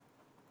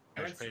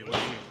Hey, what do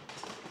you mean?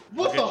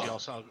 What I'll the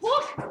get you,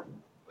 fuck?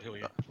 Here we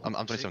go. I'm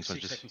 27, so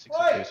just Six,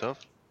 for yourself.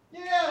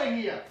 Get out of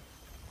here!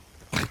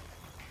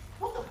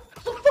 What the?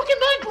 There's a fucking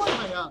magpie in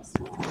my house!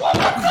 What the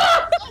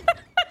fuck?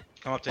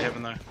 Come up to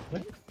heaven there.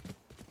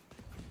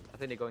 I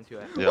think they're going to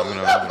it. Yeah, I'm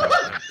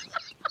gonna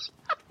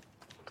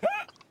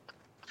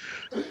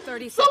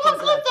 30 Someone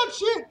seconds clip left. that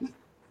shit!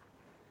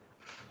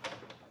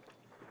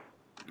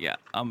 Yeah,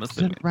 I'm Is it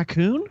assuming. a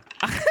raccoon?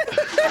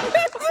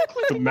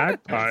 The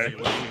magpie. Hey,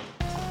 what do you mean?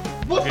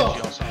 What I'll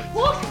the get you,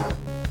 fuck?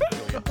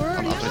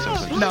 I'm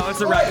 27, No,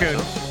 it's a raccoon.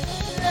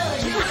 Get out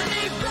of here!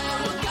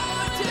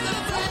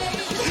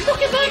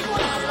 Fucking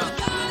magpie!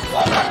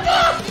 What the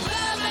fuck?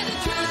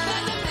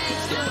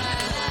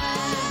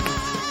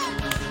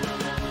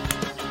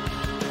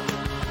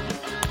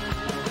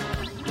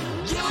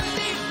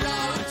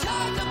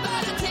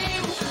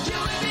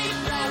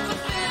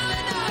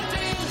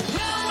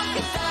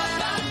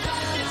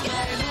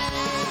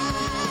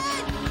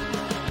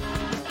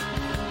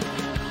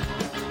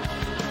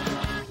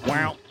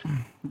 Wow.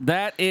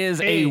 That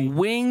is a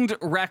winged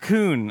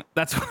raccoon.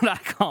 That's what I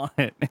call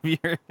it. If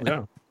you're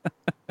Yeah.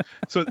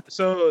 So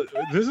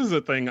this is a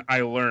thing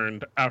I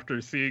learned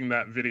after seeing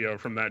that video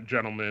from that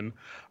gentleman.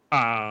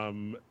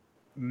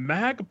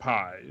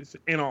 Magpies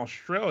in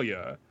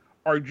Australia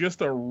are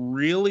just a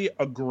really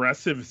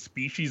aggressive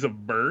species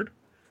of bird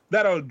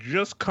that'll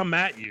just come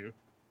at you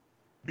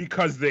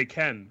because they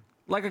can.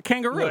 like a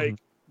kangaroo,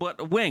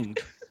 but winged.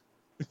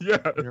 Yeah.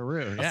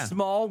 Kangaroo, A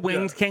small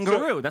winged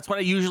kangaroo. That's what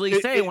I usually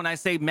say when I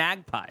say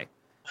magpie.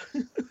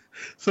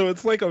 So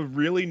it's like a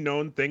really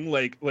known thing.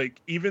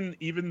 Like even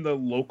the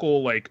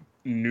local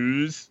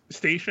news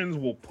stations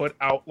will put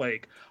out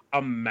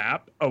a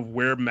map of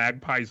where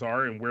magpies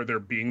are and where they're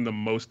being the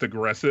most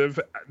aggressive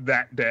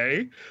that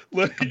day.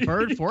 A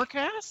bird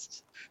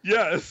forecast?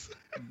 Yes.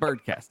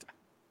 Birdcast.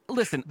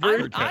 Listen,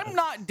 I'm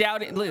not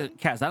doubting.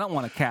 Kaz, I don't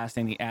want to cast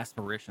any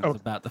aspirations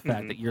about the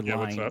fact that you're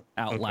lying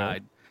out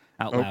loud.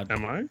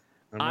 Am I?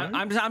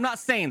 I'm not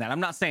saying that. I'm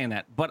not saying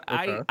that. But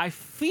I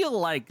feel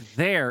like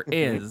there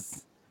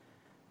is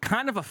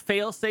kind of a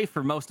fail-safe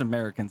for most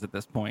Americans at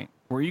this point,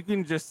 where you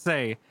can just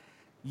say,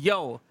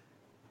 yo,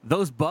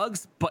 those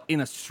bugs, but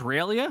in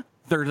Australia,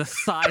 they're the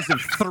size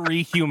of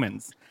 3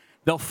 humans.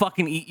 They'll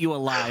fucking eat you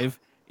alive.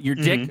 Your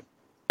dick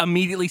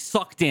immediately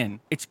sucked in.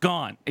 It's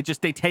gone.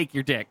 They take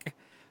your dick.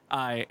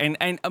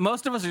 And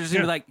most of us are just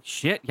gonna be like,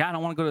 shit, yeah, I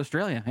don't want to go to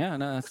Australia. Yeah,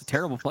 no, that's a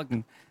terrible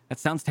fucking. That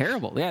sounds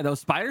terrible. Yeah,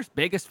 those spiders,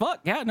 big as fuck.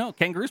 Yeah, no,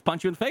 kangaroos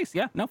punch you in the face.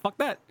 Yeah, no, fuck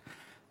that.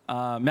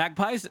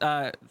 Magpies,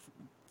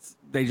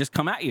 they just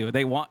come at you.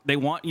 They want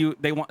you.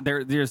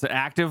 There's an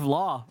active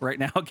law right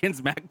now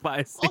against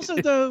magpies. Also,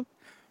 though,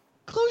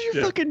 close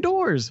your fucking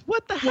doors.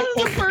 What the hell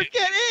does a bird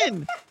get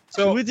in?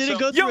 So did it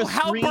go through a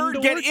how screen bird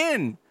door? get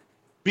in?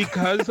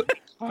 Because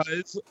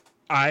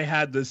I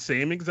had the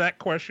same exact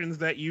questions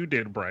that you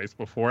did, Bryce,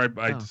 before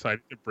I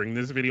decided to bring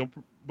this video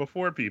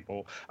before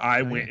people.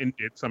 I went and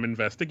did some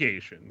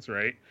investigations,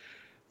 right?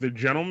 The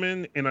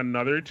gentleman in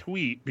another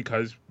tweet,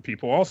 because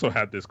people also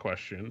had this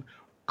question,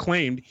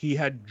 claimed he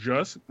had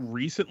just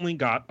recently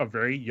got a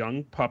very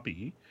young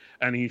puppy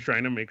and he's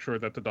trying to make sure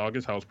that the dog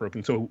is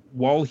housebroken. So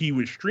while he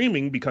was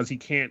streaming, because he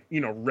can't,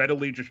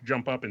 readily just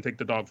jump up and take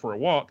the dog for a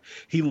walk,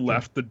 he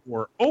left the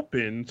door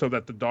open so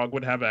that the dog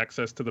would have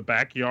access to the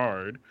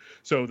backyard.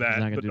 So that He's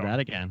not gonna the do dog... that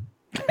again.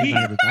 He's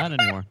not gonna do that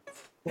anymore.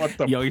 But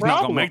the Yo, he's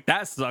problem, not gonna make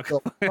that suck. the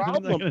He's not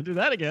problem gonna do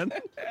that again.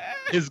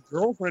 his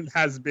girlfriend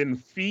has been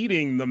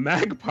feeding the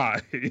magpie.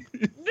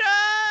 No!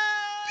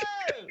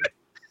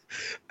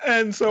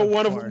 And so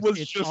one of them was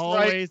it's just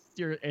always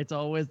it's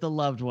always the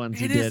loved ones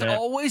who It did is it.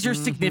 always your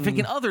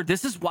significant other.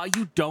 This is why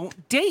you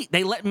don't date.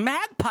 They let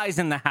magpies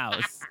in the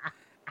house.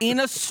 In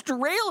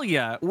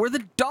Australia, where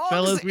the dogs.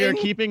 Fellas, we are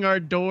keeping our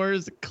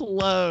doors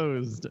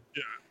closed.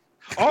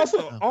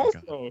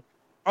 Also,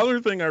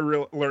 other thing I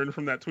learned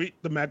from that tweet: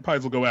 the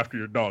magpies will go after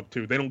your dog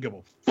too. They don't give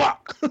a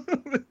fuck.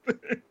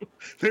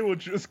 They will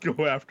just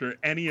go after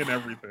any and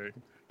everything.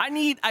 I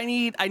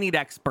need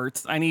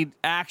experts. I need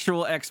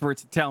actual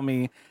experts to tell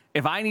me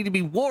if I need to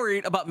be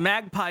worried about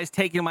magpies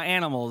taking my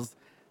animals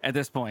at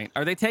this point.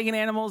 Are they taking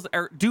animals?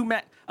 Or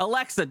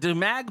Alexa, do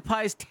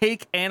magpies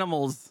take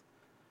animals?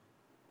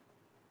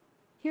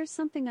 Here's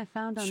something I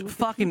found on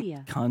Fucking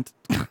Wikipedia. cunt.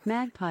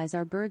 Magpies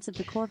are birds of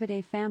the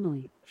Corvidae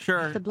family.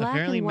 Sure. The black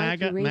Apparently and white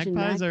Eurasian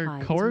magpies are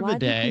magpie is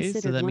widely Corvidae, so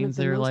considered that one means of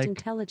the they're most like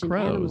intelligent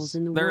crows. animals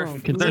in the They're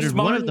world. considered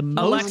one of the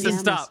most Alexa, mammal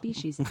stop.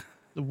 species.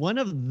 One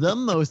of the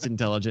most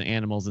intelligent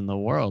animals in the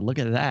world. Look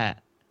at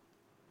that.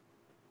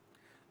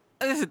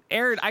 Listen,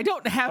 Aaron, I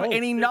don't have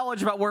any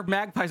knowledge about where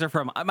magpies are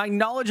from. My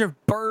knowledge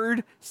of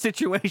bird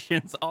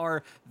situations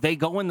are they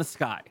go in the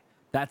sky.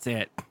 That's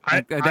it.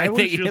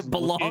 They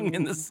belong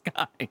in the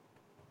sky.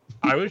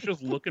 I was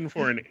just looking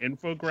for an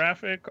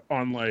infographic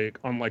on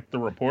the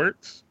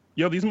reports.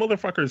 Yo, these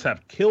motherfuckers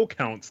have kill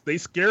counts. They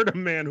scared a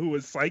man who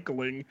was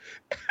cycling.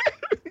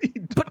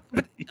 But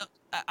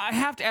I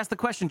have to ask the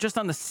question just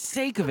on the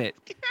sake of it.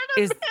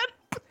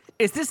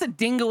 Is this a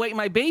dingo ate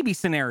my baby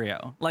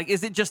scenario? Like,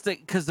 is it just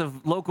because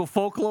of local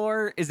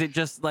folklore? Is it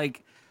just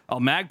like, Oh,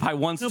 Magpie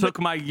once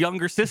took my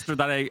younger sister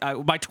that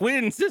my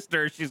twin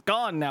sister. She's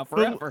gone now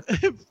forever.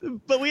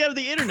 But we have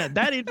the internet.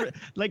 That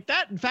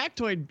that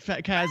factoid,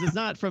 Kaz, is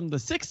not from the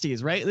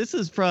 60s, right? This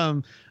is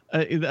from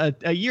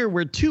a year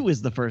where 2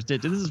 is the first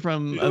digit. This is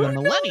from the Who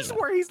millennium. knows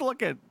where he's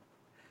looking?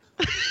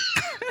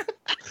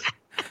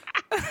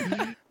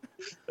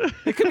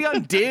 It could be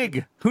on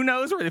Dig. Who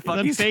knows where the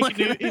fuck he's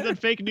looking? He's on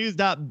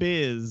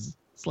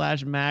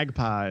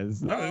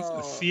fakenews.biz/magpies. No, it's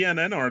a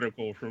CNN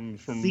article from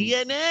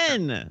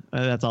CNN.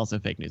 That's also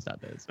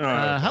fakenews.biz.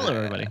 Hello,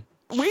 everybody.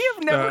 We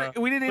have never.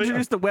 We didn't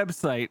introduce the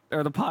website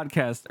or the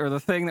podcast or the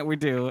thing that we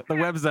do. The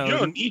web zone. You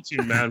don't need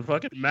to, man.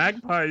 Fucking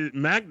Magpie.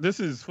 This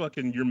is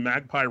fucking your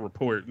Magpie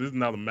report. This is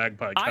now the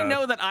Magpie. I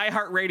know that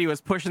iHeartRadio is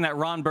pushing that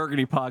Ron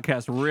Burgundy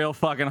podcast real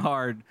fucking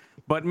hard.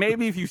 But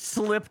maybe if you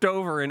slipped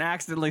over and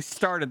accidentally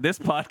started this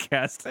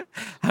podcast,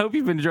 I hope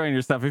you've been enjoying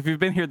your stuff. If you've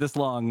been here this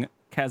long,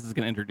 Kaz is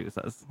going to introduce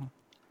us.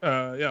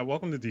 Yeah,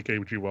 welcome to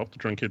DKG Wealth, the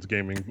Drunk Kids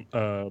Gaming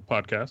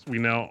podcast. We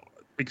now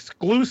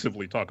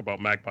exclusively talk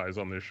about magpies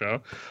on this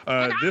show.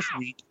 This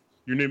week,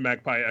 your new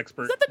magpie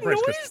expert. Is that the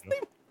Bryce noise?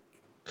 Castillo.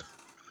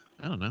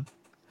 I don't know.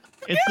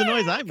 It's the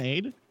noise I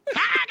made.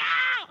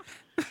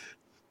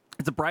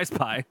 It's a Bryce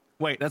pie.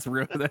 Wait, that's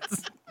real.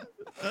 That's.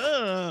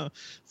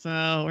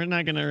 So we're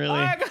not gonna really.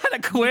 I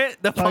gotta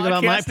quit the talk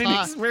about my podcasting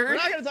pie. We're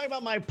experience. not gonna talk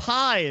about my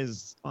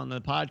pies on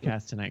the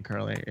podcast tonight,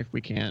 Curly. If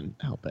we can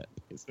help it,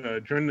 please.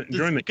 Join the Just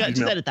email.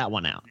 edit that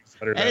one out.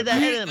 Edit Edit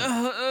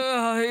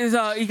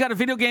that. You got a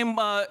video game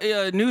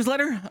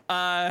newsletter,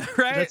 right?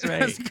 That's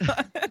right.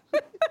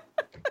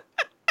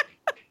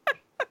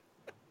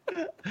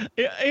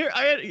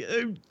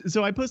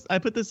 So I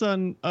put this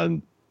on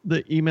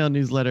the email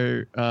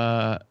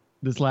newsletter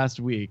this last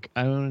week.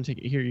 I want to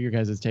hear your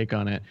guys' take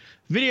on it.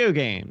 Video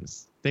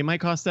games, they might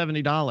cost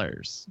 $70.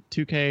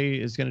 2K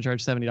is going to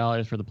charge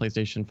 $70 for the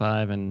PlayStation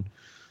 5 and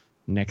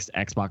next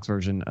Xbox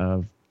version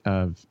of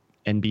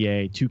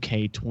NBA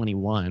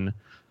 2K21.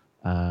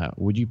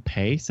 Would you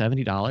pay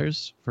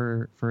 $70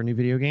 for a new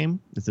video game?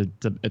 It's a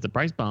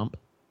price bump.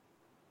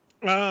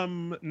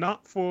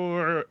 Not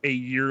for a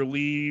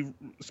yearly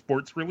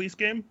sports release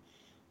game.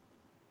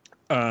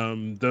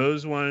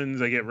 Those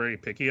ones I get very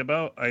picky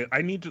about.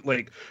 I need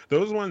to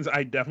those ones.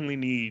 I definitely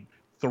need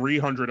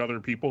 300 other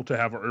people to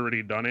have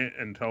already done it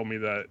and tell me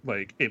that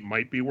it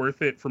might be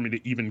worth it for me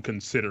to even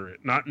consider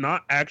it.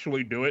 Not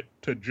actually do it,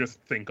 to just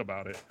think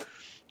about it.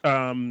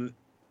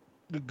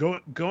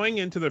 Going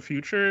into the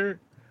future,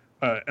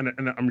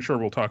 and I'm sure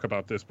we'll talk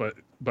about this, but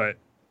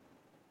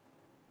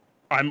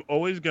I'm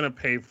always going to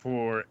pay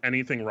for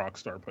anything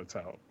Rockstar puts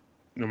out,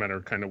 no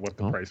matter kind of what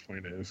the price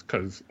point is,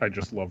 because I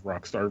just love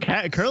Rockstar.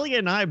 Curly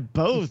and I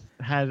both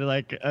had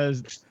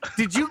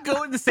Did you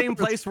go in the same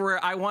place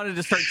where I wanted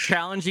to start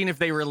challenging if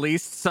they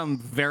released some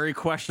very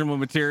questionable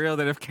material,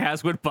 that if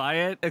Kaz would buy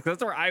it?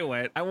 That's where I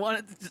went. I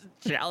wanted to just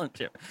challenge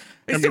him.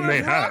 I mean,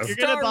 they have. You're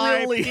going to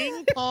buy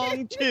Ping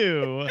Pong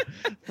 2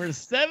 for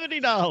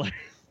 $70.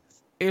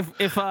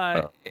 If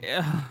I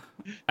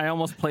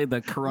almost played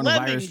the coronavirus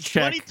Lemmings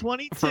check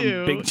 2022. from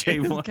Big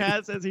J1.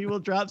 Kaz says he will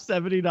drop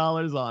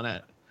 $70 on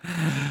it.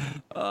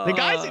 The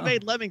guys who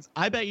made Lemmings,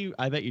 I bet you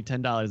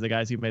 $10. The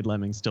guys who made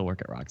Lemmings still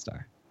work at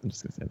Rockstar. I'm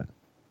just gonna say that.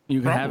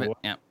 You can have it.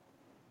 Yeah.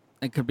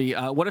 It could be.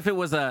 What if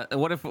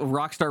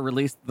Rockstar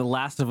released The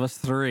Last of Us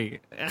 3?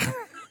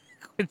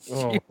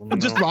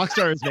 Just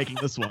Rockstar is making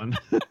this one.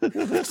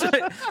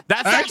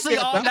 That's actually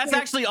on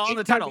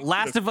the title.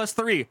 Last of Us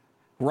 3.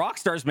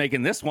 Rockstar's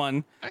making this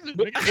one.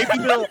 Maybe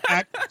they'll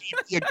actually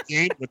be a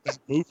game with this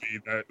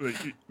movie.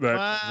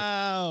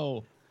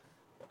 Wow.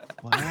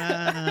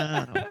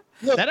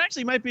 That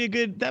actually might be a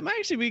good. That might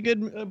actually be a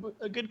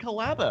good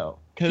collabo.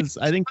 Because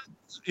I think.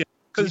 Yeah.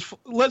 Because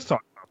let's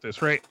talk about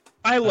this, right?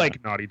 I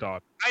like Naughty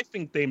Dog. I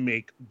think they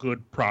make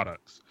good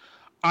products.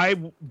 I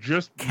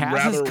just Kaz rather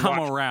has come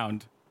watch,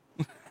 around.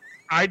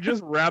 I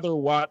just rather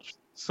watch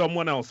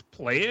someone else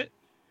play it,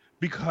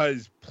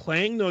 because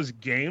playing those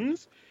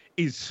games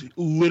is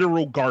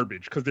literal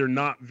garbage, because they're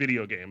not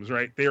video games,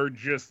 right? They are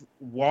just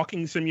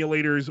walking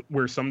simulators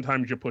where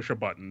sometimes you push a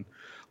button.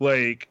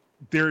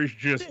 There's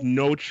just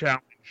no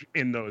challenge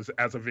in those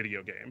as a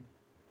video game.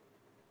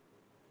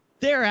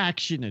 They're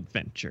action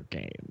adventure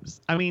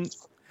games. I mean,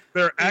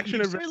 they're action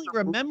you adventure. really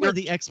remember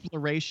the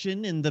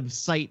exploration and the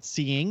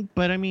sightseeing,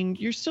 but I mean,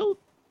 you're still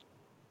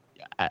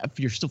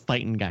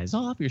fighting guys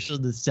off. You're still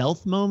the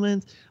stealth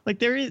moments.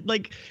 There is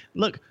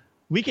look.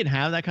 We can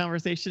have that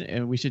conversation,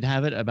 and we should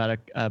have it about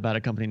a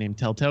company named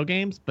Telltale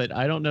Games, but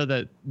I don't know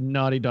that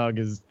Naughty Dog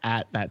is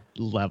at that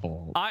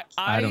level. I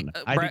don't know.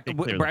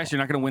 Bryce, you're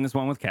not going to win this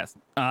one with Cass.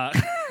 I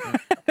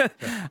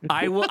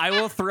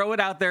will throw it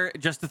out there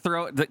just to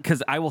throw it,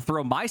 because I will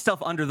throw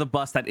myself under the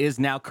bus that is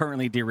now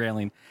currently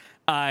derailing.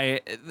 The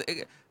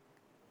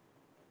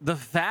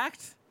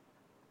fact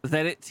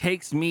that it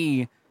takes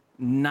me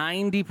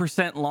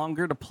 90%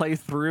 longer to play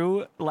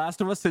through Last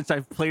of Us, since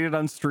I've played it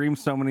on stream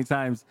so many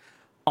times,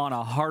 on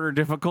a harder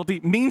difficulty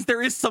means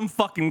there is some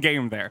fucking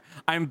game there.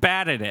 I'm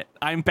bad at it.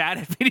 I'm bad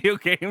at video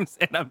games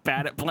and I'm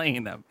bad at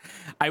playing them.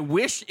 I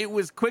wish it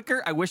was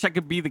quicker. I wish I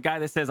could be the guy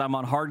that says I'm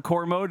on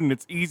hardcore mode and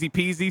it's easy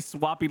peasy,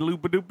 swappy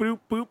loop doop boop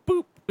boop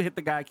boop, hit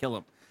the guy, kill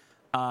him.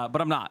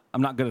 But I'm not.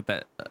 I'm not good at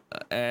that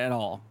at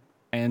all.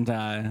 And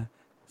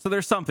so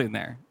there's something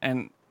there.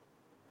 And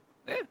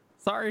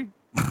sorry.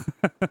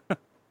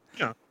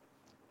 Yeah.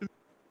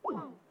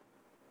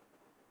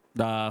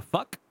 The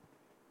fuck?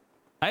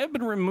 I have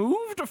been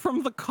removed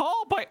from the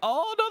call by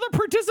another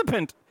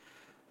participant.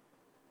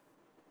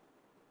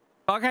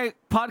 Okay,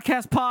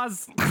 podcast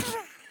pause.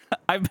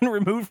 I've been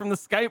removed from the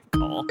Skype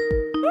call.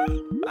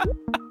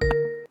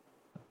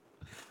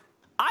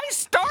 I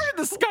started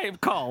the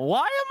Skype call.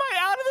 Why am I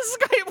out of the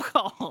Skype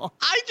call?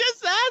 I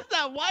just asked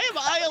that. Why am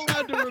I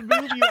allowed to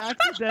remove you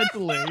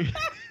accidentally?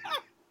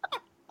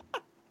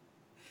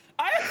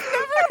 I have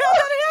never had that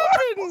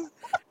happen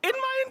in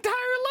my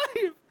entire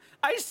life.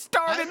 I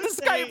started the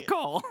Skype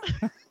call.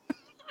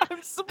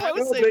 I'm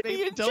supposed to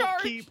be in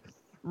charge. Keep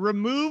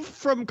remove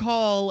from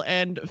call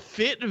and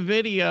fit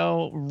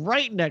video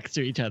right next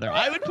to each other.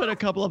 I would put a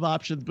couple of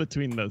options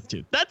between those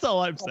two. That's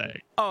all I'm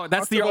saying. Oh,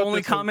 that's the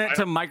only comment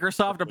to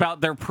Microsoft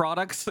about their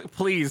products?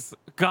 Please,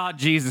 God,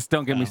 Jesus,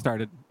 don't get me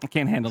started. I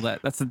can't handle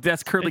that.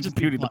 That's curly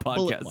computing the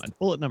podcast.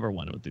 Bullet number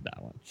 1 would do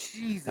that one.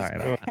 Jesus. All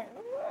right.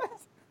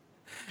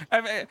 I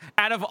mean,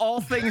 out of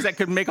all things that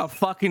could make a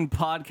fucking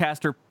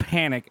podcaster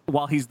panic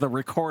while he's the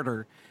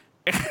recorder.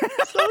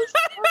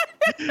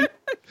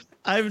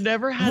 I've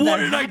never had What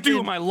that did I do?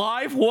 Am I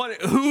live?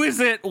 What? Who is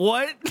it?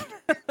 What?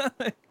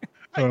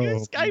 I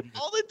use Skype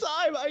all the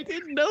time. I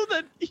didn't know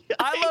that.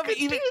 I love it.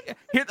 Even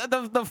here,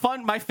 the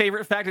fun. My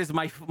favorite fact is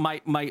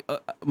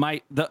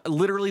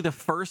literally the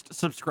first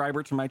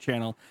subscriber to my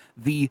channel,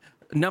 the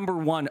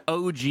 #1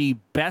 OG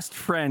best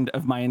friend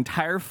of my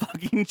entire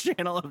fucking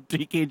channel of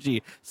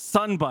DKG,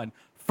 Sunbun.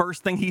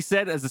 First thing he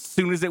said as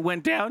soon as it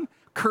went down,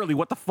 Curly,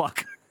 what the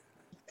fuck?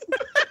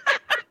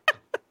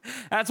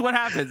 That's what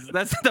happens.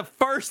 That's the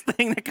first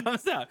thing that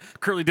comes out.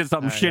 Curly did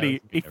something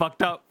shitty. He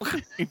fucked up.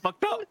 He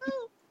fucked up.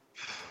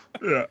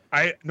 Yeah,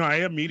 I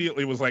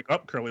immediately was like,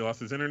 "Up, Curly lost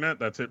his internet.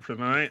 That's it for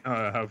the night.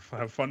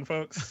 Have fun,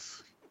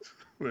 folks."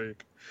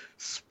 Like,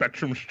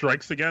 Spectrum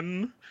strikes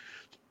again.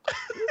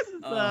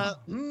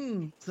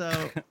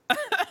 So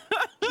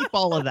keep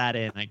all of that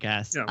in, I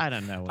guess. Yeah. I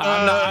don't know.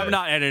 I'm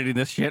not editing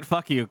this shit.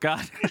 Fuck you,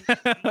 God.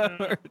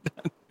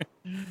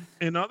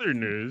 In other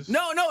news,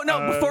 No.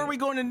 Before we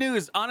go into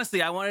news,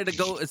 honestly, I wanted to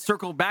go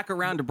circle back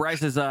around to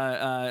Bryce's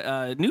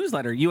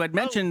newsletter. You had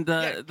mentioned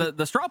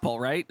the straw poll,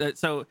 right?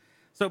 So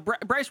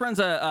Bryce runs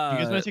a. You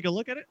guys want to take a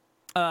look at it?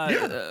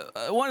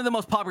 One of the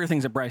most popular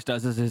things that Bryce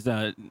does is his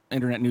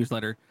internet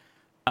newsletter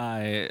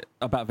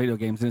about video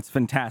games, and it's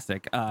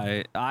fantastic.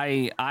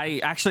 I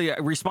actually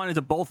responded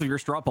to both of your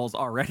straw polls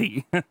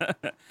already.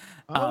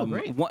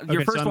 Great.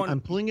 Your first one.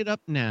 I'm pulling it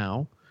up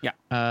now. Yeah.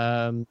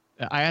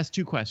 I asked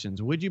 2 questions.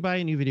 Would you buy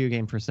a new video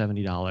game for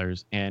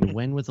 $70? And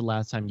when was the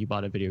last time you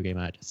bought a video game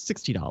at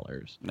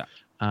 $60? No.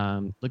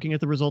 Looking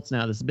at the results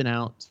now, this has been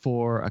out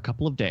for a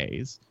couple of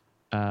days.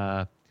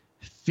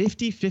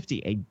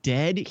 50-50, a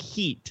dead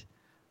heat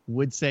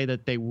would say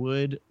that they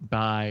would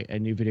buy a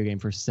new video game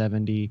for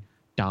 $70.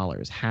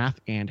 Half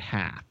and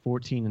half,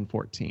 14 and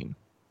 14.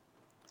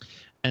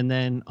 And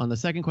then on the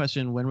second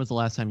question, when was the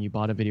last time you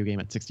bought a video game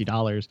at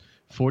 $60?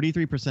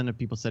 43% of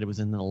people said it was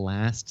in the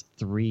last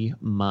 3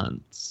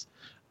 months.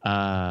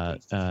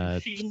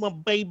 Shima,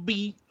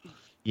 baby.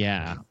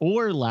 Yeah,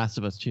 or Last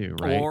of Us 2,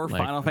 right? Or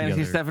Final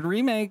Fantasy VII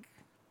Remake.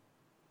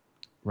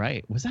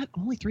 Right. Was that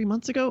only 3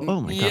 months ago? Oh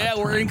my god. Yeah,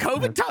 we're in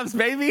COVID times,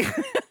 baby.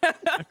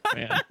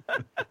 Man.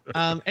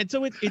 And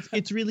so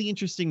it's really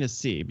interesting to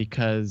see,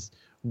 because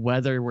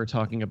whether we're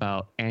talking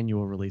about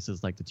annual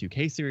releases like the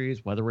 2K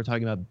series, whether we're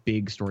talking about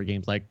big story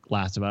games like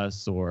Last of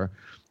Us or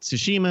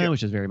Tsushima,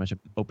 which is very much an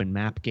open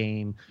map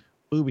game,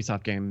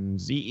 Ubisoft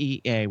games,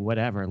 EEA,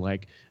 whatever,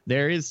 like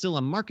there is still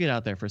a market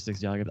out there for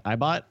 $60. I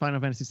bought Final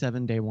Fantasy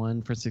VII day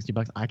one for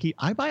 $60.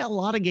 I buy a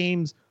lot of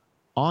games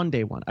on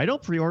day one. I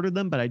don't pre-order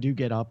them, but I do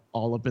get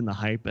all up in the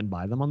hype and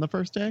buy them on the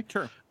first day.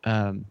 Sure.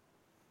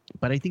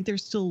 But I think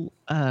there's still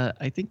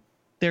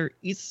there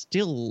is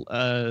still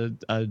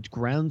a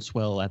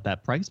groundswell at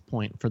that price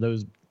point for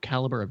those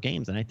caliber of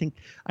games, and I think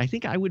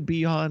I would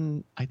be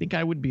on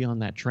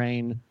that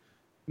train.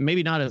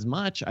 Maybe not as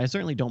much. I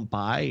certainly don't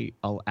buy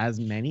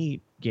as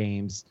many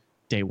games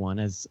day one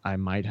as I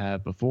might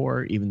have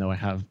before, even though I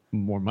have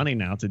more money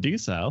now to do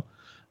so.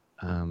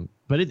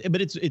 But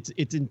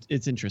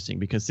it's interesting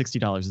because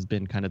 $60 has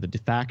been kind of the de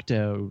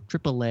facto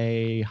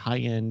AAA high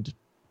end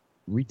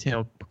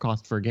retail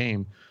cost for a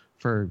game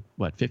for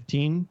what,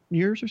 15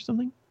 years or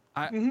something.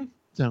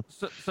 So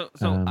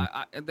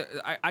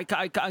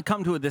I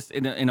come to this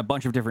in a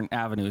bunch of different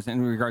avenues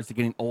in regards to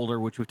getting older,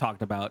 which we've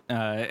talked about,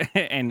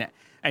 and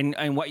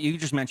what you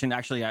just mentioned.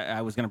 Actually,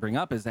 I was going to bring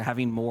up is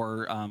having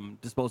more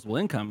disposable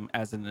income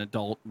as an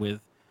adult with,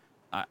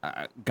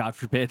 God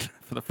forbid,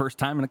 for the first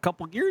time in a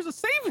couple years, a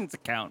savings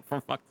account,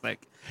 for fuck's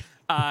sake.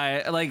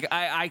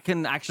 I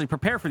can actually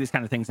prepare for these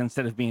kind of things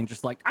instead of being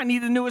just like, I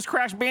need the newest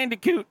Crash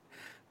Bandicoot.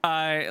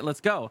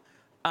 Let's go.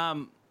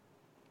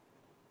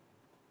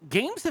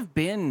 Games have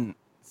been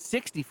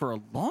 60 for a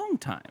long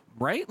time,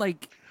 right?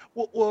 Like,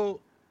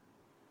 so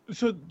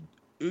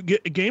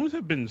games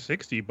have been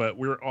 60, but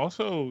we're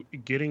also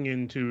getting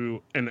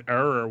into an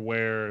era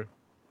where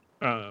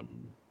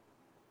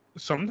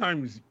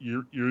sometimes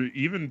you're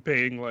even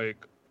paying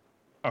like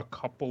a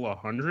couple of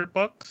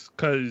 $100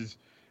 because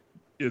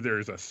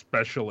there's a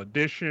special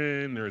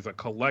edition, there's a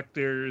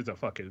collector's, a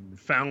fucking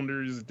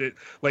founders.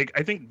 Like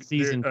I think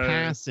season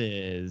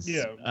passes,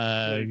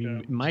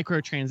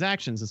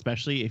 microtransactions,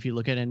 especially if you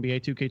look at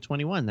NBA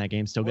 2K21, that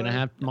game's still going to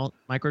have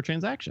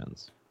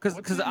microtransactions.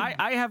 Because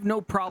I have no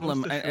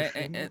problem,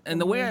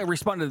 and the way I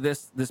responded to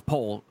this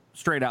poll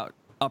straight out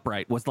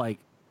upright was like,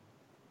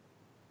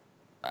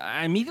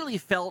 I immediately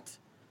felt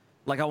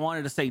like I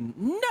wanted to say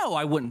no,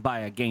 I wouldn't buy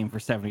a game for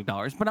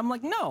 $70, but I'm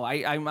like, no,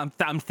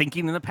 I'm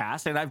thinking in the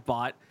past, and I've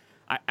bought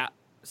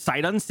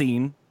sight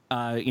unseen,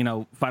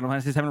 Final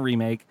Fantasy VII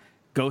Remake,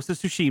 Ghost of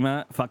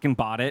Tsushima, fucking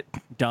bought it,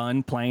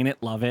 done playing it,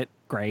 love it,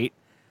 great.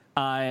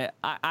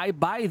 I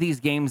buy these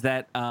games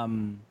that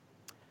I'm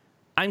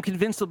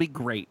convinced will be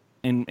great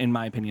in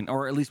my opinion,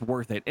 or at least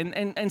worth it,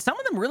 and some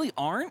of them really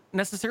aren't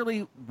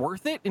necessarily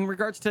worth it in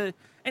regards to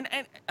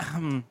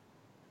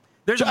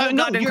there's a whole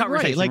goddamn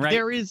conversation, right? Like right?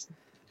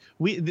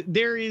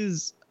 there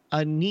is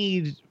a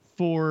need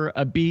for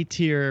a B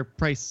tier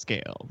price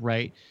scale,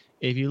 right?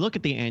 If you look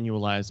at the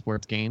annualized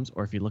sports games,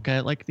 or if you look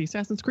at like the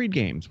Assassin's Creed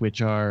games,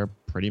 which are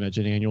pretty much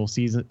an annual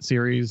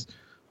series,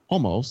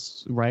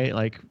 almost, right?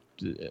 Like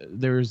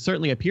there's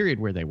certainly a period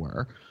where they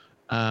were,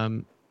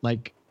 and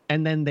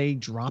then they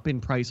drop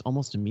in price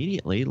almost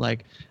immediately.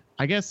 Like,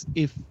 I guess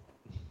if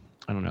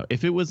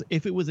it was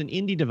an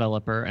indie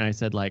developer and I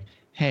said like,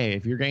 hey,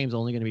 if your game's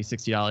only going to be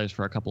 $60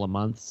 for a couple of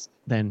months,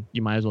 then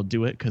you might as well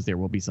do it because there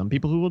will be some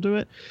people who will do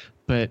it.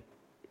 But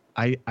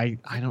I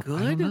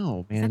don't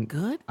know, man.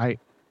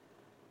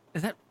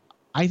 Is that good?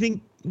 I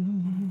think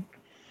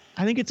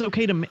it's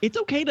okay to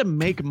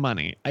make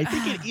money. I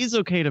think it is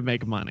okay to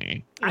make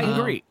money. I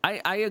agree.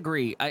 I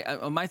agree.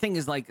 My thing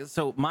is like,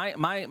 so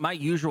my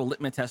usual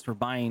litmus test for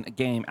buying a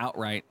game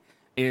outright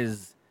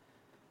is,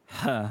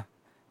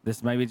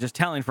 this may be just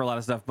telling for a lot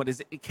of stuff, but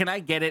can I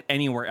get it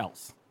anywhere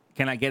else?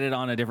 Can I get it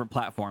on a different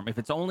platform? If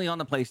it's only on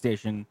the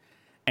PlayStation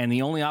and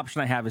the only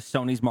option I have is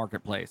Sony's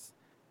Marketplace,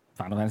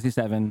 Final Fantasy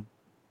VII,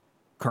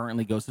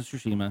 currently Ghost of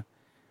Tsushima,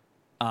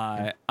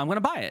 I'm going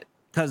to buy it.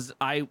 Because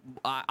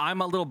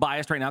I'm a little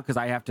biased right now because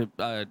I have to,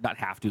 not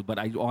have to, but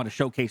I want to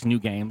showcase new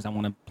games. I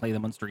want to play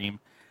them on stream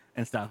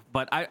and stuff.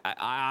 But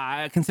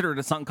I consider it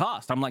a sunk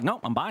cost. I'm like,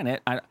 no, I'm buying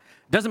it.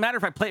 Doesn't matter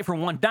if I play it for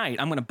one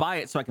night. I'm going to buy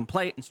it so I can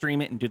play it and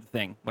stream it and do the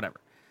thing, whatever.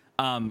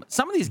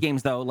 Some of these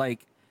games, though,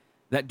 like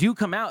that do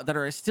come out that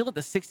are still at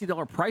the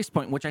 $60 price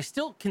point, which I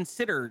still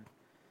considered,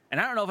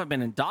 and I don't know if I've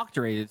been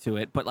indoctrinated to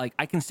it, but like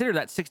I consider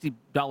that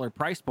 $60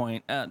 price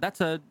point, that's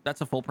a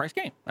full price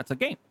game. That's a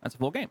game. That's a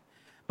full game.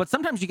 But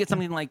sometimes you get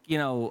something like,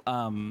 and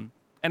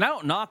I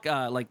don't knock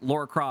like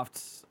Lara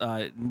Croft's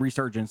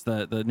Resurgence,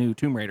 the new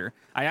Tomb Raider.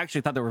 I actually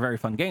thought they were very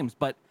fun games,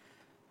 but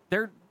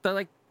they're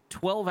like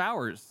 12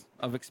 hours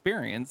of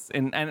experience.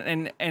 And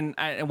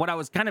what I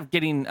was kind of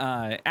getting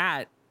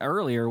at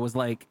earlier was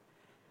like,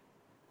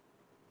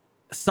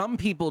 some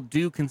people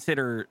do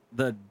consider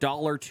the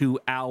 $1 to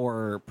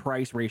hour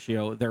price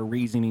ratio their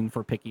reasoning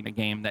for picking a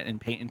game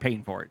and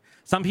paying for it.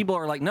 Some people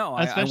are like, no,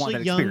 I want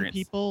that young experience.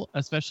 People,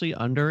 especially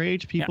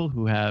underage people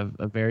who have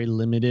a very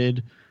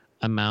limited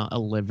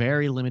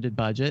very limited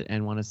budget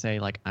and want to say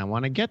like, I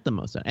want to get the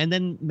most. And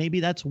then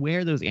maybe that's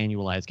where those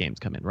annualized games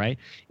come in, right?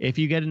 If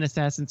you get an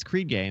Assassin's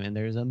Creed game and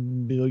there's a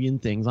million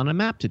things on a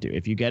map to do,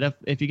 if you get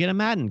a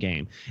Madden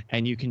game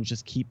and you can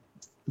just keep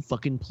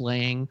fucking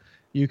playing,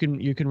 you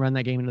can run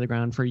that game into the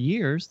ground for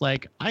years.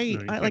 Like I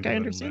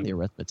understand the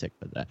arithmetic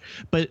for that.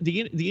 But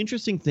the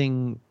interesting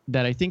thing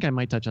that I think I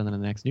might touch on in the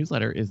next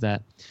newsletter is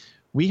that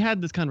we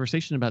had this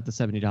conversation about the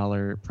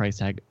 $70 price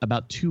tag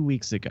about 2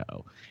 weeks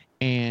ago,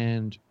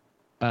 and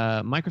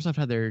Microsoft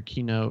had their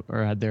keynote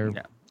or had their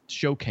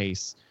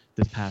showcase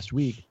this past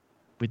week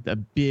with a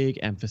big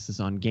emphasis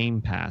on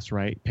Game Pass,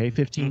 right? Pay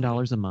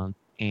 $15 a month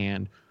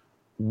and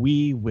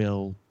we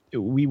will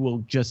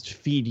just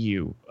feed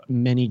you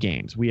many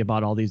games. We have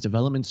bought all these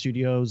development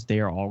studios. They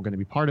are all going to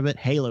be part of it.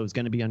 Halo is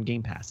going to be on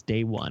Game Pass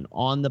day one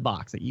on the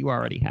box that you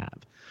already have.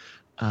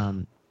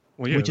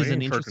 Which is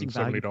an interesting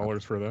value.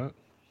 $70 for that.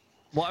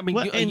 Well, I mean,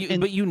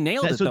 but you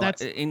nailed it. So though.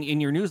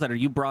 In your newsletter,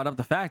 you brought up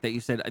the fact that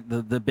you said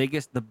the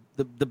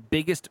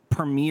biggest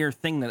premier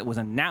thing that was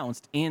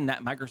announced in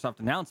that Microsoft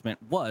announcement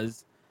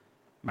was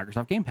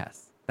Microsoft Game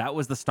Pass. That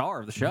was the star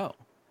of the show,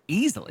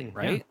 easily,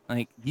 right? Yeah.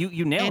 Like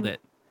you nailed it.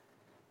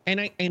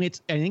 I think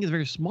it's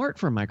very smart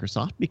for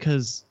Microsoft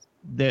because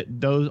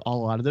a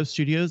lot of those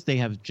studios, they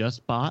have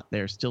just bought,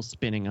 they're still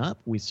spinning up.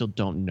 We still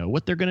don't know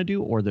what they're going to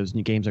do, or those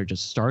new games are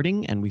just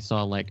starting. And we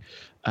saw like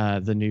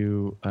the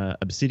new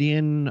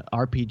Obsidian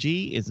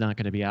RPG is not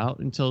going to be out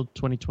until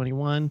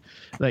 2021.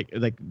 Like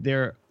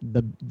they're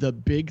the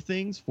big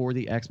things for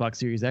the Xbox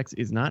Series X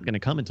is not going to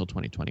come until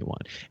 2021.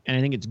 And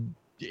I think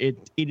it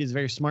is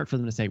very smart for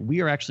them to say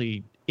we are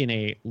actually in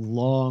a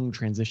long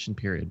transition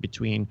period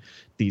between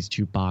these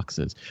two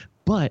boxes.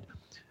 But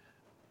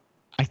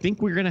I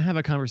think we're going to have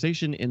a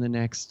conversation in the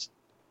next,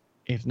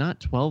 if not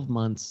 12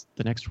 months,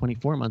 the next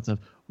 24 months of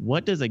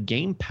what does a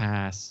Game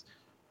Pass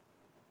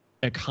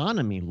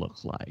economy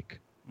look like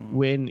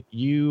when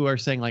you are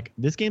saying like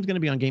this game's going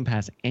to be on Game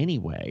Pass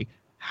anyway.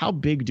 How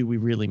big do we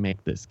really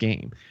make this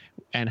game?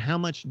 And how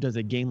much does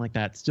a game like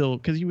that still,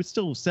 because you would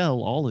still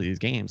sell all of these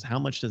games, how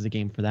much does a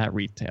game for that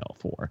retail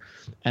for?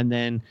 And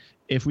then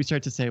if we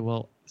start to say,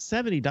 well,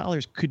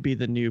 $70 could be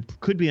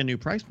a new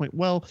price point.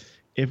 Well,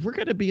 if we're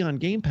going to be on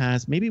Game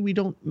Pass, maybe we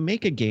don't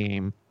make a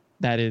game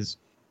that has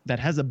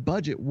a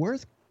budget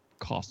worth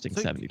costing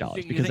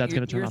 $70 because that's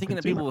going to turn You're off thinking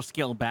that people will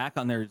scale back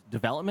on their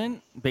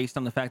development based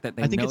on the fact that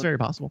they I think it's very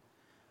possible.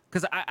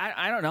 Because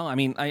I don't know. I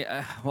mean,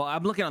 well,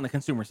 I'm looking on the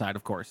consumer side,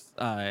 of course.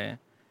 I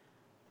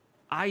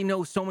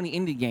know so many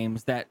indie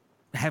games that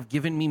have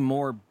given me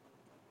more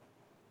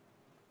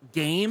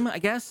game, I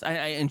guess,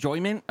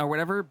 enjoyment or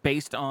whatever,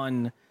 based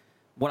on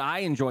what I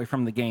enjoy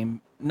from the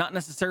game, not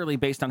necessarily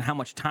based on how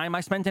much time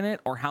I spent in it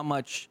or how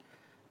much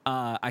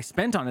I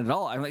spent on it at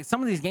all. I'm like,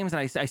 some of these games that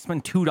I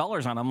spend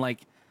 $2 on, I'm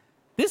like,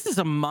 this is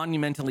a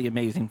monumentally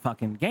amazing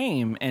fucking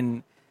game,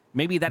 and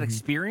maybe that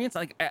experience,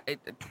 like,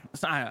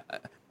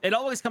 it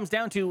always comes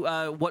down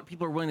to what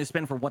people are willing to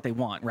spend for what they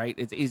want, right?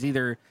 It's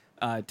either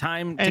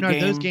time to and game. Are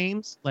those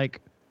games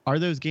like? Are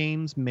those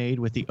games made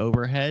with the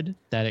overhead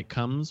that it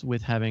comes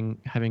with having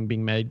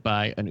being made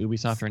by an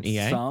Ubisoft or an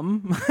EA?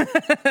 Some.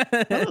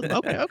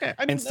 Okay.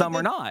 I mean, and some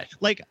are not.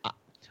 Like,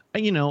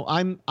 you know,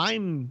 I've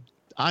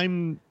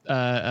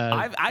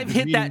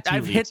hit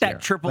that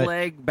triple but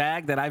egg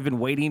bag that I've been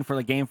waiting for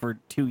the game for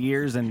 2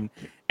 years, and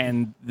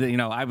you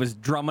know, I was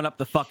drumming up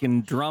the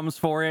fucking drums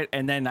for it,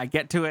 and then I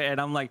get to it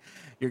and I'm like,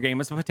 your game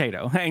is a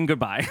potato and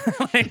goodbye.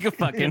 Like a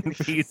fucking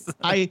piece.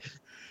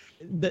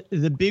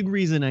 The big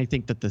reason I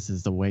think that this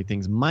is the way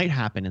things might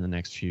happen in the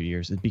next few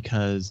years is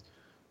because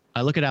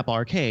I look at Apple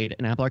Arcade,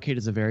 and Apple Arcade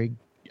is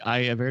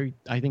I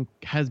think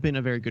has been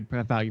a very good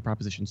value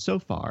proposition so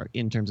far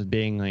in terms of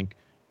being like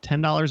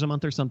 $10 a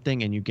month or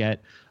something, and you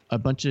get a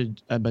bunch of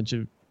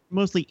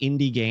mostly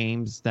indie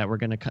games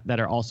that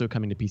are also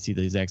coming to PC at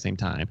the exact same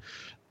time,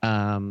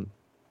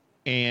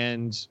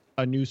 and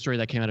a news story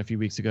that came out a few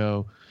weeks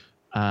ago.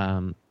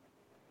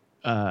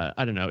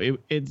 I don't know.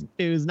 It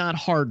was not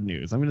hard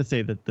news. I'm going to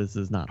say that this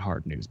is not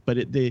hard news, but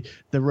the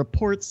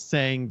reports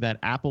saying that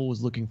Apple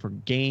was looking for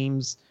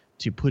games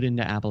to put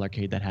into Apple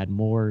Arcade that had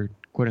more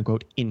quote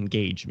unquote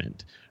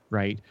engagement,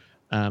 right?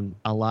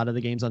 A lot of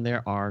the games on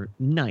there are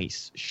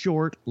nice,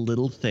 short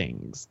little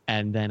things,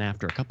 and then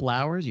after a couple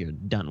hours, you're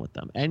done with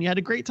them, and you had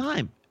a great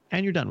time,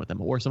 and you're done with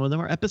them. Or some of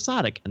them are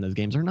episodic, and those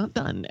games are not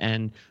done,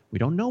 and we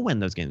don't know when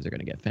those games are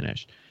going to get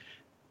finished.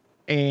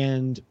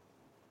 And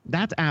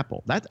that's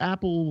Apple. That's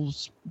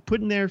Apple's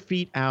putting their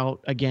feet out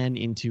again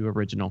into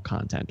original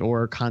content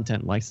or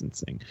content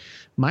licensing.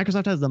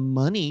 Microsoft has the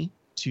money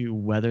to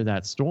weather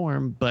that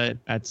storm, but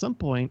at some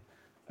point,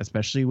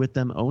 especially with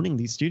them owning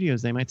these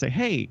studios, they might say,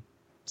 "Hey,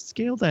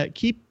 scale that.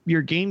 Keep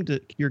your game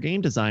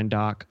design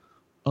doc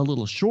a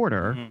little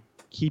shorter. Mm-hmm.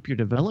 Keep your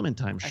development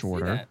time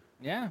shorter." I see that.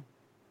 Yeah.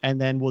 And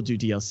then we'll do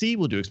DLC.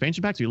 We'll do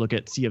expansion packs. You look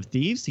at Sea of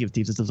Thieves. Sea of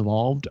Thieves has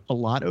evolved a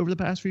lot over the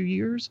past few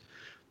years.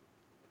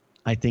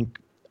 I think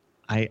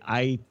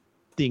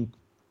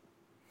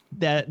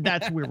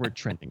that's where we're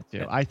trending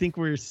to. I think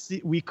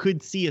we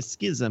could see a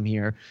schism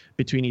here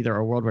between either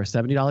a world where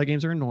 $70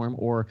 games are a norm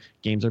or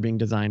games are being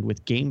designed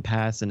with Game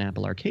Pass and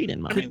Apple Arcade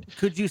in mind.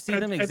 Could you see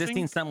them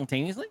existing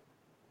simultaneously?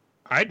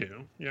 I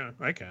do. Yeah,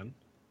 I can.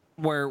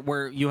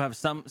 Where you have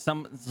some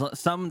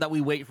that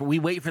we wait for. We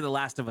wait for The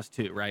Last of Us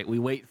 2, right? We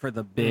wait for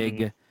the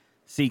big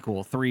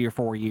sequel 3 or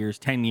 4 years,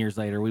 10 years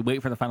later. We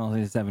wait for the Final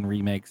Fantasy VII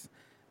remakes.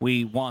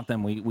 We want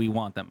them. We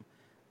want them.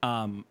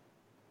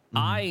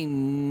 I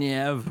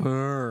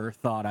never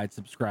thought I'd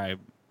subscribe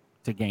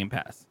to Game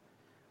Pass.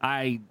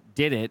 I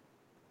did it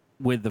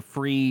with the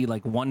free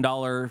like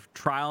 $1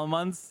 trial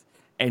months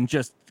and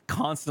just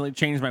constantly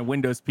changed my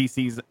Windows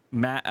PC's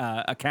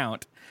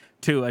account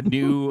to a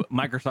new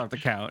Microsoft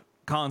account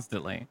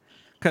constantly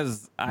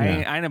because I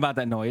ain't about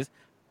that noise.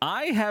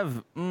 I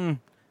have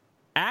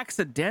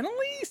accidentally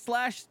 /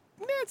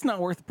 it's not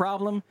worth the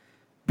problem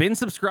been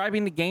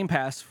subscribing to Game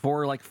Pass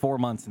for like 4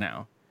 months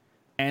now,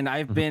 and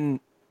I've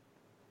been.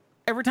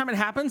 Every time it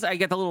happens, I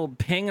get the little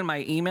ping in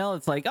my email.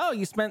 It's like, oh,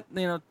 you spent,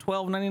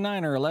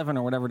 $12.99 or $11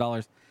 or whatever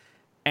dollars.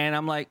 And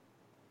I'm like,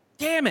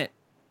 damn it.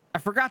 I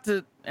forgot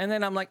to. And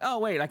then I'm like, oh,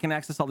 wait, I can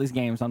access all these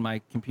games on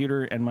my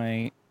computer and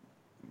my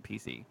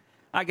PC.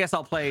 I guess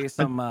I'll play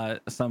some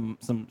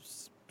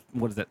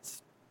what is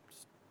it?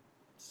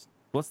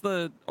 What's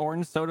the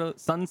orange soda?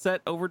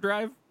 Sunset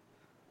Overdrive?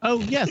 Oh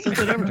yes,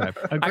 Sunset Overdrive.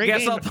 A great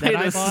guess game I'll play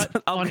that this. I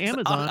bought on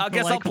Amazon. I for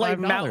guess like I'll play $5.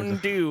 Mountain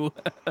Dew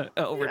Yeah,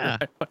 Overdrive.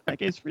 that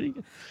game's pretty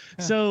good.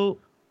 So,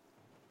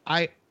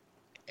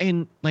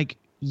 like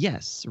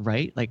yes,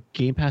 right? Like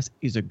Game Pass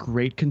is a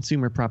great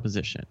consumer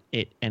proposition.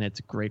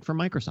 It's great for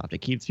Microsoft. It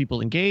keeps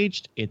people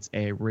engaged. It's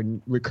a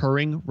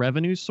recurring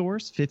revenue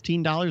source.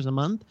 $15 a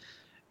month.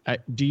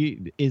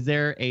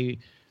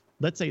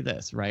 Let's say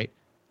this, right?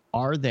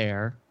 Are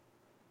there,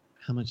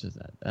 how much is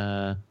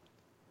that?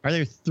 Are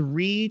there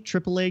 3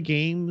 AAA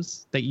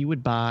games that you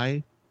would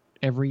buy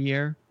every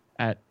year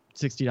at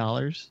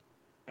 $60?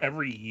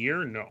 Every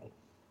year? No.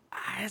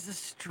 As a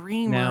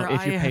streamer, Now,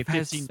 if you I pay have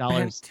had $15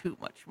 spent too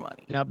much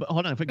money. Now, but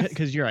hold on,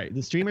 because you're right.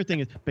 The streamer thing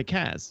is, but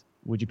Kaz,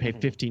 would you pay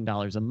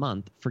 $15 a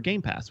month for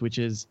Game Pass, which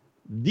is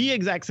the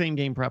exact same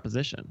game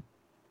proposition?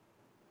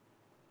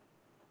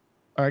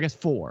 Or I guess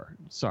 4.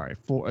 Sorry,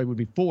 4. It would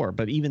be 4,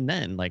 but even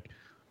then, like,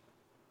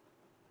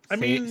 I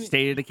mean,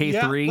 State of Decay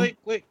 3.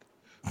 Like,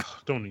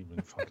 don't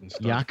even fucking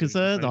start.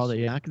 Yakuza, all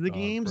the I swear Yakuza to God,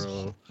 games,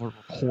 bro.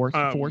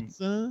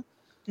 Forza.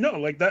 No,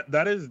 like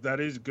that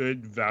is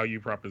good value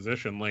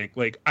proposition.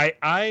 Like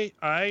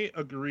I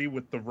agree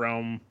with the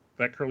realm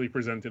that Curly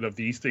presented of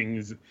these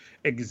things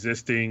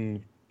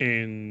existing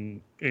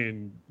in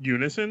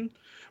unison,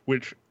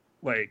 which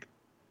like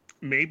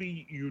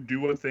maybe you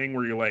do a thing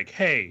where you're like,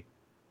 hey,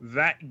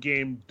 that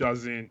game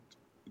doesn't,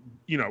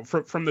 you know,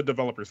 from the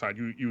developer side,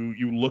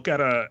 you look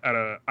at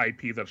a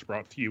IP that's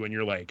brought to you and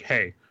you're like,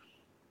 hey,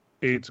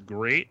 it's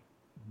great,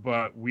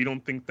 but we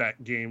don't think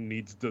that game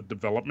needs the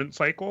development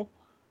cycle.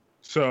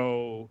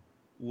 So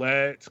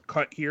let's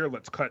cut here,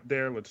 let's cut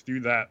there, let's do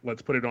that.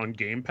 Let's put it on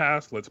Game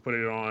Pass. Let's put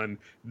it on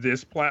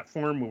this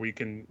platform where we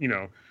can, you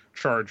know,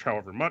 charge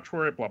however much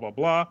for it, blah, blah,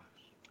 blah.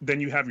 Then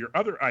you have your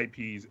other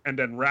IPs. And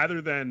then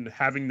rather than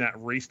having that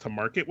race to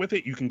market with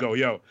it, you can go,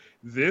 yo,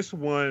 this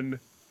one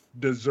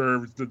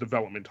deserves the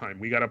development time.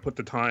 We got to put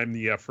the time,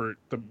 the effort,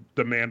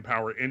 the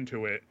manpower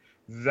into it.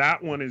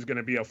 That one is going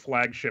to be a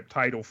flagship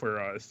title for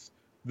us.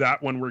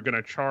 That one we're going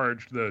to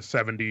charge the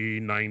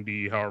 70,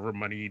 90, however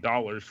many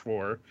dollars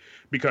for,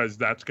 because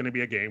that's going to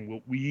be a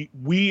game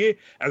we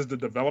as the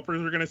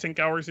developers are going to sink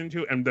hours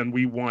into, and then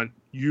we want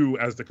you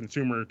as the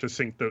consumer to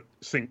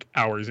sink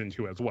hours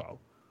into as well.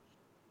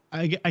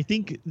 I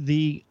think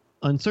the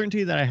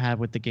uncertainty that I have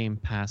with the Game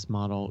Pass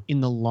model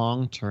in the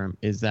long term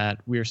is that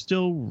we're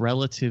still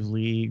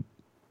relatively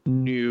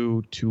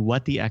new to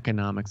what the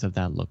economics of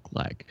that look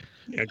like.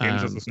 Yeah,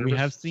 games as a service.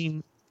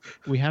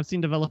 We have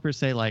seen developers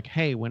say like,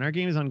 hey, when our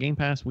game is on Game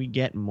Pass, we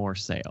get more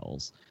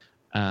sales.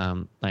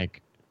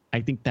 Like,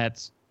 I think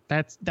that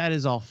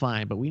is all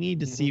fine, but we need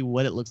to see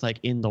what it looks like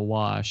in the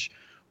wash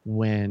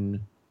because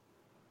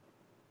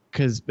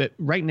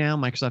right now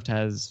Microsoft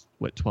has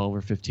 12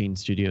 or 15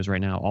 studios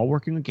right now, all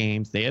working with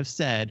games. They have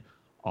said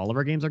all of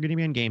our games are going to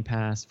be on Game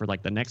Pass for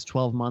like the next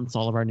 12 months.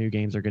 All of our new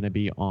games are going to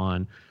be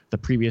on the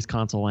previous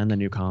console and the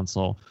new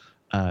console,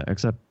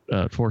 except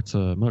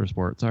Forza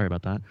Motorsport. Sorry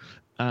about that.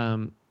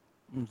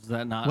 Is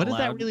that not what allowed?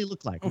 does that really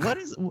look like? What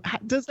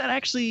does that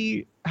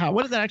actually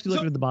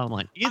look at the bottom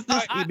line? Is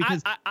this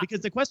because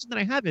the question that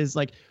I have is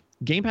like,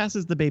 Game Pass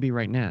is the baby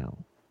right now.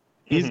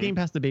 Is Game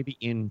Pass the baby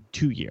in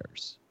 2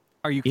 years?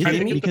 Are you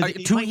kidding me? Because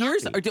 2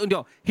 years?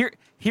 No.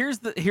 Here's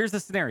the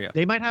scenario.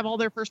 They might have all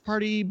their first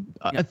party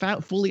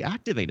fully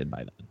activated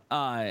by then.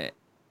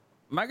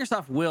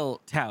 Microsoft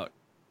will tout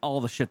all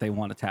the shit they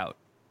want to tout.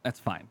 That's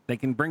fine. They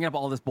can bring up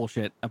all this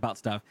bullshit about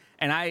stuff.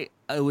 And I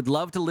would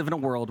love to live in a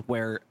world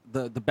where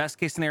the best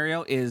case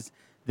scenario is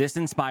this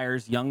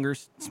inspires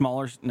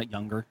smaller,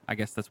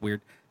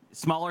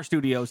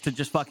 studios to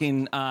just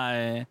fucking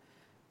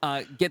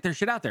get their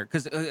shit out there.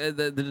 Because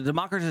the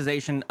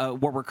democratization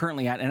where we're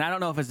currently at, and I don't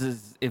know if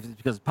it's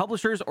because of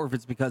publishers or if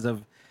it's because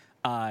of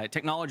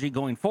technology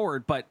going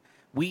forward, but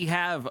we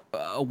have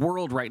a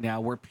world right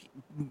now where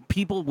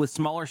people with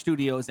smaller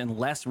studios and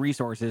less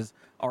resources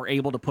are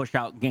able to push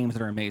out games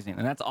that are amazing,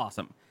 and that's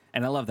awesome.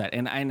 And I love that.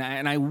 And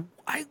I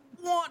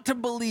want to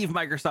believe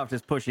Microsoft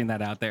is pushing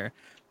that out there.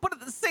 But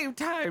at the same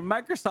time,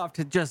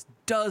 Microsoft just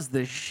does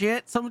the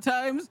shit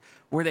sometimes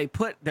where they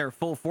put their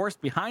full force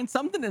behind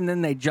something and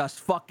then they just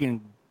fucking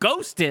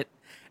ghost it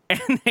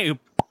and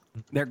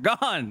they're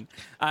gone.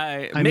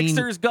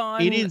 Mixer's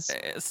gone. It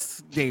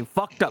is. They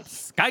fucked up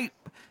Skype.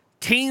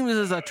 Teams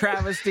is a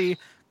travesty.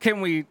 Can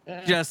we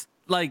just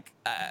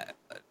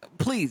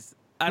please?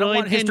 I don't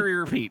want history to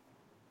repeat.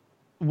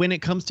 When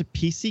it comes to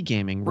PC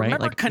gaming, right?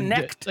 Remember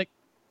Connect? Do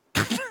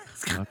you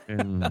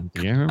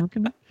remember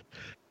Connect?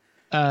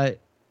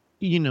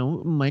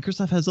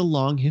 Microsoft has a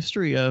long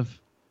history of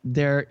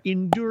their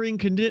enduring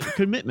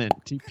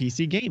commitment to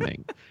PC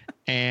gaming,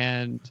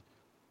 and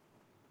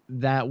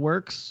that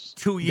works.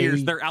 2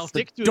 years, they're out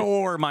the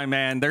door, my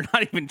man. They're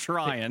not even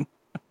trying.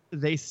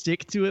 They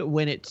stick to it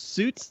when it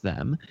suits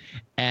them,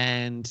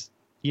 and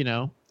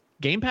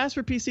Game Pass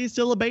for PC is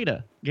still a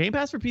beta. Game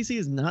Pass for PC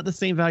is not the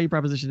same value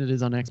proposition it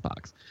is on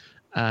Xbox,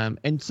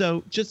 and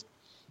so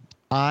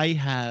I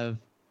have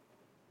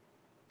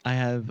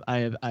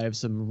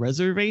some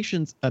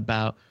reservations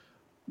about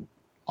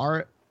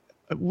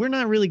we're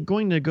not really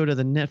going to go to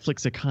the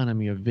Netflix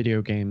economy of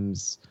video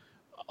games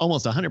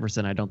almost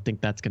 100%. I don't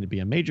think that's going to be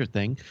a major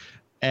thing.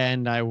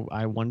 And I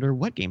wonder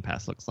what Game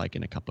Pass looks like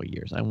in a couple of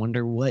years. I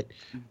wonder what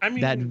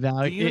that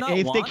value,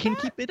 if they can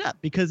keep it up.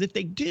 Because if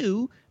they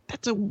do,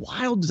 that's a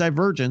wild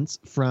divergence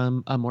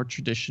from a more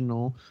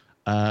traditional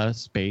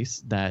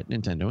space that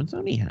Nintendo and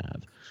Sony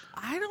have.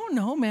 I don't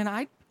know, man.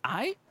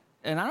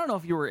 And I don't know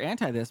if you were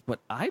anti this, but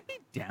I'd be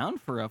down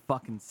for a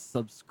fucking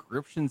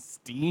subscription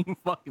Steam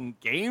fucking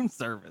game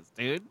service,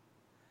 dude.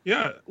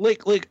 Yeah,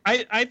 like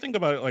I think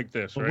about it like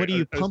this, right? What do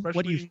you pump?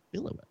 What do you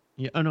fill it with?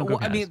 Yeah, oh no, well,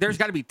 I mean, there's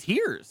got to be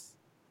tiers.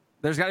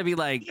 There's got to be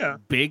like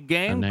big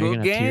game,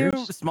 good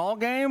game, small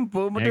game.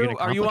 Boom,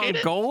 are you on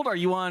gold? Are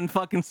you on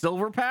fucking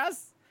silver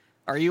pass?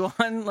 Are you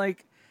on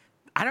like?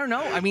 I don't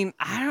know. I mean,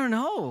 I don't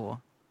know.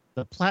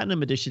 The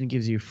platinum edition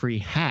gives you free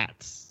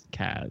hats,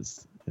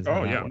 Kaz.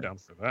 Oh yeah, I'm down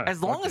for that.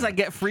 As long as I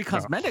get free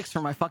cosmetics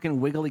for my fucking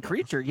wiggly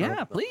creature,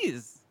 yeah,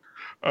 please.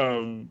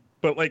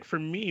 But like for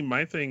me,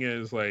 my thing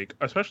is like,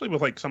 especially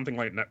with like something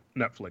like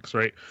Netflix,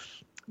 right?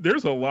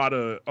 There's a lot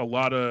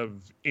of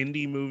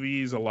indie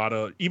movies, a lot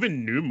of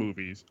even new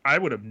movies I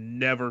would have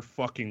never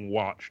fucking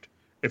watched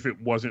if it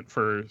wasn't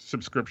for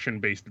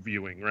subscription-based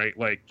viewing, right?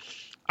 Like,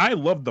 I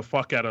love the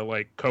fuck out of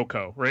like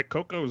Coco, right?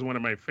 Coco is one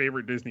of my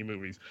favorite Disney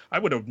movies. I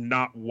would have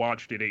not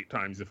watched it 8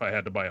 times if I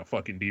had to buy a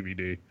fucking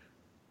DVD.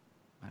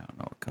 I don't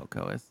know what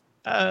Coco is.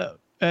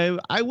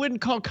 I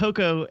wouldn't call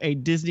Coco a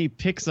Disney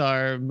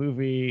Pixar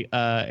movie,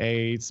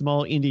 a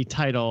small indie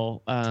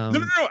title.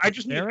 No. I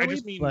just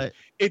mean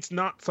it's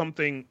not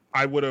something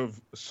I would have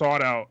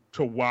sought out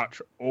to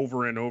watch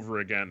over and over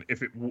again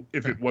if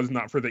it was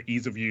not for the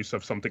ease of use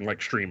of something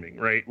like streaming,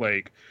 right?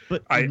 Like,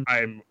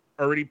 I'm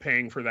already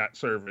paying for that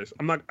service.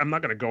 I'm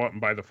not gonna go out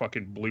and buy the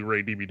fucking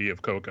Blu-ray DVD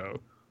of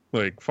Coco.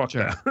 Like, fuck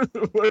that.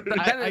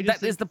 That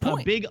is the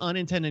point. A big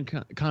unintended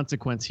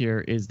consequence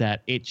here is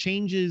that it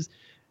changes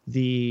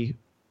the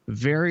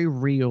very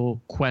real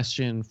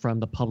question from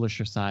the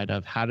publisher side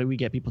of how do we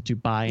get people to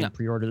buy and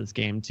pre-order this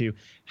game to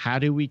how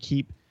do we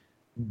keep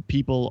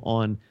people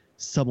on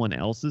someone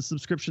else's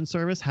subscription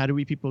service? How do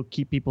we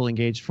keep people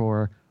engaged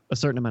for a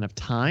certain amount of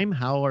time?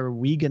 How are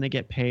we going to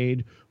get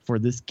paid for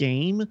this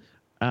game?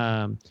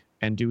 And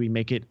do we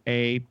make it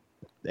a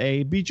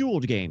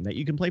Bejeweled game that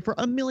you can play for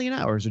 1 million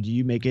hours, or do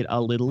you make it a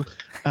little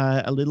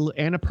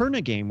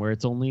Annapurna game where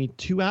it's only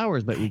 2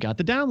 hours but you got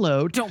the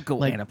download? Don't go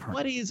like, Annapurna.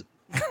 What is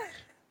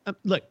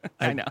look,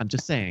 I'm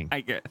just saying.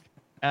 I get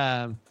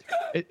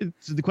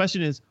so the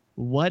question is,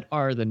 what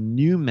are the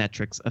new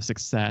metrics of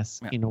success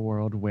in a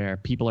world where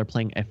people are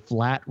playing a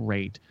flat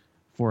rate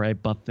for a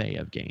buffet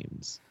of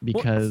games?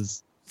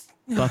 Because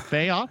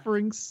buffet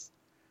offerings,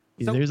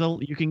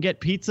 you can get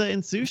pizza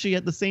and sushi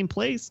at the same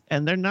place,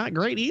 and they're not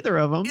great either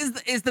of them.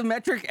 Is the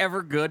metric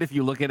ever good if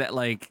you look at it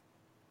like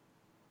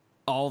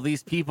all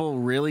these people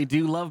really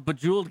do love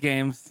Bejeweled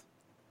games?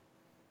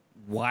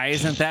 Why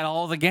isn't that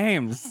all the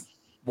games?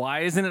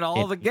 Why isn't it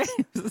all the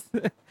games?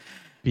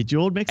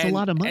 Bejeweled makes a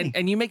lot of money,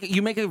 and you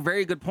make a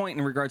very good point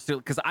in regards to,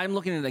 because I'm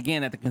looking at it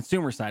again at the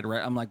consumer side,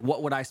 right? I'm like,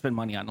 what would I spend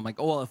money on? I'm like,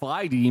 oh well, if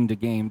I deemed a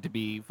game to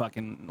be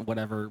fucking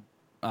whatever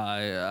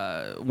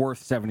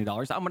worth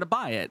 $70, I'm gonna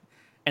buy it.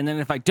 And then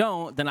if I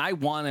don't, then I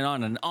want it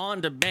on an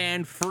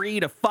on-demand, free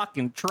to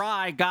fucking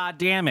try. God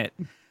damn it,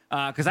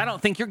 because I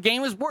don't think your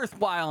game is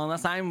worthwhile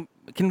unless I'm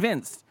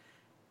convinced.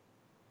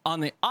 On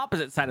the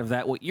opposite side of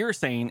that, what you're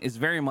saying is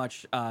very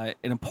much an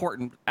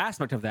important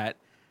aspect of that,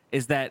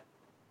 is that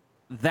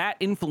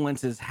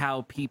influences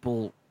how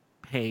people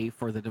pay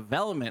for the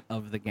development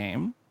of the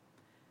game,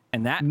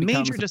 and that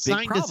major becomes a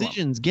big problem.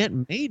 Decisions get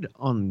made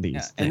on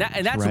these things,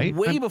 and that's right?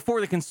 way before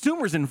the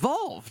consumer's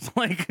involved.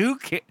 Like, who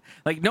cares?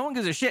 Like, no one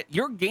gives a shit.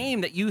 Your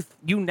game that you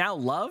now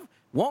love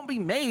won't be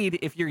made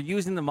if you're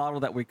using the model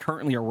that we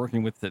currently are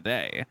working with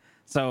today.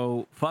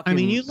 So fucking,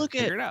 you look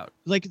figure at it out.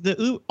 Like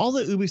all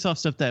the Ubisoft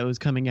stuff that was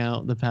coming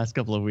out the past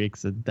couple of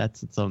weeks, and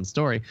that's its own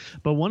story.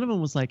 But one of them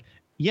was like,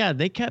 yeah,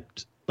 we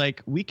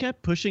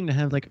kept pushing to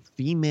have like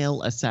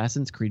female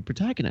Assassin's Creed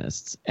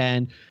protagonists,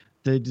 and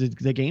the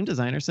game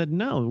designer said,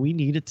 no, we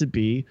need it to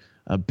be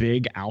a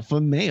big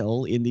alpha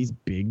male in these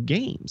big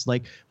games.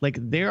 Like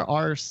there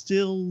are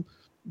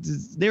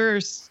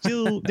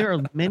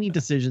many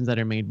decisions that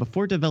are made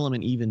before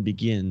development even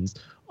begins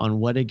on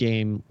what a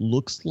game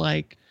looks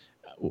like,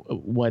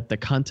 what the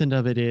content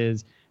of it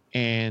is,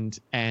 and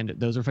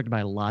those are affected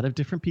by a lot of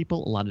different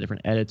people, a lot of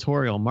different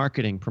editorial,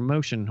 marketing,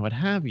 promotion, what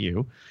have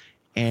you.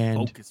 And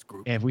Focus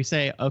group. if we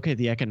say, okay,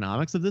 the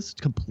economics of this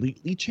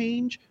completely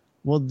change,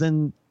 well,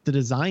 then the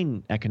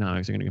design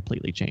economics are going to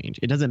completely change.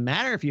 It doesn't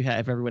matter if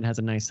everyone has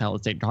a nice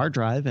solid state hard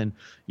drive and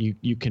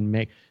you can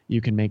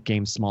make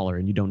games smaller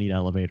and you don't need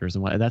elevators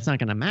and what. That's not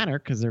going to matter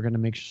because they're going to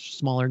make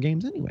smaller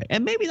games anyway.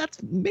 And maybe that's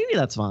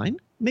fine.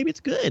 Maybe it's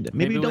good.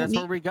 Maybe we don't that's need,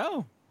 where we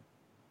go.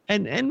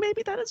 And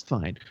maybe that is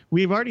fine.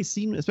 We've already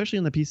seen, especially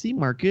in the PC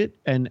market,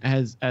 and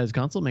as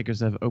console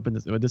makers have opened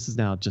this. This is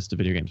now just a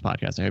video games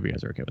podcast. I hope you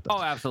guys are okay with this.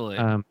 Oh,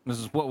 absolutely. This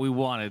is what we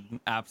wanted.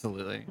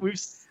 Absolutely.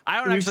 I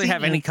don't we've actually seen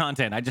have any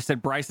content. I just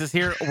said Bryce is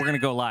here. We're gonna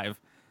go live.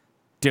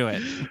 Do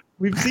it.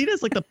 we've seen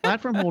as like the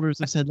platform holders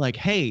have said like,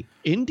 hey,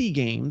 indie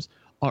games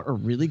are a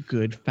really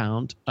good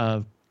fount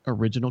of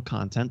original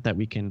content that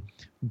we can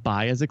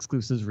buy as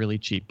exclusives really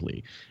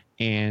cheaply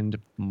and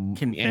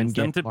Convince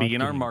them to be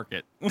in our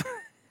market.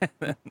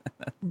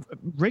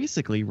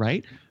 Basically,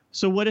 right?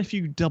 So what if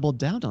you double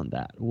down on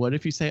that? What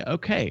if you say,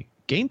 okay,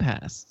 Game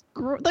Pass,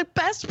 the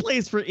best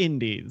place for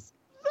indies,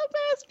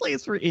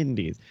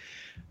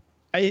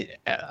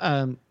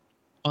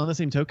 on the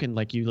same token,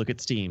 like you look at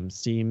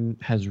Steam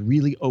has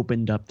really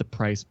opened up the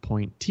price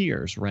point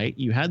tiers, right?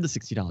 You had the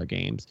 $60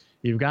 games.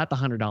 You've got the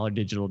 $100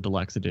 digital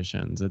deluxe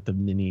editions at the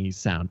mini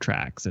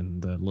soundtracks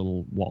and the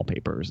little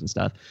wallpapers and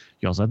stuff.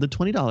 You also have the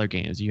 $20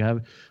 games. You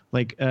have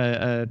like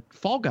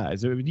Fall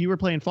Guys. You were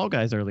playing Fall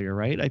Guys earlier,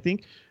 right? I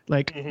think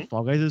like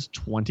Fall Guys is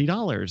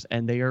 $20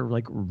 and they are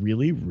like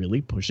really,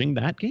 really pushing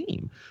that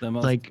game. The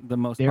most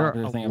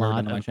popular thing I've ever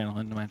done on my channel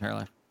in my entire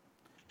life.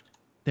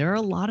 There are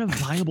a lot of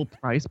viable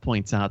price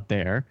points out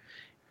there,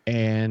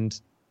 and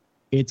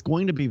it's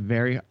going to be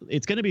very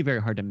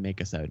hard to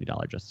make a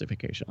 $70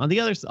 justification. On the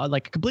other side,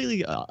 like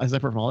completely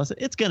separate from all this,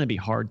 it's going to be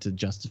hard to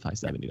justify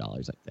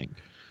 $70, I think,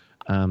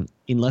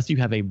 unless you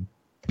have a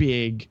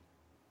big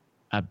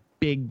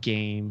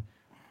game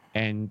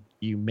and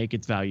you make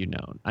its value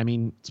known. I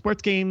mean,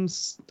 sports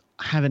games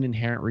have an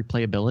inherent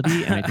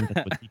replayability, and I think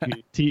that's what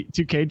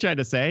 2K tried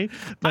to say.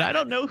 But I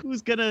don't know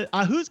who's gonna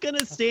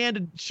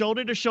stand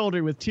shoulder to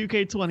shoulder with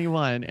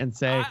 2K21 and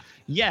say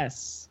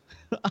yes,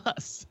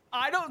 us.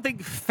 I don't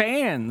think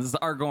fans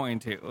are going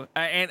to.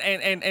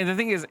 And the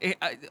thing is,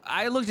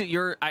 I looked at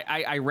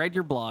I read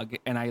your blog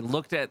and I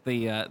looked at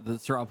the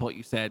straw poll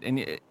you said,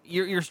 and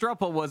your straw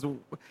poll was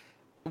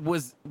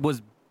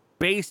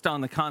based on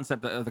the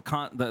concept of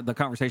the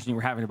conversation you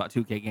were having about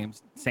 2K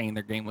games saying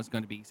their game was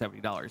going to be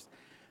 $70.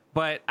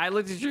 But I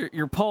looked at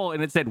your poll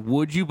and it said,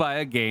 would you buy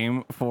a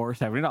game for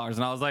 $70?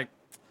 And I was like,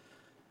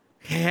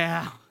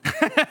 yeah.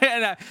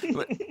 And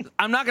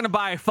I'm not going to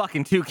buy a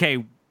fucking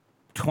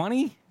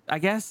 2K20, I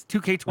guess.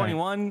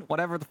 2K21, right.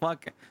 Whatever the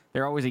fuck.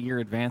 They're always a year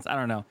advance. I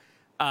don't know.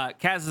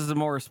 Kaz is a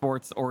more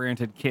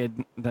sports-oriented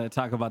kid to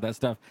talk about that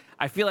stuff.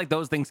 I feel like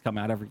those things come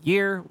out every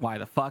year. Why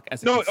the fuck?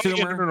 As a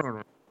consumer.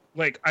 No.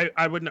 Like,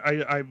 I would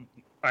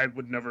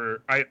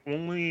never. I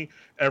only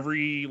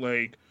every,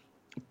 like,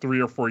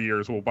 3 or 4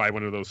 years will buy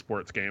one of those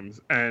sports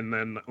games, and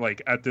then like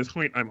at this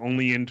point I'm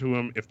only into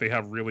them if they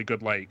have really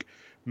good like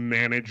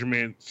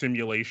management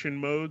simulation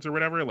modes or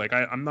whatever. Like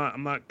I'm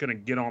not gonna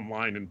get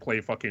online and play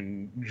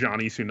fucking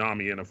Johnny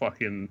Tsunami in a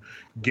fucking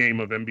game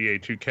of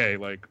NBA 2K.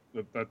 Like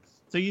that's.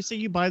 So you say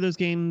you buy those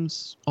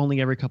games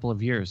only every couple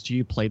of years. Do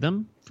you play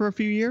them for a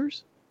few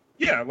years?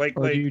 Yeah,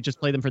 or do you just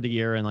play them for the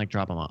year and like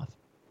drop them off?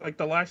 Like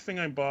the last thing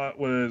I bought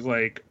was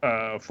like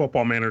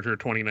Football Manager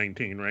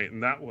 2019, right?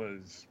 And that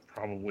was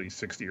probably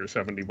 $60 or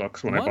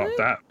 $70 when I bought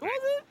that.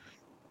 Was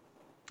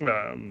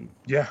it?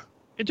 Yeah.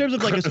 In terms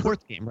of like a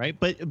sports game, right?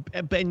 But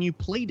you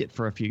played it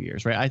for a few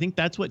years, right? I think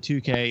that's what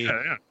 2K.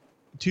 Yeah.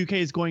 2K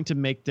is going to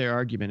make their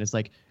argument. It's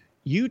like,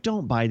 you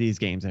don't buy these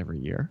games every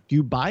year.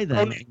 You buy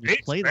them and you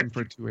play them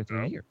for 2 or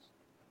 3 years.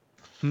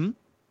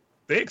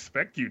 They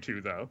expect you to,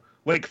 though.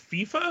 Like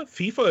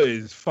FIFA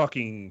is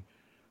fucking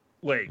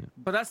like.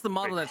 But that's the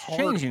model that's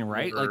changing,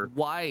 right? Like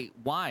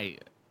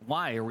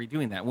why are we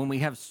doing that when we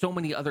have so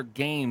many other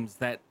games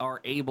that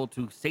are able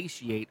to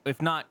satiate,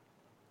 if not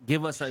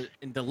give us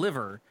and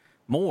deliver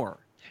more?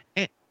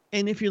 And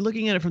if you're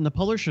looking at it from the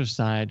publisher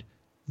side,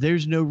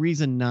 there's no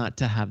reason not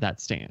to have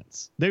that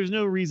stance. There's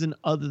no reason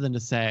other than to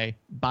say,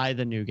 buy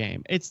the new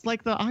game. It's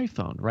like the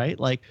iPhone, right?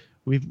 Like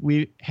we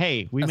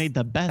made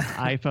the best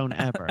iPhone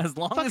ever. As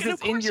long as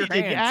it's in your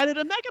hands. You added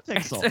a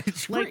megapixel.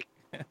 It's like,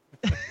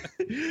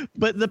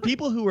 but the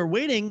people who are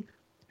waiting,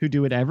 who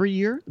do it every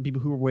year, the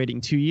people who are waiting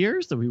 2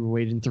 years, the people who are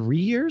waiting 3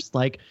 years,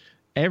 like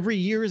every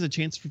year is a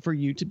chance for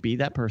you to be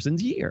that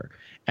person's year.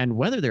 And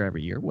whether they're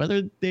every year,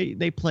 whether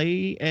they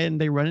play and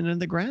they run it in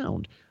the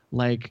ground,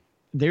 like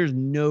there's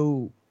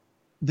no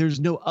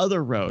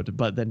other road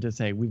but than to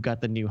say we've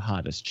got the new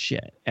hottest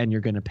shit and you're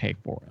going to pay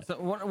for it. So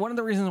one of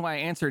the reasons why I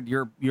answered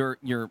your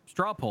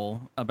straw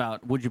poll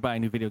about would you buy a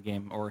new video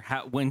game or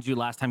when's you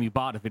last time you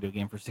bought a video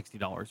game for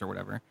 $60 or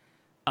whatever,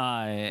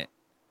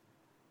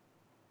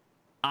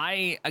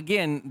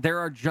 there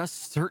are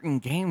just certain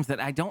games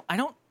that I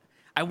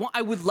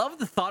would love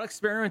the thought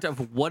experiment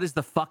of what is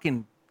the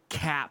fucking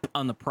cap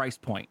on the price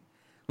point.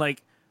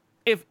 Like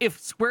if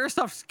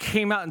Squaresoft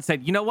came out and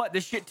said, you know what,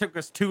 this shit took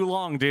us too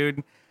long,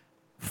 dude.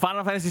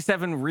 Final Fantasy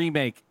VII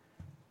Remake,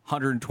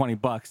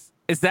 $120.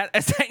 Is that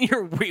in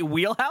your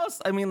wheelhouse?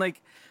 I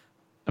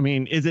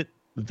mean, is it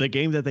the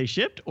game that they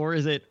shipped, or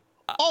is it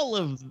all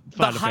of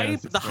Final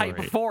Fantasy the hype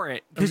before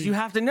it? Because you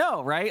have to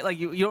know, right? Like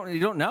you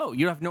don't know.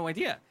 You have no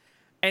idea.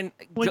 And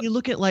when you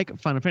look at like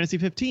Final Fantasy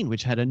 15,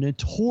 which had a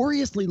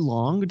notoriously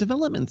long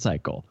development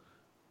cycle,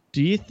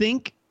 do you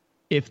think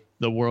if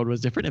the world was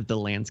different, if the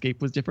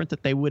landscape was different,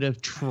 that they would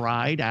have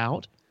tried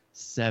out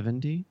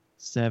 $70,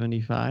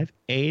 $75,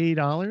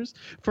 $80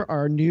 for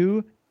our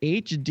new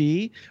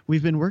HD?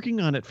 We've been working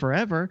on it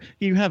forever.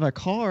 You have a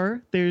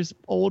car, there's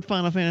old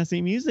Final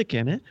Fantasy music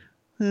in it.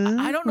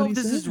 I don't know What if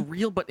do you this is say?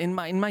 real, but in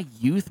my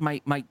youth,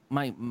 maybe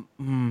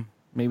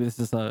this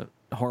is a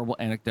horrible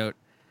anecdote.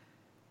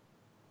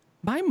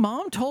 My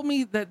mom told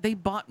me that they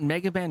bought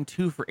Mega Man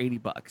 2 for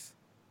 $80.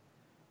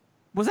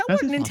 Was that That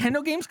what is Nintendo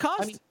possible. games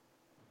cost?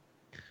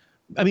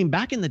 I mean,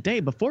 back in the day,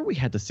 before we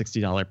had the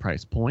 $60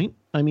 price point,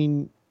 I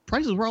mean,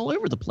 prices were all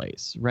over the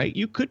place, right?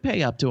 You could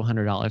pay up to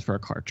 $100 for a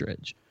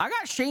cartridge. I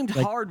got shamed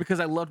Like- hard because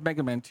I loved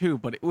Mega Man 2,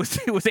 but it was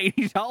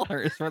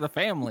 $80 for the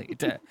family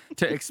to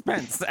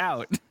expense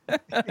out.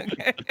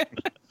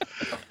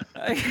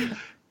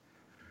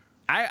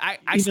 I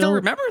You still know-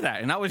 remember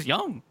that, and I was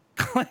young.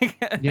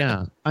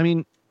 Yeah, I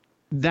mean,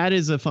 that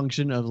is a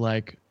function of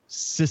like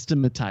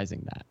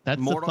systematizing that.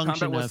 That's Mortal a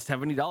function Kombat was of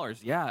 $70.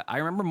 Yeah, I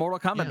remember Mortal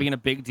Kombat Yeah. being a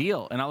big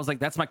deal, and I was like,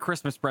 "That's my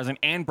Christmas present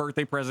and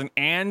birthday present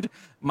and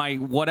my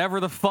whatever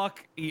the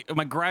fuck,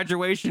 my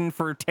graduation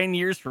for 10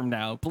 years from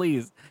now.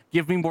 Please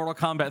give me Mortal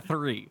Kombat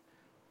 3."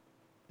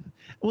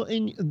 well,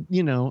 and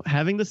you know,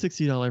 having the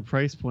 $60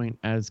 price point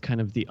as kind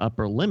of the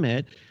upper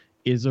limit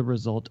is a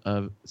result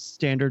of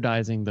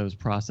standardizing those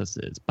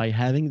processes by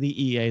having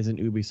the EAs and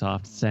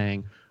Ubisoft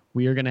saying,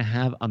 we are going to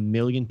have 1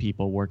 million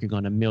people working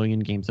on 1 million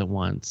games at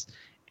once,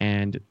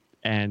 and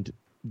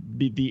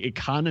the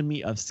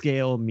economy of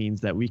scale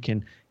means that we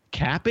can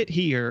cap it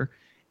here,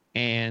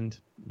 and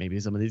maybe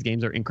some of these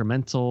games are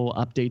incremental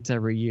updates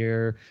every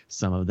year.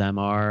 Some of them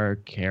are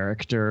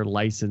character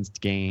licensed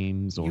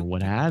games or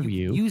what have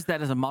you. Use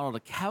that as a model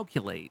to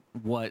calculate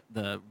what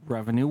the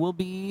revenue will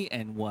be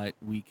and what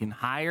we can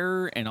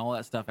hire and all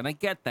that stuff. And I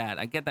get that.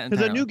 Because a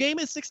entirely. new game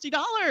is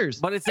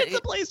 $60. But it's a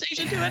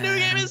PlayStation 2. A new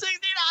game is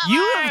 $60.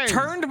 You have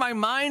turned my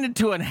mind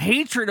into a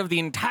hatred of the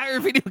entire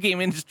video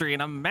game industry,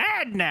 and I'm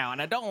mad now, and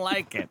I don't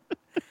like it.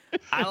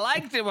 I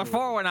liked it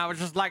before when I was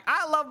just like,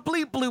 I love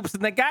bleep bloops,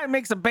 and the guy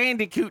makes a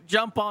bandicoot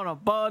jump on a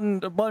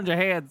bunch of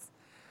heads.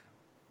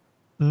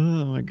 Oh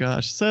my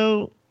gosh!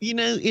 So you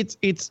know, it's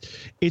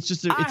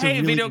just I hate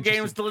really video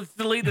interesting- games. Let's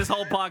delete this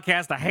whole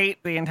podcast. I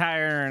hate the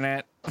entire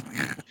internet. I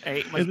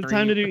hate my Is it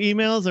time to do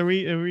emails? Are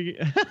we?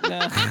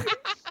 No.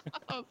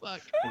 Oh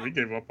fuck! We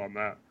gave up on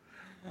that.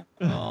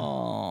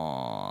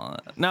 Oh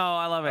no,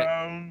 I love it.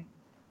 I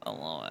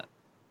love it.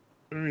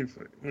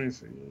 Let me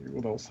see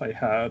what else I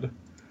had.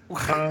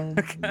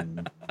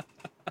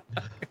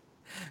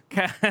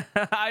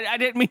 I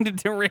didn't mean to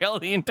derail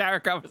the entire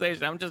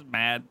conversation. I'm just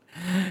mad.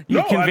 You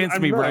No, convinced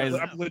me, not. Bryce.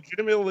 I'm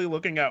legitimately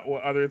looking at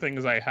what other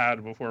things I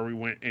had before we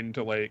went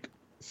into like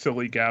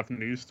silly gaff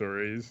news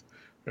stories.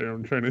 And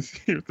I'm trying to see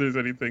if there's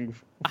anything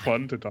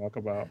fun to talk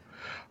about.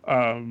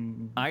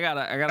 I got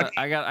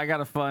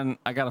a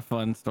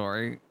fun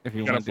story. If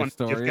you got want a to do fun gift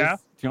stories,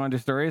 gaff? do you want to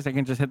do stories? I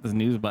can just hit this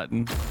news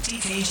button.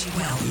 DKG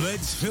well.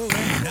 Let's fill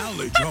that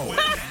knowledge hole.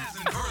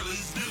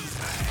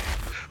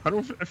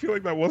 I feel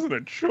like that wasn't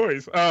a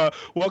choice.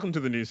 Welcome to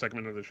the news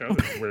segment of the show.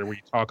 This is where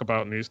we talk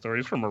about news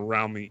stories from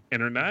around the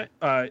internet.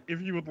 If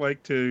you would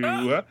like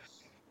to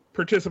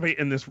participate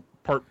in this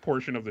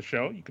portion of the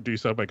show, you could do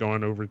so by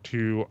going over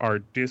to our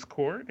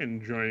Discord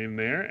and joining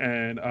there.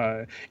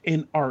 And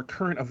in our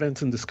current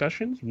events and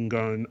discussions, you can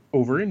go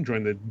over and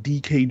join the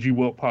DKG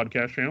Wilt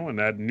podcast channel and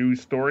add news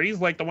stories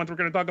like the ones we're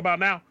going to talk about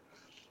now.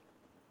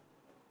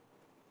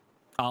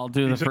 I'll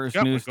do the first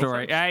go news first.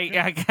 story.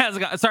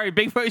 Sorry,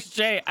 Big Voice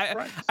Jay.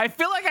 I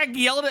feel like I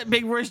yelled at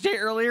Big Voice Jay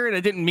earlier and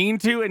I didn't mean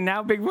to, and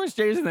now Big Voice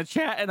Jay's in the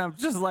chat, and I'm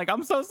just like,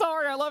 I'm so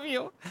sorry. I love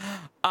you.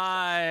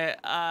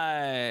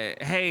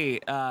 Hey,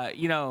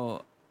 you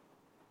know,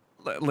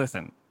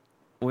 listen.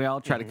 We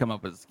all try to come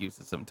up with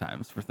excuses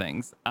sometimes for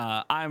things.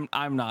 I'm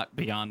not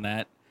beyond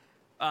that.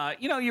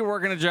 You know, you're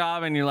working a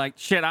job and you're like,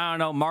 shit, I don't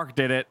know, Mark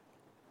did it.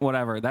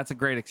 Whatever. That's a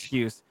great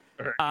excuse.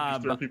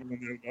 Just throw people under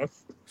the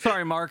bus.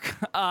 Sorry, Mark.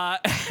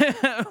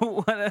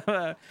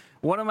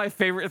 One of my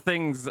favorite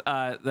things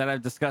that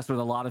I've discussed with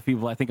a lot of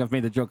people, I think I've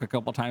made the joke a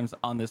couple times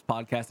on this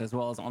podcast as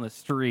well as on the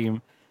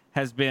stream,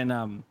 has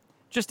been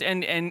just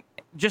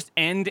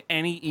end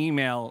any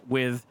email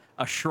with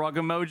a shrug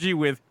emoji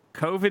with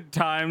COVID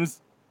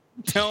times.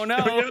 Don't know.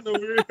 Yeah, no,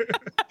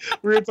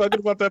 we were talking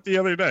about that the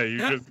other day.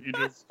 You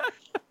just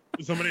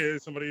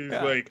somebody's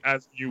like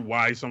asking you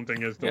why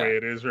something is the way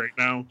it is right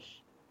now.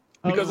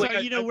 Because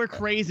like, you know, we're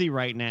crazy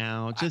right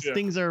now. Just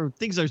things are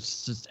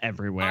just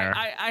everywhere.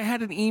 I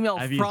had an email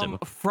I've used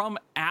it from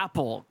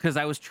Apple because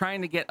I was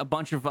trying to get a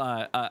bunch of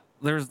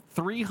there's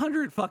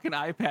 300 fucking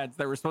iPads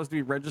that were supposed to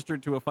be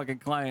registered to a fucking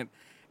client,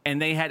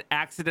 and they had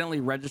accidentally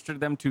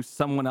registered them to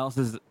someone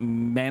else's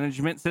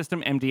management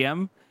system,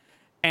 MDM.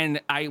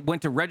 And I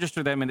went to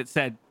register them, and it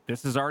said,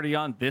 this is already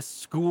on this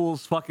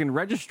school's fucking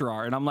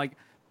registrar. And I'm like,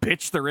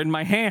 bitch, they're in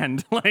my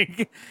hand.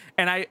 Like,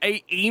 and I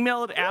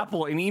emailed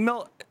Apple, and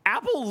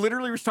Apple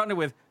literally responded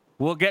with,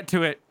 we'll get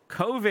to it,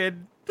 COVID.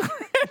 And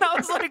I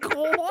was like,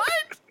 what?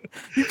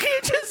 You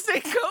can't just say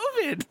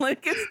COVID.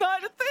 Like, it's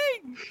not a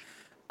thing.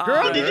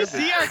 Girl, did you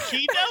see our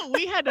keynote?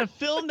 We had to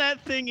film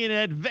that thing in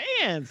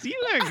advance. You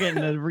aren't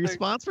getting a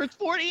response for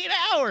 48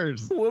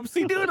 hours.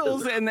 Whoopsie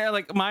doodles. And they're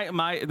like, the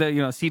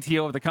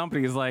CTO of the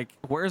company is like,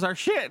 where's our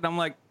shit? And I'm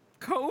like,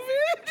 COVID?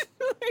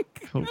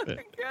 Like, COVID.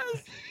 I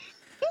guess.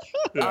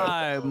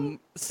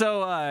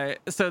 So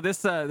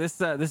this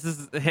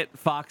is hit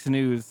Fox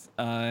News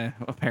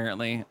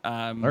apparently.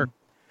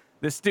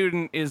 This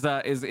student is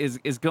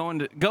going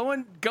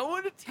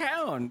to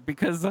town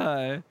because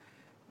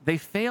they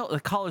failed. A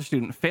college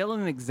student failed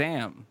an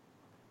exam,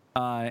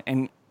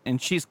 and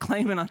she's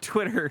claiming on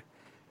Twitter,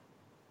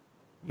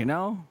 you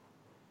know,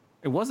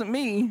 it wasn't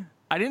me.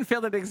 I didn't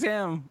fail that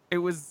exam. It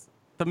was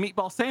the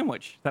meatball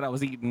sandwich that I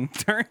was eating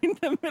during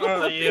the middle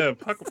of the yeah,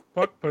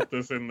 Puck put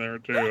this in there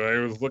too. I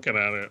was looking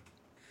at it.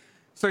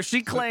 So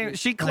she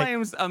claims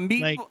a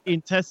meatball. Like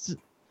intestine.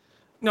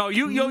 No,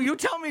 you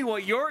tell me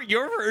what your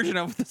version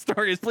of the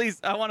story is, please.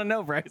 I want to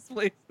know, Bryce,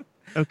 please.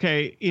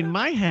 Okay, in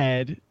my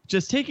head,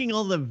 just taking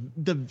all the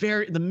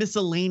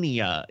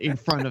miscellanea in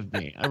front of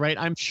me. All right,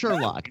 I'm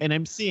Sherlock, and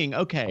I'm seeing,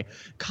 okay,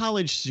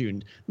 college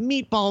student,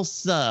 meatball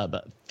sub,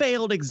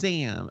 failed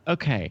exam.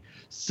 Okay,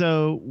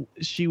 so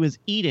she was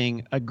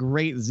eating a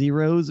Great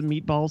Zero's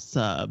meatball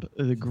sub,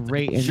 the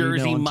great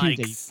Jersey on Mike's.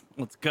 Tuesday,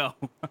 Let's go.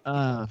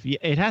 yeah,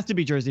 it has to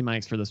be Jersey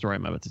Mike's for the story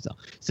I'm about to tell.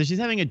 So she's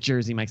having a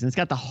Jersey Mike's, and it's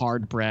got the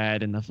hard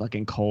bread and the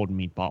fucking cold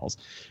meatballs.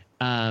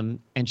 And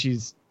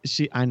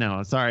I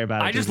know, sorry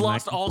about it. I just Jersey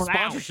lost Mike's. all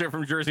sponsorship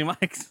from Jersey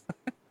Mike's.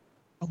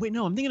 Oh wait,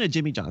 no, I'm thinking of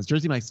Jimmy John's.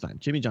 Jersey Mike's fine.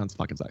 Jimmy John's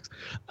fucking sucks.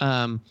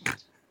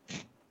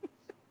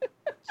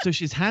 So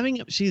she's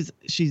eating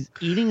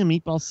a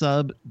meatball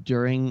sub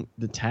during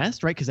the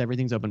test, right? Because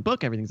everything's open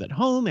book, everything's at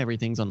home,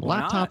 everything's on the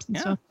laptops and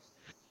stuff.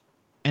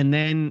 And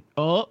then,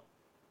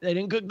 they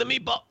didn't cook the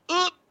meatball.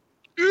 I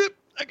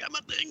got my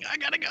thing. I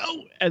gotta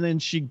go. And then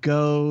she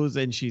goes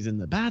and she's in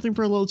the bathroom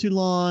for a little too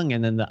long.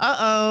 And then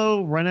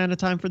run out of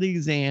time for the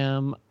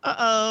exam.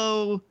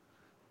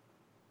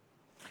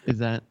 Is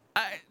that?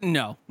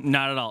 No,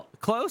 not at all.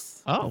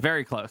 Close. Oh,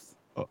 very close.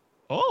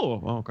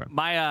 Okay.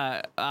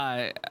 My it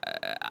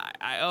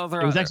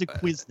was actually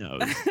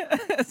Quiznos.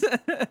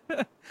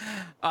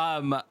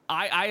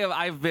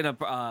 I've been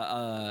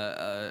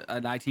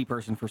an IT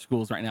person for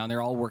schools right now, and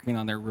they're all working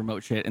on their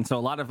remote shit. And so a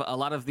lot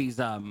of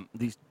these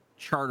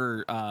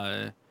charter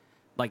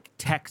like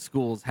tech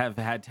schools have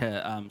had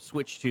to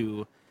switch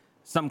to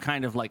some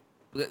kind of like,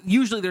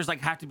 usually there's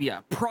like have to be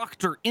a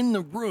proctor in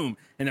the room,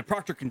 and the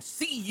proctor can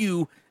see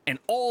you and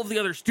all the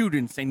other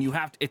students, and you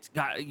got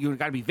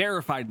to be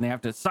verified, and they have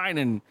to sign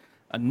in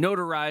a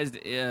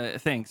notarized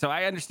thing. So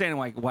I understand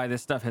why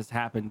this stuff has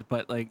happened,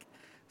 but like,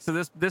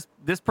 so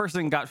this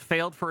person got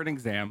failed for an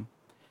exam,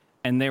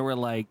 and they were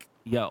like,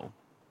 "Yo,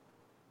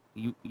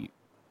 you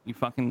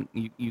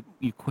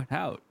quit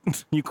out.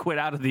 You quit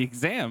out of the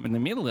exam in the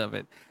middle of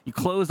it. You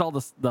closed all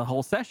the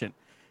whole session."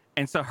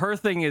 And so her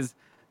thing is,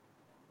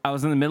 I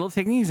was in the middle of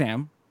taking the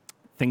exam.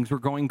 Things were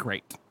going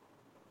great.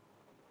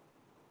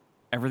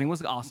 Everything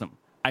was awesome.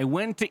 I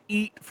went to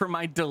eat for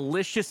my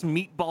delicious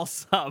meatball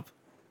sub,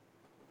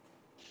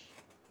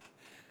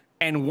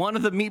 and one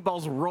of the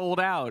meatballs rolled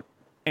out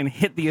and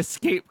hit the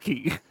escape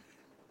key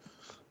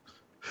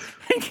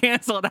and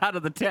canceled out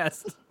of the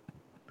test.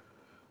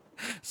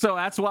 So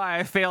that's why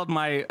I failed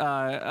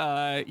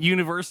my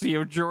University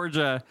of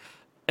Georgia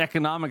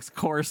economics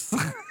course.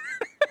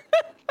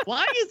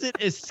 Why is it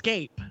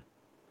escape?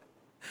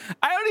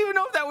 I don't even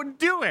know if that would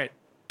do it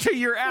to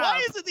your app.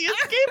 Why is it the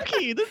escape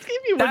key? The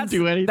escape key wouldn't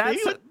do anything.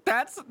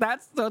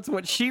 That's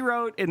what she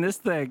wrote in this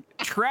thing.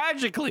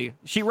 Tragically,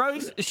 she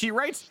writes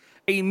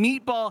a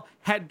meatball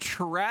had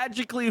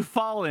tragically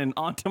fallen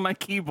onto my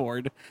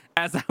keyboard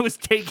as I was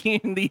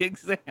taking the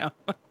exam.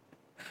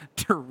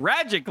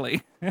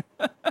 Tragically.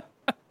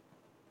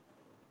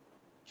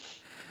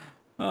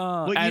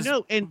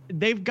 Well, and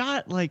they've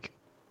got like,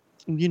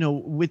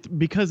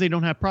 because they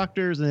don't have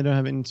proctors and they don't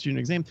have any student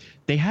exam,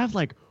 they have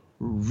like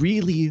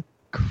really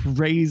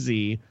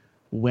crazy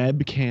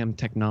webcam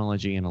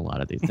technology in a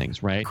lot of these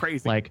things, right?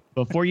 Crazy. Like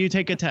before you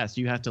take a test,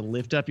 you have to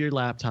lift up your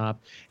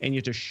laptop and you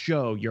have to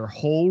show your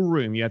whole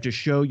room. You have to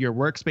show your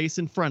workspace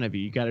in front of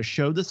you. You got to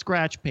show the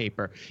scratch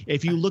paper.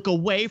 If you look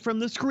away from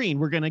the screen,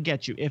 we're going to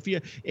get you. If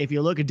you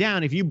look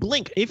down, if you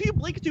blink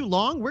too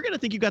long, we're going to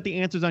think you got the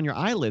answers on your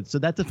eyelids. So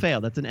that's a fail.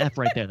 That's an F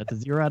right there. That's a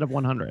 0 out of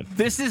 100.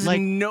 This is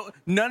like,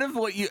 none of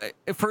what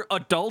for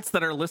adults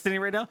that are listening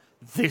right now,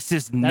 this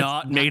is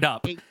not made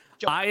up.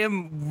 I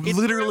am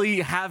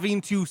literally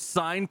having to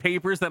sign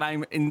papers that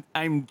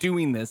I'm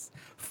doing this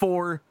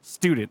for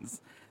students.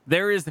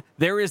 There is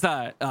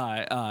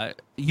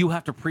you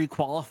have to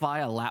pre-qualify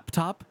a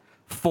laptop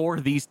for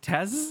these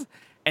tests,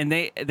 and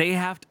I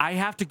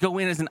have to go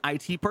in as an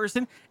IT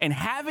person and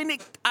having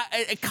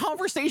a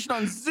conversation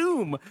on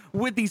Zoom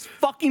with these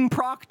fucking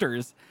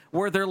proctors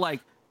where they're like,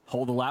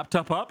 hold the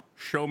laptop up,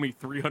 show me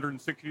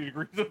 360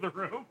 degrees of the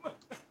room.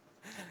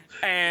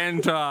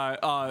 And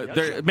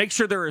make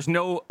sure there is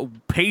no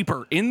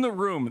paper in the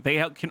room.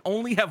 They can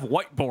only have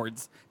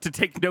whiteboards to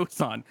take notes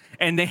on,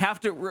 and they have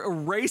to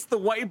erase the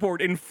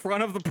whiteboard in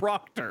front of the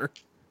proctor.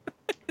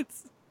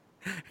 It's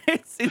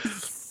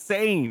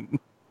insane,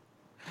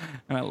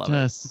 and I love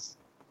it.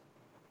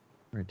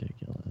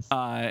 Ridiculous.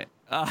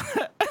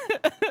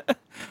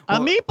 A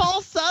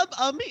meatball sub.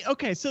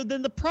 Okay, so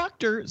then the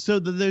proctor. So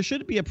there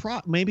should be a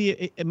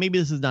Maybe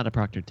this is not a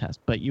proctor test,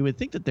 but you would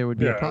think that there would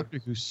be a proctor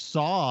who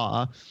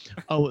saw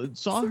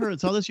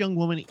this young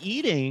woman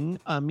eating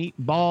a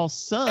meatball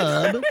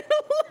sub,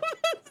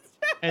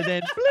 and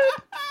then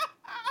bloop.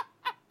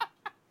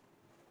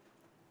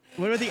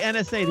 What are the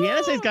NSA? The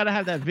NSA's got to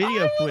have that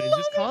video footage.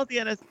 Just call it the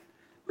NSA.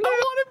 I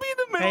want to be in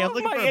the middle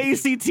of my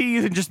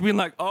ACTs and just being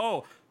like,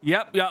 oh,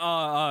 yep,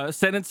 yeah,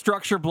 sentence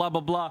structure, blah,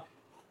 blah, blah.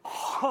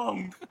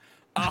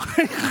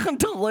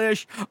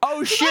 Delish.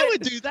 Oh, shit. I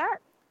would do that.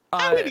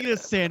 I would eat a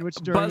sandwich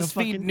during a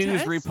fucking BuzzFeed News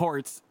test.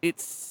 reports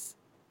it's,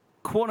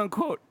 quote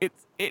unquote, it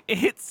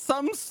hit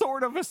some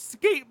sort of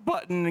escape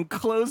button and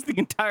closed the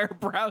entire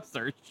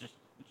browser,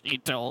 she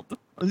told.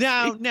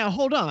 Now,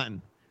 hold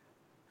on.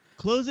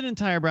 Close an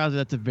entire browser.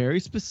 That's a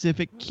very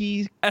specific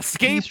key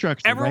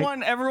structure. Everyone,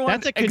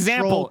 that's a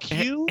example.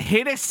 Control Q.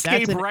 Hit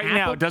escape right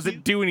now. Does Q.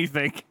 it do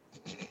anything?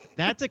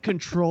 That's a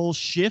Control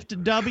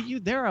Shift W.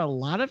 There are a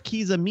lot of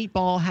keys a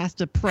meatball has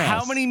to press.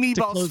 How many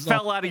meatballs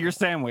fell out of your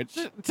sandwich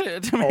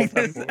to make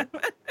this?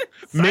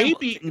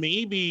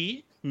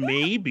 Maybe,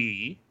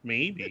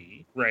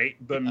 right?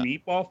 The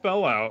meatball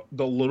fell out.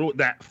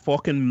 That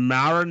fucking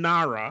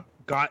marinara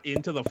got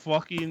into the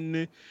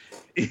fucking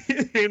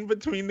in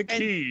between the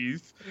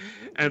keys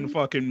and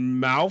fucking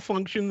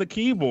malfunctioned the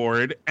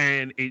keyboard,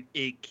 and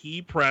it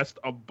key pressed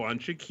a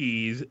bunch of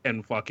keys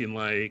and fucking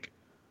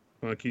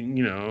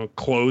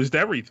closed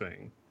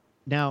everything.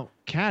 Now,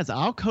 Kaz,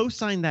 I'll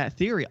co-sign that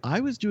theory. I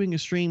was doing a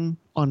stream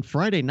on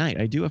Friday night.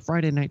 I do a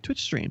Friday night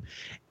Twitch stream,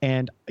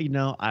 and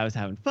I was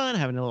having fun,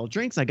 having a little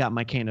drinks. I got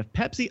my can of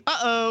Pepsi.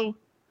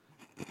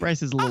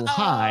 Bryce is a little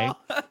high.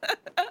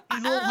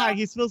 He's a little high.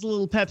 He spills a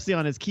little Pepsi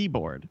on his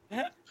keyboard.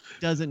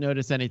 Doesn't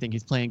notice anything.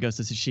 He's playing Ghost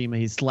of Tsushima.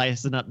 He's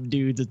slicing up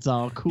dudes. It's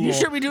all cool. You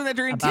should be doing that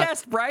during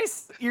test,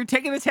 Bryce. You're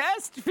taking a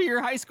test for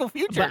your high school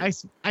future.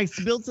 But I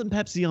spilled some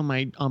Pepsi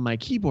on my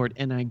keyboard,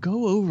 and I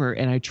go over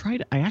and I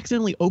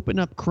accidentally open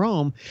up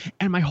Chrome,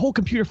 and my whole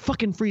computer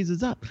fucking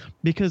freezes up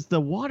because the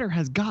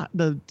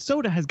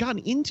soda has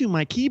gotten into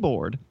my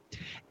keyboard.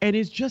 And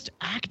is just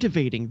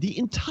activating the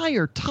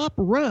entire top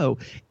row.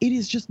 It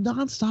is just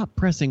nonstop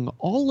pressing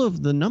all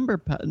of the number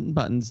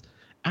buttons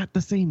at the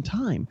same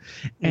time.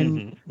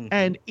 And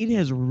and it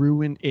has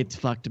ruined, it's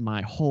fucked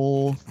my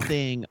whole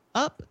thing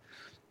up.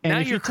 And now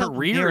your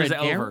career is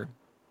over.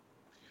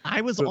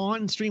 I was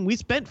on stream. We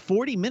spent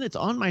 40 minutes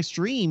on my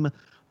stream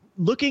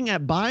looking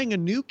at buying a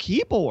new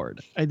keyboard.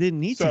 I didn't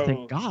need to,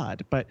 thank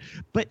God. But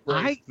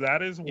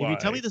that is why. If you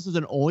tell me this is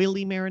an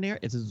oily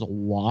marinara, this is a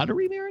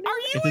watery marinara. Are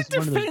you in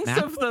defense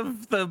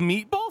of the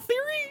meatball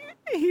theory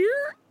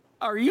here?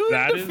 Are you in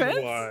defense? That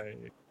is why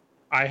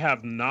I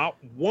have not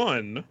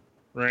won,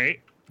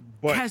 right?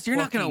 But Kaz, you're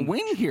not going to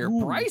win here.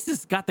 Ooh. Bryce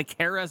has got the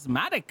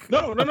charismatic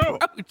No.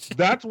 approach.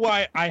 That's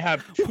why I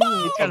have two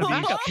of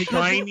these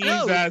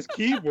Chinese-ass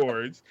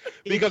keyboards,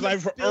 because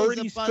I've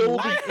already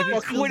spilled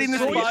I'm quitting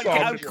this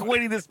podcast. I'm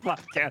quitting this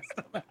podcast.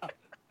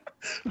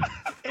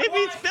 If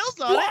he spills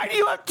on Why do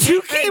you have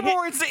two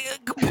keyboards?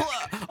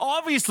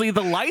 Obviously,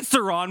 the lights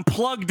are on,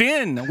 plugged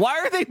in. Why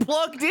are they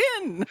plugged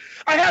in?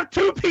 I have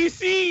two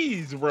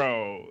PCs,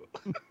 bro.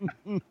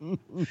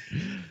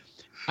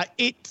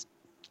 It's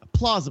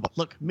plausible.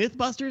 Look,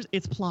 Mythbusters,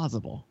 it's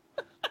plausible.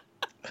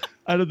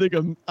 I don't think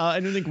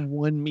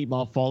one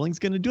meatball falling's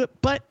gonna do it,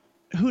 but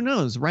who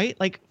knows, right?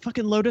 Like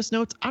fucking Lotus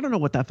Notes. I don't know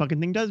what that fucking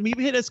thing does.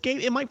 Maybe hit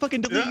escape, it might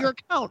fucking delete your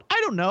account. I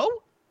don't know.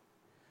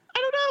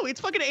 It's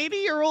fucking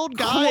 80-year-old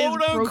guy.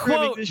 Quote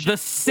unquote, the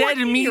said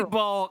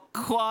meatball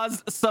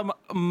caused some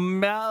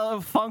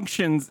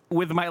malfunctions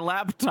with my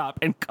laptop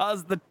and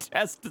caused the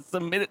test to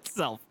submit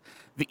itself.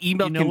 The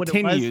email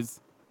continues.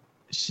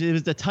 It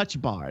was the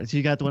touch bar.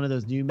 She got one of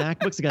those new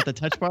MacBooks. It got the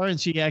touch bar, and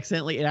it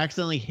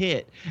accidentally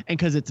hit. And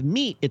because it's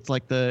meat, it's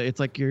like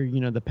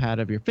your the pad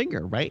of your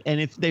finger, right? And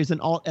if there's an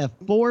Alt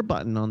F4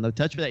 button on the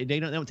touch, they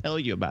don't tell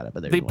you about it.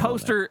 But the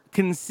poster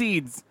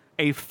concedes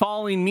a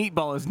falling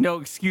meatball is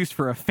no excuse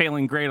for a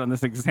failing grade on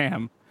this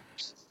exam,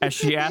 as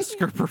she asks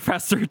her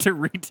professor to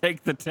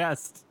retake the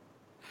test.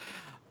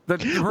 The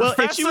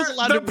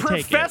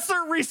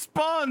professor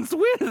responds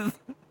with,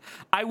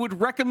 I would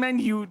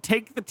recommend you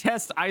take the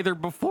test either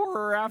before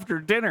or after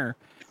dinner.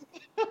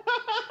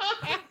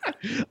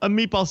 A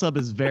meatball sub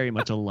is very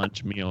much a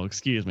lunch meal.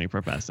 Excuse me,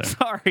 Professor.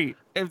 Sorry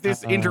if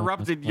this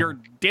interrupted your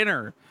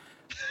dinner,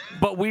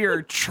 but we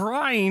are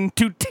trying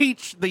to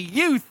teach the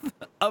youth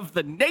of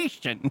the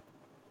nation.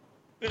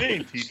 It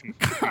ain't teaching.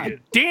 God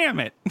damn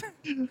it.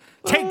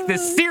 Take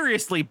this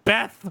seriously,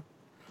 Beth.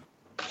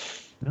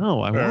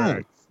 No, I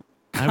won't.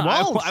 I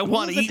won't. I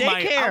want to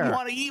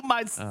eat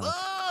my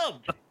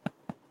sub.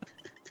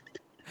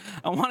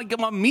 I want to get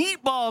my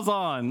meatballs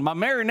on. My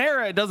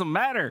marinara, it doesn't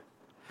matter.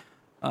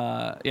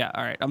 Yeah,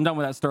 all right. I'm done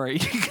with that story. You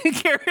can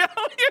carry on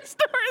with your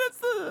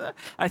story.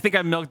 I think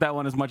I milked that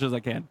one as much as I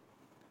can.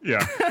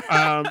 Yeah.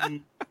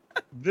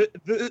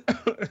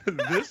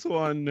 This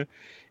one,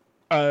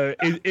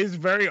 is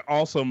very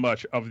also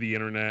much of the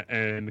internet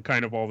and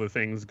kind of all the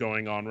things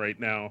going on right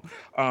now.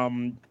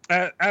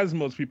 As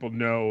most people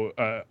know,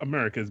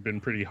 America has been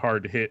pretty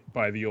hard hit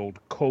by the old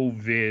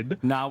COVID.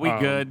 Nah, we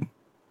good.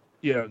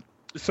 Yeah,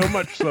 so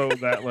much so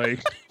that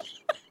like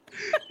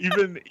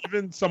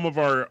even some of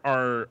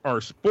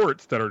our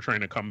sports that are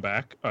trying to come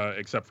back,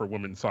 except for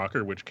women's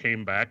soccer, which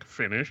came back,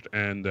 finished,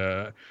 and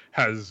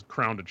has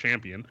crowned a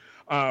champion.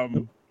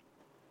 Have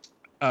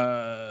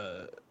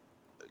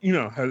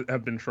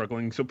been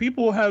struggling. So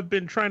people have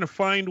been trying to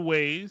find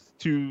ways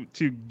to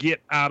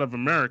get out of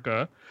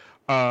America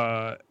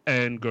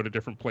and go to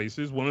different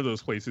places. One of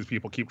those places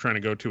people keep trying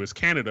to go to is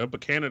Canada,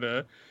 but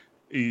Canada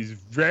is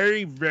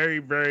very, very,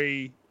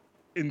 very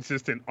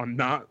insistent on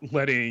not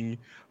letting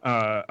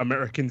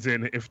Americans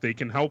in if they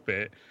can help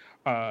it.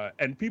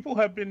 And people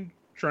have been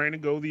trying to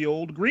go the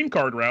old green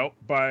card route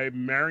by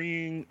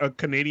marrying a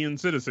Canadian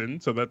citizen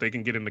so that they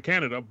can get into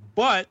Canada,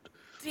 but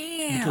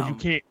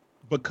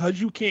because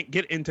you can't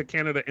get into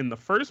Canada in the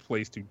first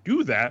place to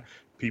do that,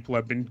 people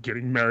have been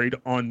getting married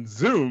on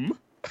Zoom.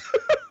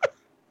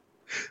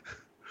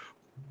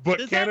 But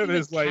Does Canada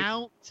is like,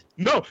 count?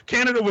 no,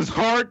 Canada was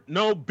hard.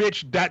 No,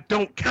 bitch, that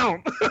don't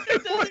count.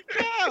 It doesn't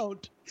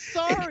count.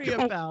 Sorry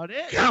about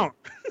it. Count.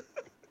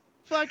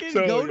 Fucking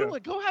So,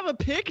 go have a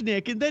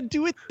picnic and then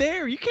do it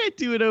there. You can't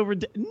do it over.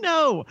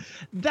 No,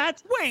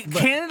 that's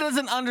Canada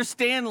doesn't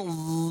understand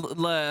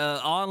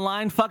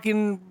online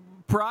fucking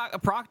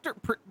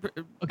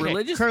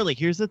religious. Curly,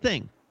 here's the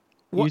thing.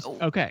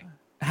 Okay,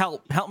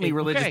 help me,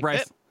 religious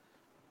Bryce.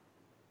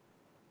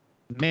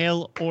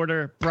 Mail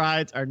order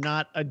brides are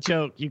not a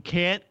joke. You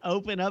can't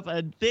open up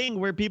a thing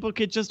where people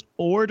could just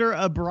order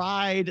a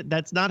bride.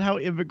 That's not how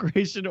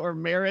immigration or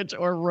marriage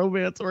or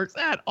romance works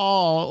at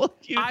all.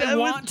 I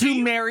want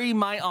to marry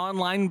my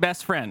online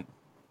best friend.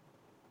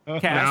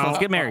 Cass, let's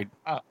get married.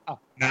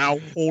 Now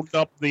hold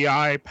up the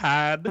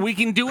iPad. We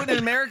can do it in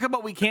America,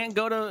 but we can't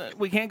go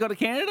to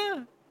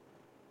Canada.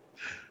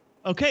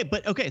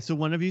 Okay, so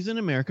one of you's in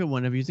America,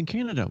 one of you's in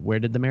Canada. Where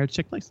did the marriage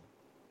take place?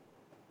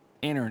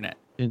 Internet.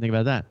 Didn't think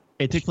about that.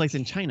 It took place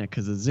in China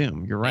because of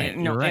Zoom. You're right.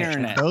 No, You're right.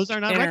 internet. Those are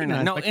not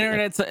recognized. No,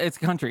 internet's it's a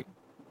country.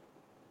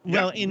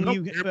 Well,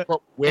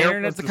 but where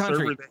internet's was a the country.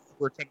 server that you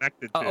were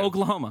connected to?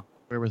 Oklahoma.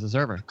 Where was the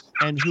server?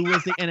 And who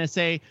was the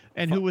NSA?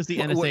 And who was the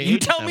NSA? You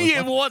agent tell that me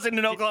was it wasn't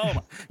in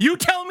Oklahoma. You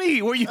tell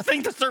me where you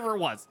think the server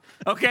was.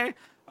 Okay?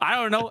 I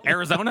don't know.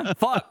 Arizona?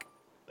 Fuck.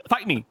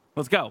 Fight me.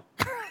 Let's go.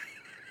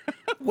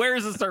 Where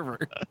is the server?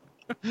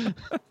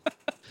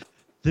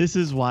 This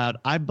is wild.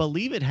 I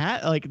believe it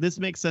had this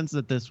makes sense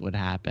that this would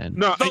happen.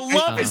 No, The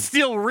love is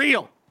still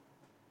real.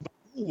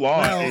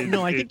 I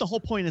think the whole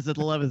point is that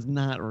the love is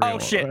not real. Oh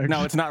shit.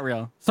 No, it's not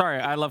real. Sorry,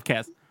 I love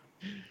Cass.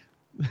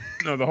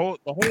 No, the whole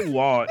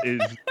law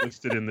is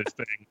listed in this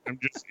thing.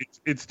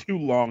 It's too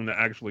long to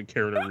actually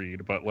care to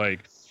read, but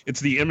like it's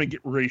the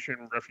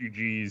immigration,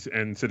 refugees,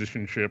 and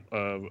citizenship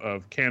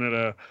of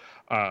Canada.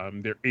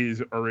 There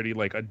is already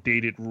like a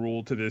dated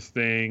rule to this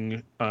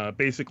thing.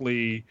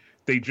 Basically,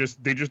 they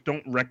just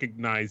don't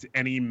recognize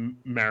any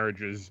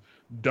marriages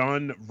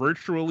done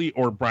virtually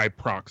or by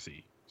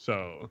proxy.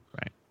 So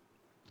right.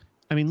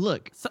 I mean,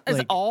 look. So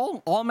is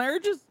all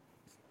marriages?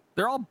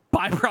 They're all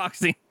by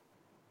proxy.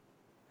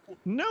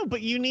 No,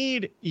 but you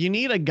need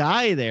a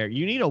guy there.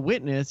 You need a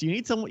witness. You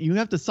need someone. You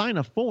have to sign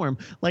a form.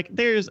 Like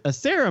there's a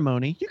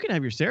ceremony. You can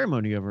have your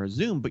ceremony over a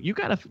Zoom, but you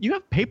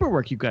have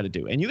paperwork you got to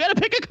do, and you got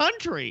to pick a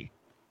country.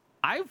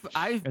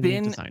 I've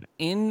been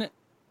in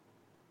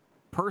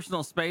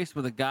personal space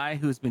with a guy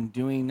who's been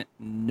doing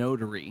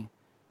notary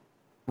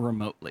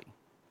remotely.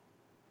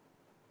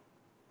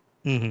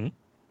 Mm-hmm.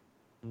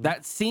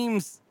 That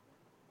seems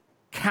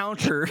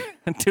counter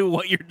to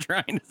what you're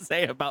trying to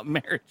say about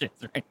marriages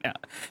right now.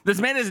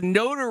 This man is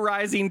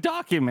notarizing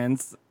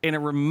documents in a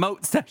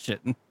remote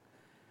session.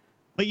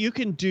 But you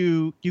can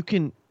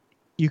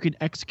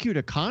execute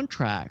a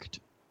contract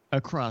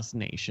across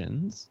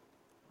nations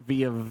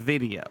via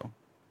video.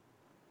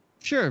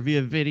 Sure,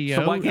 via video.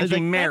 So why can't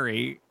you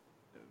marry?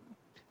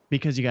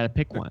 Because you got to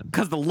pick one.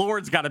 Because the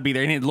Lord's got to be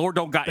there. And the Lord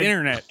don't got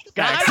internet.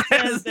 God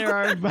says there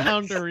are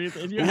boundaries.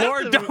 And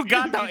Lord don't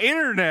got no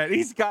internet.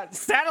 He's got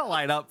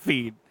satellite up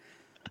feed.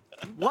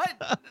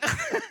 What?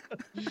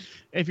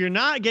 If you're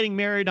not getting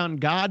married on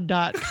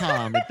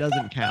God.com, it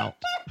doesn't count.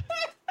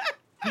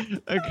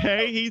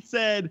 Okay, he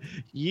said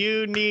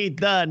you need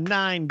the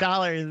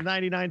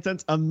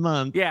 $9.99 a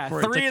month. Yeah,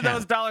 $3 of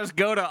those dollars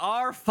go to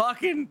our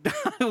fucking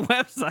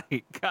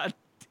website. God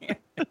damn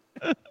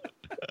it.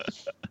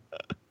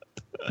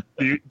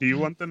 Do you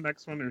want the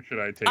next one, or should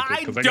I take it?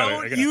 I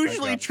don't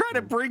usually try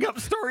to bring up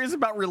stories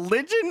about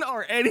religion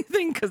or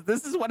anything because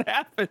this is what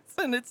happens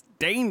and it's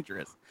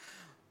dangerous.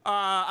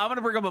 I'm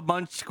gonna bring up a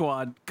Munch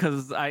Squad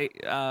because I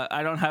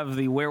don't have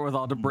the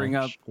wherewithal to bring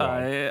up.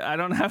 I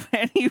don't have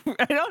any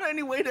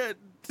way to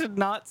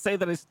not say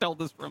that I stole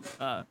this from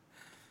the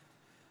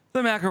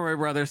McElroy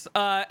brothers.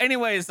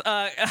 Anyways,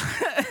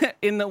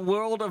 in the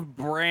world of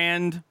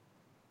brand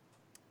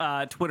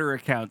Twitter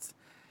accounts.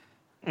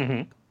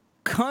 Mm-hmm.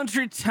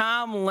 Country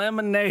Time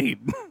Lemonade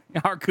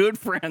Our good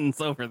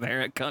friends over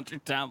there at Country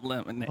Time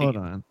Lemonade. Hold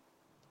on.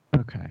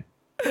 Okay.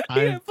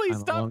 Yeah, please I'm a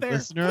stop long there.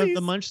 listener of the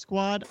Please. Munch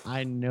Squad.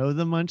 I know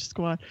the Munch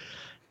Squad.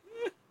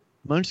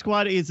 Munch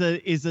Squad is a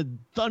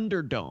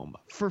thunderdome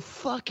for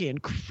fucking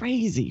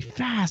crazy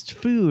fast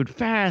food,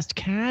 fast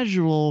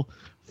casual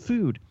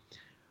food.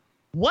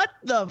 What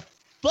the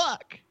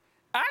fuck?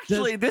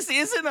 Actually, this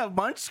isn't a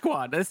Munch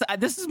Squad.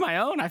 This is my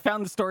own. I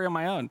found the story on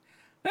my own.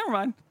 Never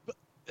mind.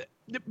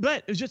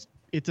 But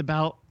it's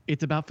about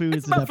food.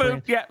 It's about food.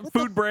 brand. Yeah, What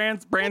food the-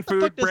 brands, brand what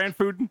the fuck food, does brand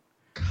food.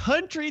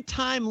 Country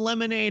Time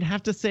Lemonade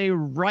have to say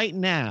right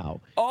now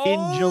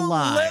Oh, in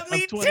July let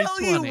me of tell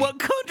 2020. you what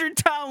Country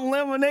Time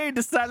Lemonade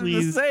decided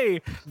Please, to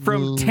say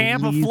from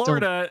Tampa, please don't-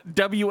 Florida,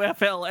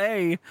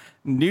 WFLA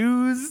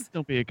News.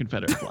 Don't be a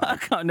Confederate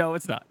flag. No,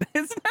 it's not.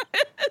 It's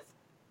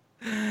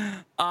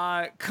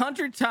not.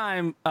 Country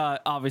Time,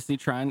 obviously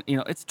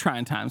it's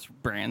trying times for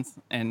brands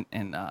and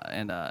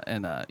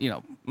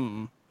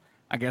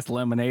I guess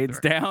lemonade's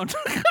down.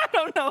 I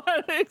don't know how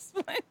to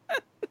explain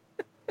that.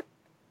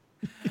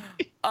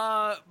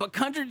 But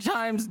Country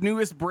Time's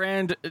newest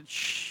brand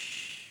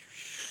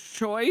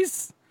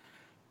choice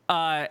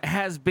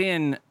has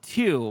been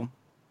to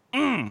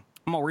I'm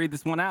gonna read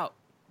this one out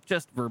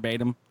just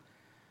verbatim.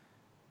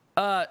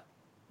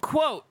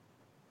 Quote,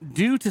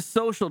 due to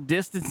social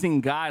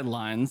distancing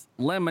guidelines,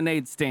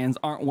 lemonade stands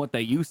aren't what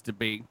they used to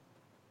be.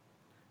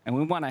 And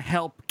we want to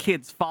help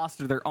kids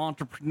foster their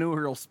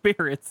entrepreneurial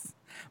spirits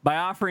by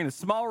offering a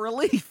small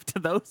relief to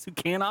those who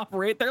can't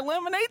operate their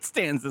lemonade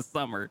stands this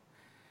summer.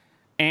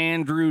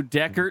 Andrew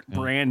Deckert,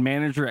 brand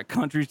manager at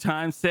Country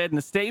Time, said in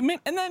a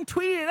statement and then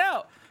tweeted it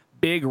out.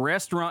 Big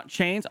restaurant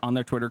chains on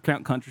their Twitter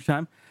account, Country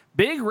Time.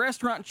 Big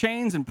restaurant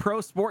chains and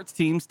pro sports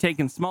teams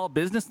taking small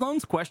business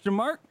loans? ?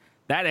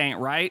 That ain't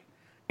right.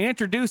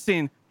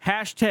 Introducing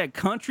hashtag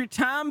Country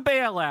Time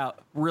Bailout.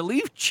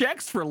 Relief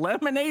checks for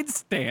lemonade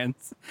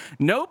stands.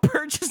 No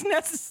purchase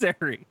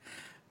necessary.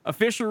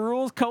 Official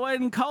rules, go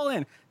ahead and call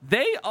in.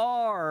 They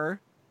are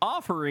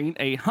offering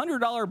a $100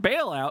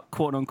 bailout,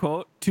 quote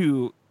unquote,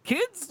 to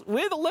kids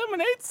with a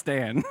lemonade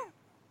stand.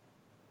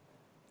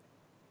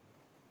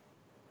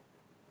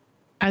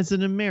 As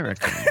an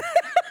American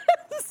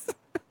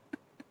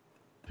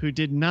who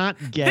did not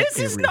get This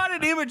is not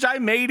an image I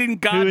made in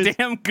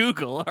goddamn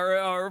Google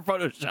or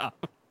Photoshop.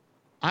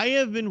 I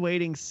have been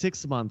waiting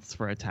 6 months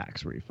for a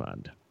tax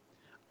refund.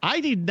 I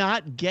did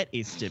not get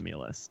a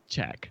stimulus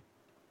check.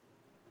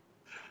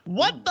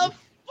 What the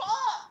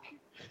fuck?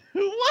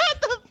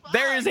 What the fuck?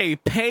 There is a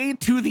pay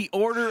to the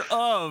order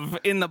of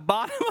in the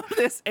bottom of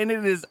this, and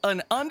it is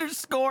an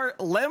underscore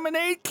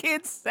lemonade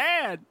kid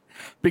sad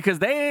because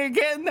they ain't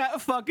getting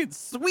that fucking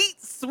sweet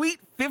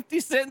 50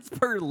 cents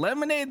per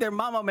lemonade their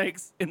mama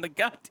makes in the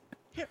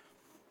goddamn.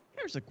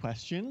 Here's a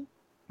question.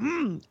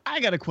 I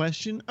got a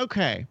question.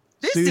 Okay.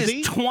 This Susie?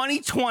 is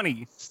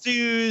 2020.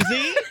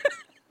 Susie?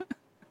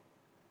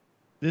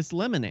 This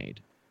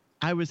lemonade.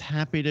 I was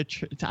happy to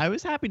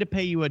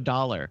pay you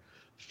 $1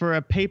 for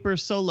a paper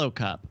solo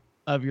cup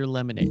of your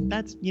lemonade.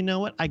 That's, you know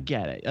what? I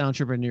get it.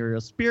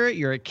 Entrepreneurial spirit.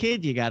 You're a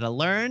kid. You got to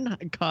learn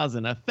cause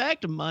and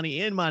effect.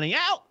 Money in, money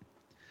out.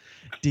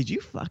 Did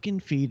you fucking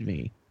feed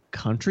me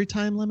Country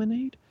Time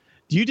lemonade?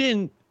 You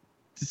didn't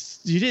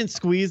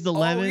squeeze the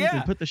lemons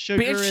and put the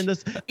sugar in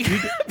this.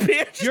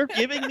 You're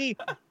giving me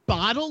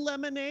bottle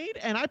lemonade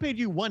and I paid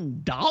you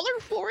 $1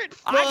 for it?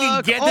 I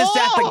can get this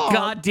at the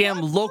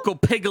goddamn local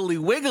Piggly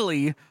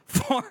Wiggly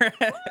for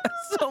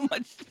so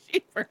much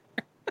cheaper.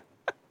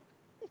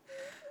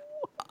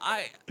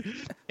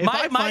 If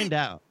I find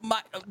out,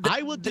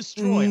 I will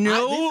destroy.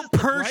 No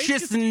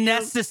purchase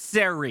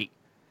necessary.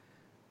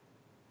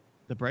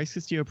 The Bryce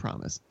Castillo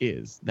promise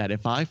is that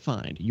if I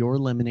find your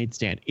lemonade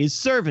stand is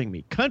serving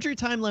me Country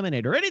Time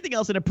lemonade or anything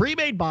else in a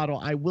pre-made bottle,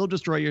 I will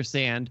destroy your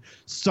stand.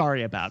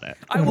 Sorry about it.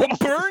 I will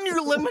burn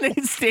your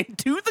lemonade stand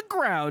to the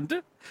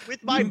ground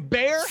with my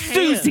bare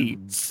hands.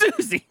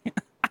 Susie.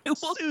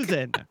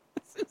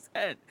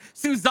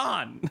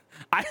 Suzanne.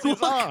 I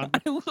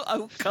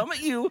will come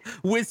at you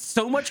with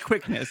so much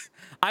quickness.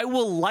 I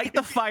will light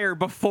the fire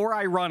before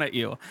I run at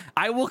you.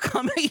 I will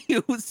come at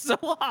you so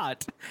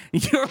hot,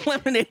 your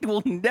lemonade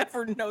will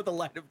never know the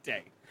light of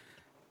day.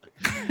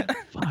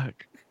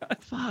 Fuck.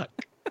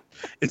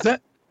 Is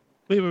that...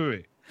 Wait.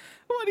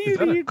 What do you Is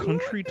that a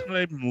Country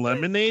Time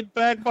lemonade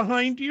bag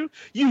behind you?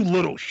 You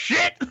little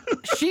shit!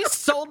 She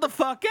sold the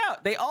fuck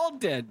out. They all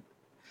did.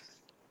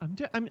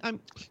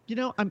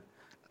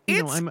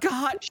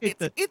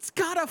 It's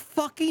got a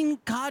fucking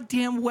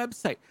goddamn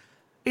website.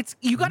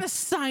 You got to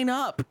sign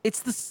up.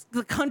 It's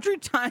the Country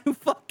Time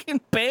fucking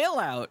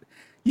bailout.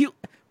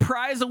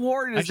 Prize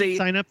award is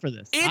sign up for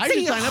this. I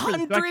should sign up for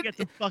this so I can get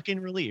some fucking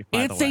relief.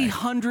 It's a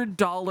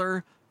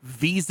 $100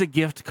 Visa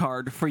gift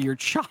card for your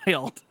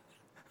child.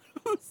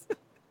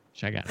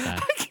 Check out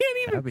that. I can't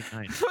even. That'd be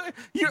nice.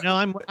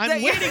 I'm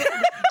waiting for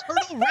the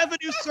Internal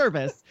Revenue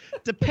Service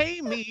to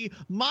pay me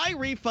my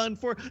refund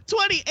for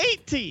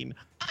 2018.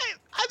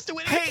 lives to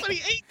win in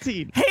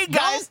 2018.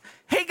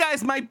 Hey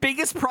guys, my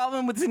biggest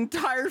problem with this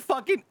entire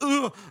fucking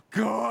the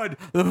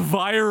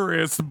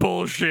virus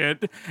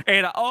bullshit.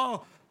 And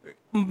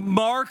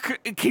Mark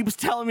keeps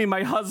telling me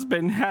my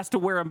husband has to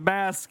wear a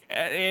mask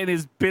in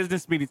his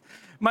business meetings.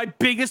 My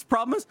biggest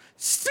problem is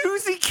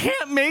Susie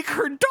can't make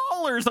her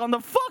dollars on the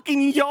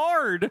fucking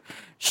yard.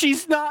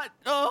 She's not.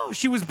 Oh,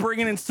 she was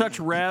bringing in such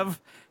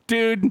rev,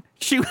 dude.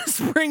 She was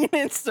bringing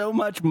in so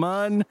much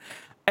mun.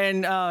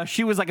 And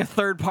she was like a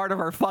third part of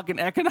our fucking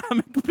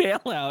economic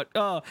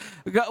bailout.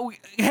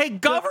 Hey,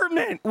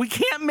 government, we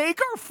can't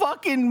make our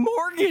fucking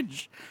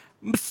mortgage.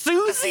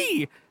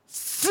 Susie's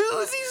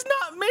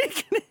not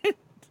making it.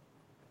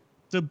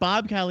 So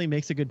Bob Callie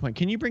makes a good point.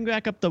 Can you bring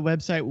back up the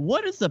website?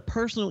 What is the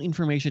personal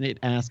information it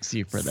asks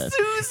you for this?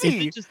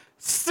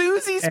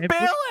 Susie's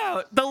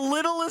bailout, the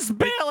littlest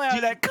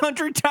bailout at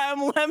Country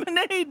Time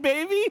Lemonade,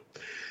 baby.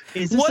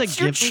 What's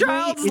your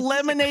child's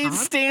lemonade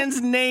stand's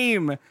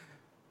name?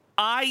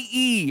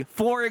 I.e.,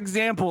 for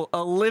example,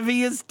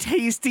 Olivia's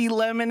Tasty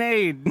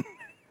Lemonade.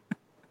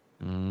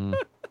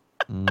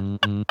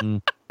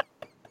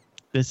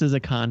 This is a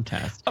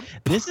contest.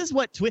 This is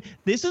what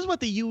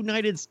the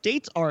United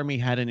States Army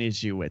had an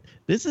issue with.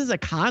 This is a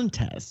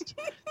contest.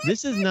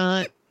 This is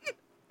not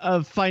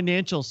a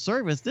financial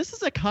service. This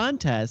is a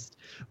contest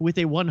with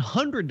a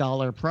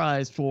 $100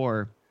 prize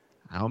for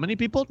how many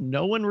people?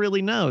 No one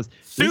really knows.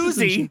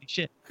 Susie,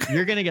 shit.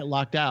 You're gonna get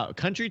locked out.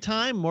 Country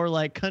time, more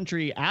like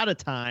country out of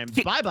time.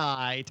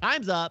 Bye.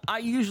 Time's up. I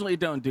usually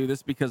don't do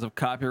this because of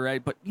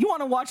copyright, but you want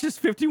to watch this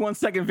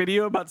 51-second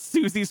video about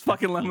Susie's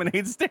fucking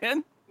lemonade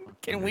stand?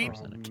 Can we?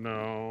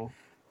 No.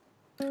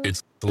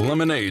 It's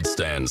lemonade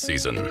stand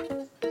season.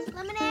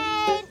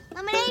 Lemonade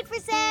for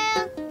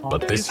sale.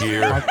 But this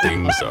year,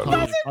 things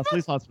are...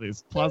 Please.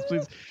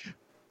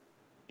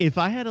 If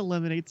I had a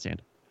lemonade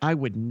stand, I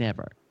would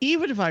never,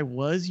 even if I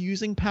was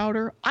using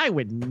powder, I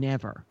would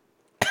never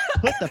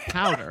put the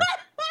powder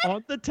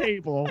on the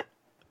table.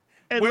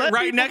 And we're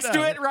right next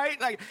to it,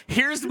 right? Like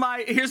here's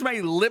my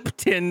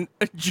Lipton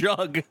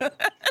jug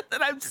that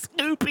I'm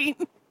scooping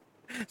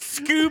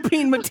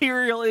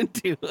material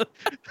into. What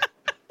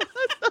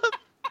the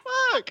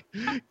fuck?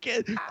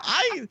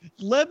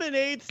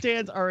 Lemonade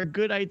stands are a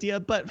good idea,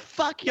 but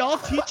fuck y'all,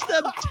 teach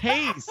them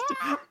taste.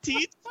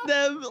 Teach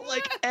them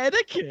like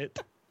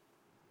etiquette.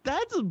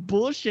 That's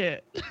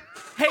bullshit.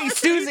 Hey,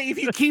 Susie, if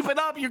you keep it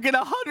up, you get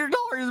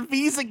 $100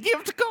 Visa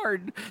gift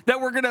card that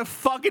we're going to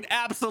fucking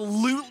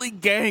absolutely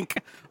gank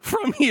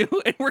from you.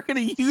 And we're going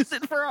to use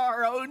it for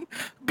our own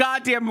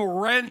goddamn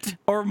rent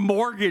or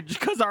mortgage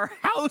because our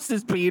house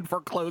is being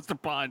foreclosed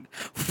upon.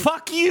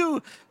 Fuck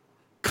you,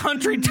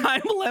 Country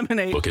Time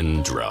Lemonade.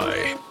 Looking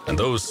dry. And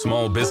those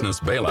small business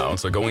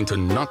bailouts are going to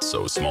not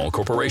so small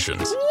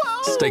corporations.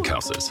 Whoa.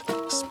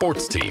 Steakhouses,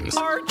 sports teams,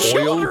 Our oil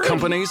children.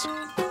 companies.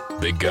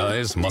 Big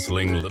guys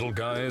muscling little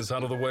guys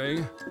out of the way?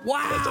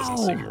 Wow. That doesn't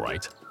seem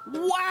right.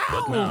 Wow.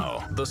 But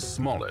now, the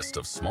smallest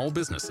of small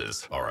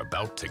businesses are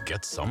about to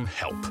get some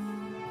help.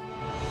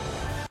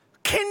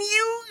 Can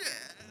you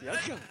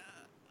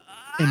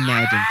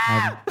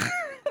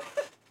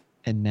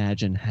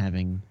imagine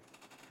having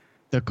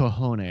the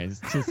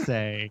cojones to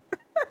say,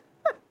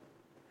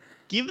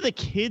 give the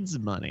kids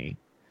money.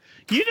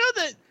 You know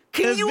that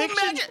Can you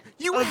imagine?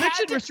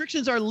 Eviction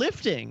restrictions are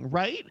lifting,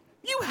 right?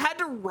 You had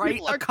to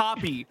write a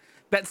copy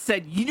that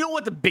said, you know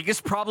what the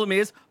biggest problem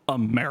is?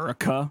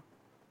 America.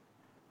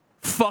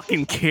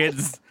 Fucking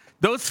kids.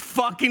 Those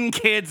fucking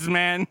kids,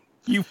 man.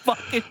 You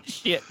fucking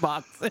shit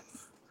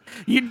boxes.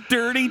 You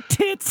dirty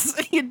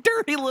tits. You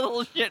dirty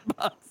little shit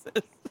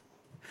boxes.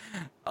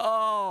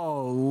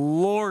 Oh,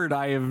 Lord,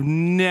 I have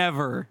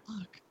never.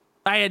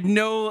 I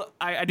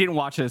didn't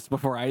watch this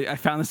before. I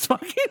found this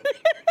fucking.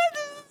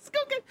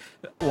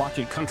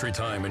 Watching. Country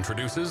Time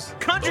introduces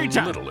Country the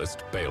Time.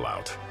 Littlest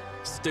Bailout.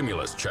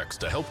 Stimulus checks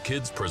to help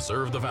kids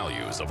preserve the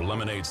values of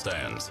lemonade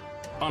stands,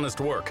 honest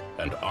work,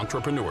 and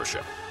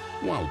entrepreneurship.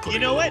 While putting You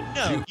know a what?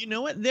 little No, you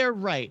know what? They're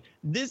right.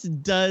 This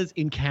does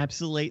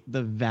encapsulate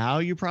the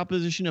value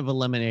proposition of a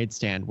lemonade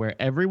stand where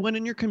everyone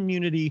in your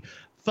community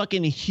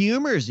fucking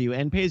humors you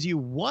and pays you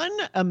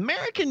 $1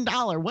 American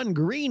dollar, one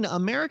green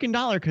American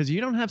dollar, because you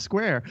don't have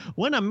square,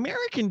 $1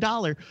 American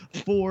dollar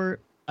for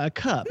a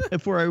cup,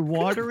 for a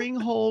watering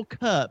hole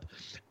cup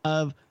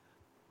of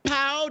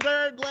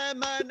powdered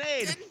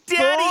lemonade.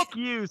 Daddy, fuck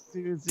you,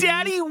 Susie.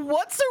 Daddy,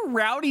 what's a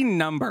routing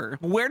number?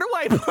 Where do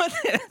I put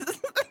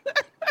this?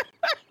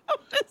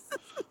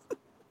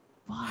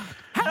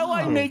 How do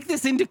I make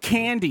this into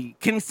candy?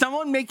 Can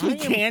someone make me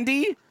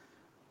candy?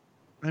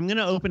 I'm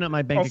gonna open up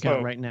my bank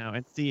account right now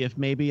and see if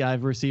maybe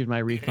I've received my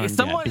refund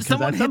Someone, yet. Because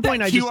someone at some hit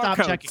point that I just QR stopped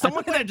code. checking.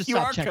 Someone hit that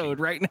QR code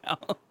right now.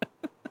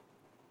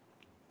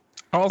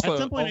 Also, At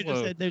some point, I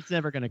just said it's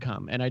never going to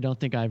come, and I don't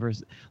think I've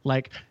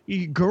like,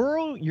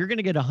 girl, you're going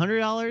to get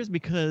 $100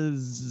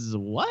 because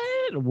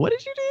what? What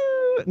did you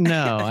do?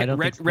 No, I don't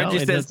think so.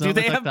 Reggie says, do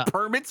they have like that.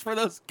 permits for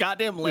those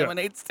goddamn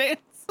lemonade stands?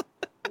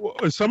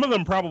 well, some of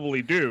them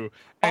probably do.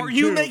 Are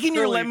you making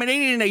your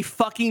lemonade in a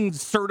fucking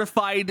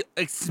certified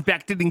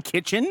expected in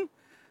kitchen?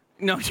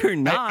 No, you're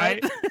not.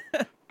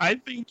 I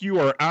think you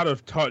are out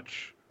of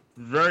touch,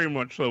 very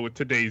much so, with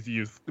today's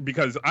youth,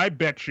 because I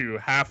bet you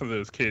half of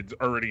those kids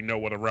already know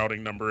what a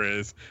routing number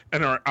is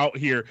and are out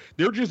here.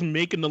 They're just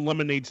making the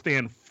lemonade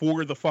stand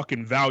for the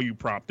fucking value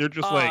prop. They're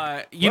just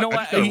like, you know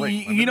what?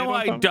 You know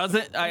why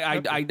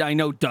why I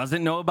know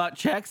doesn't know about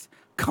checks?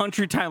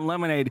 Country Time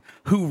Lemonade,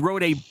 who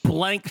wrote a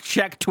blank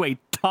check to a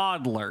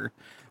toddler.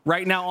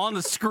 Right now on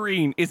the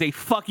screen is a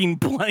fucking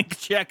blank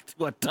check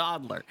to a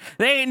toddler.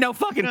 They ain't no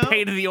fucking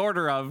pay to the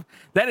order of.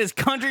 That is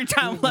Country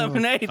Time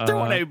Lemonade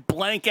throwing a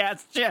blank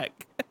ass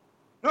check.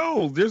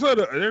 No, there's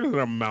an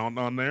amount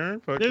on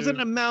there. There's an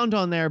amount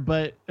on there,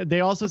 but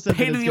they also said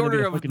pay to the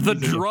order of the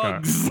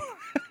drugs.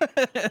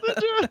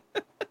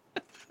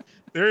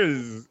 There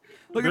is.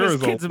 Look at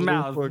this kid's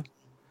mouth.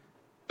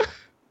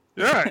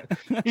 Yeah,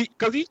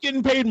 because he's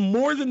getting paid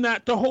more than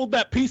that to hold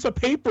that piece of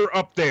paper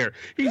up there.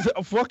 He's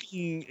a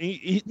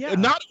fucking.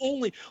 Not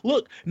only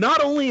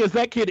is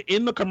that kid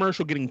in the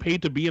commercial getting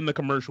paid to be in the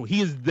commercial,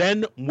 he is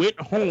then went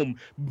home,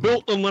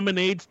 built a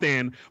lemonade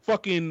stand,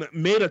 fucking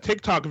made a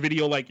TikTok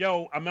video like,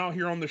 "Yo, I'm out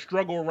here on the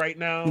struggle right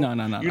now." No.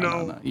 None of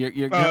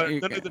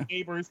the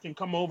neighbors can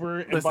come over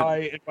and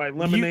buy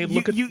lemonade.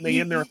 Look at they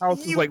in their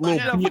houses like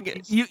little.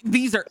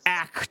 These are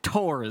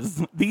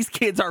actors. These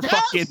kids are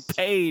fucking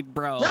paid,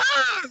 bro.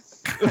 Yes!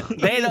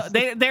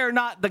 They're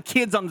not the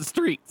kids on the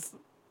streets.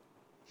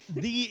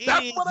 It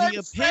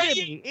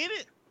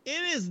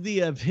is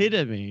the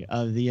epitome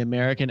of the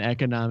American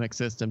economic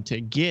system to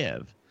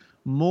give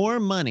more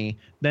money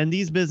than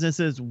these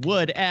businesses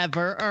would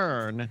ever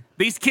earn.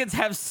 These kids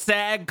have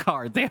SAG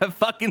cards. They have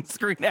fucking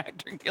Screen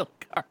Actor Guild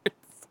cards.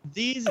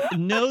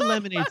 No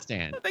lemonade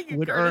stand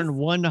would earn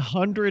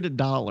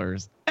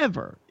 $100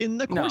 ever in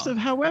the course of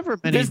however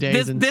many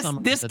days.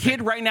 This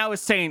kid right now is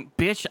saying,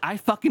 "Bitch, I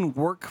fucking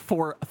work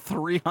for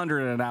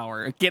 $300 an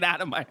hour. Get out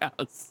of my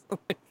house."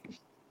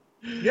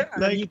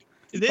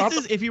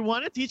 If you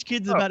want to teach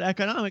kids about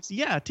economics,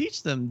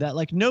 teach them that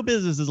like no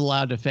business is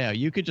allowed to fail.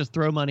 You could just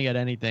throw money at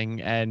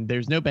anything and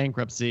there's no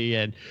bankruptcy,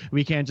 and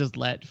we can't just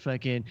let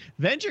fucking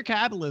venture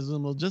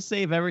capitalism will just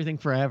save everything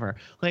forever.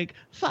 Like,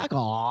 fuck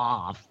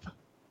off.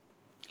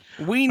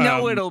 We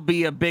know it'll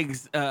be a big,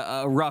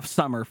 rough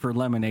summer for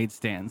lemonade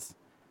stands,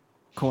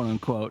 quote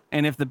unquote.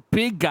 And if the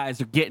big guys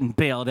are getting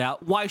bailed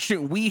out, why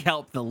shouldn't we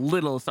help the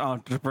littlest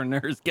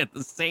entrepreneurs get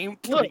the same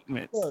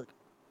treatment? Look.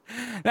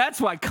 That's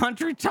why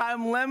Country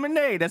Time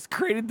Lemonade has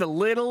created the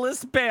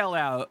littlest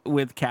bailout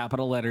with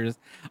capital letters.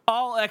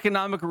 All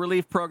economic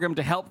relief program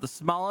to help the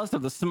smallest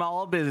of the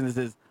small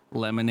businesses,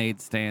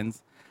 lemonade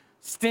stands.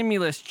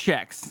 Stimulus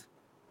checks.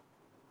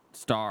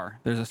 Star.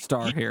 There's a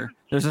star here.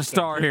 There's a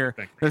star here.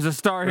 There's a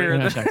star here.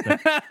 Let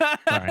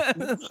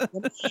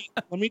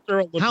me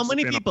throw a little. How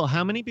many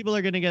people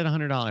are going to get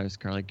 $100,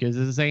 Carly? Does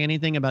it say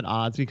anything about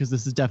odds? Because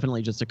this is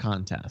definitely just a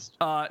contest.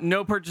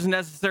 No purchase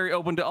necessary.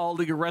 Open to all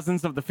legal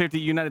residents of the 50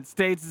 United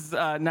States.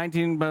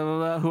 19 blah, blah,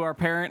 blah, who are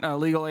parent,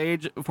 legal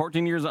age,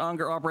 14 years or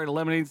younger. Operate a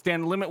lemonade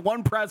stand. Limit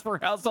one prize per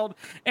household.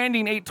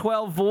 Ending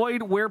 8/12.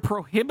 Void where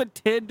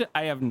prohibited.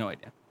 I have no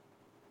idea.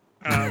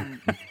 All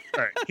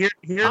right.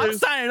 I'm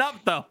signing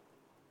up though.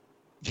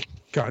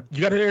 God,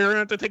 you got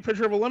to take a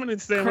picture of a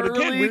lemonade stand with a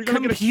kid. We're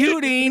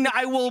computing.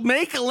 I will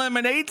make a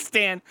lemonade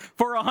stand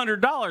for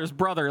 $100,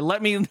 brother.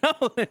 Let me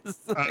know this.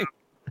 All right,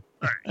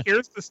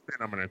 here's the spin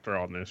I'm going to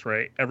throw on this.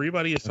 Right,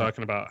 everybody is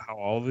talking about how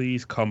all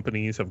these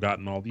companies have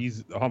gotten all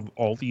these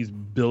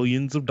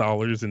billions of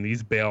dollars in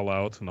these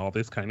bailouts and all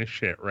this kind of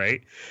shit.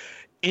 Right,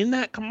 in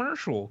that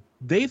commercial,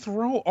 they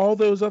throw all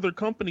those other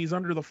companies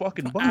under the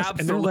fucking bus, Absolutely.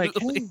 and they're like,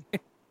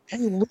 hey,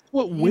 look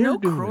what we're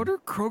doing.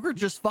 Kroger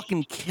just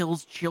fucking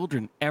kills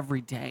children every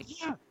day.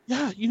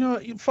 Yeah. You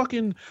know,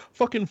 fucking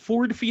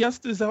Ford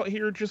Fiestas out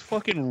here just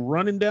fucking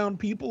running down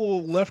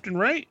people left and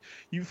right.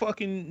 You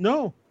fucking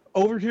no.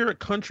 Over here at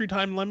Country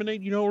Time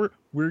Lemonade, you know,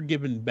 we're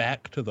giving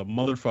back to the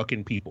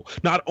motherfucking people.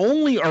 Not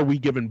only are we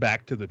giving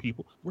back to the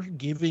people, we're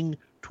giving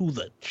to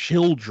the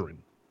children.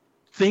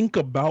 Think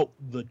about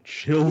the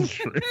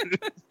children.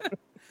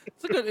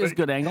 It's a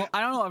good angle.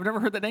 I don't know. I've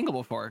never heard that angle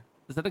before.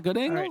 Is that a good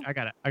angle? All right,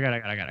 I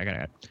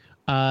got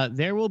it.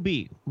 There will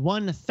be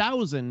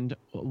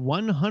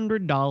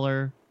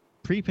 1,100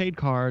 prepaid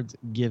cards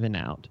given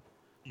out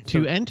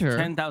to enter.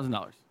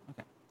 $10,000.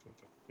 Okay.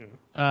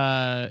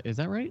 Is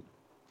that right?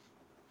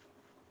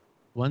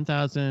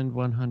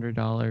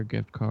 $1,100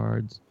 gift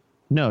cards.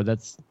 No,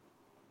 that's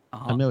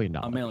 $1 million.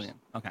 $1 million.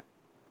 Okay.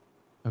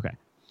 Okay.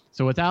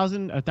 So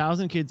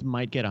 1,000 kids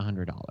might get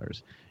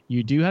 $100.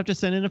 You do have to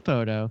send in a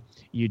photo.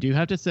 You do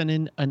have to send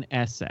in an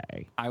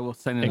essay. I will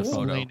send in a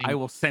photo. I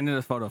will send in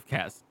a photo of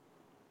Kaz.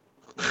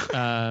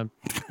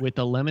 With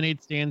the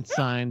lemonade stand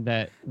sign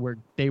that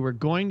they were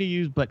going to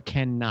use but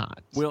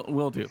cannot.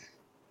 We'll do.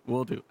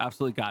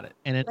 Absolutely got it.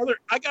 And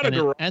I got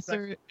a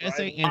essay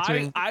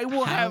answering. I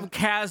will have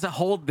Kaz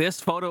hold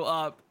this photo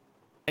up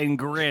and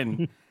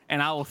grin,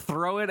 and I will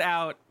throw it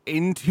out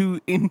into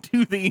the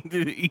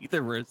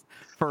etherverse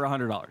for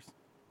 $100.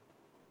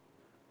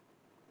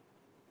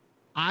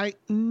 I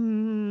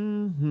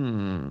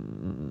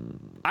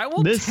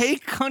will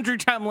take Country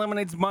Time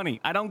Lemonade's money.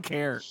 I don't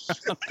care.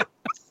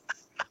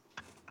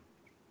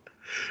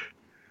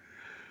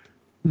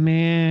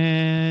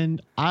 Man,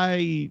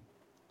 we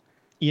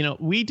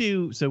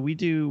do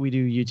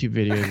YouTube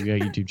videos. We got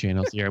YouTube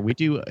channels here. We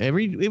do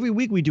every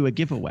week we do a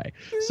giveaway.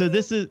 So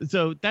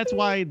that's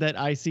why that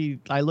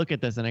I look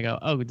at this and I go,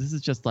 oh, this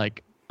is just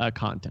like a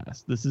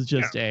contest. This is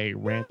just a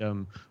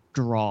random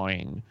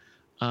drawing.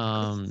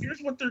 Here's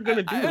what they're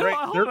gonna do,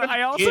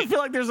 I also feel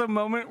like there's a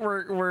moment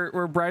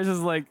where Bryce is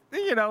like,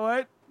 you know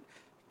what?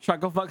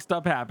 Chucklefuck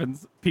stuff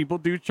happens. People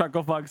do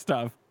chucklefuck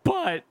stuff,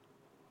 but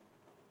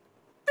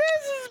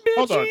this is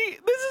bitchy.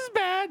 This is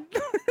bad.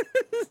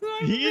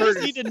 You just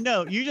need to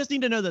know. You just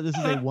need to know that this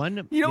is a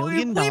 $1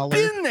 million we've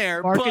been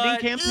there, marketing but,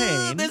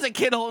 campaign. There's a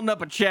kid holding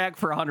up a check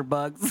for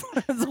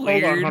 $100. That's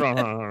weird. Hold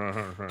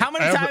on. How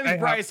many times,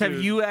 Bryce,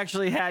 have you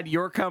actually had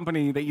your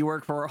company that you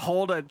work for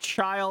hold a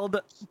child?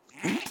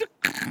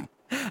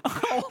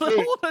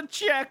 hold a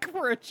check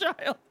for a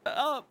child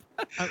up.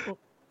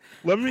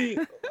 Let me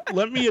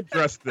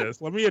address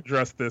this. Let me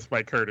address this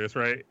by Curtis,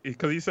 right?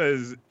 Because he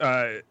says,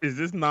 "Is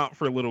this not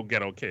for little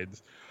ghetto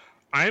kids?"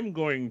 I'm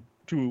going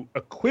to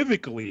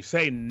equivocally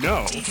say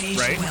no,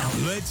 right?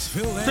 Let's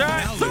fill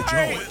that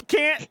Sorry,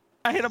 can't.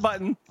 I hit a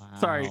button. Wow.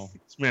 Sorry.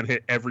 This man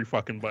hit every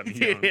fucking button He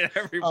here. hit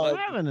every We're button.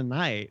 having a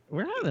night.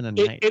 We're having a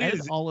night. It Edit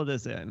is- all of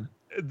this in.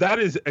 That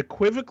is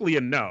equivocally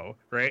a no,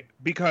 right?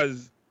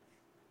 Because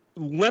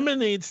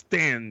lemonade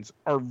stands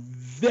are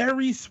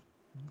very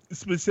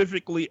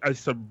specifically a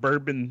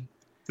suburban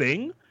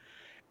thing.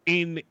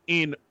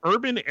 In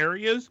urban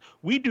areas,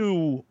 we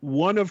do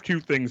one of two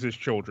things as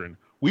children.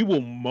 We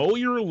will mow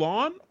your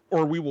lawn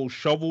or we will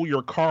shovel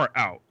your car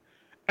out.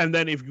 And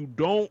then if you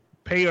don't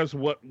pay us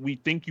what we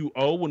think you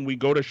owe when we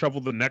go to shovel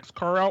the next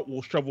car out,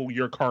 we'll shovel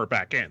your car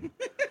back in.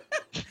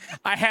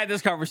 I had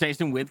this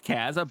conversation with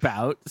Kaz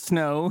about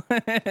snow.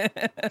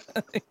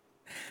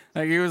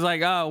 Like he was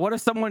like, "Oh, what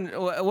if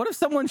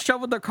someone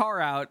shoveled their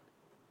car out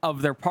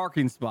of their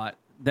parking spot,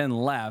 then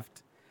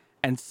left,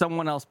 and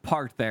someone else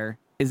parked there?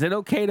 Is it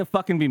okay to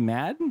fucking be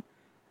mad?"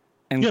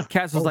 And Yeah.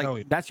 Kaz was Oh, hell yeah.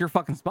 like, "That's your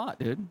fucking spot,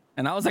 dude."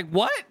 And I was like,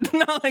 "What?"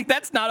 No, like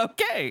that's not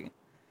okay.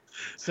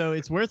 So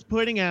it's worth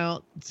putting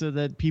out so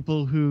that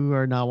people who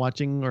are not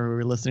watching or who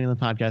are listening to the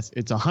podcast,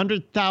 it's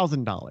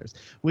 $100,000,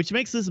 which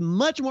makes this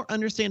much more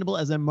understandable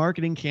as a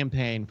marketing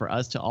campaign for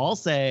us to all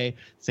say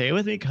it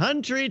with me,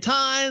 Country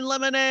Time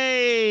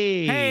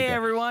Lemonade. Hey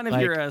everyone, if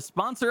Like- you're a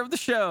sponsor of the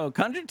show,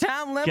 Country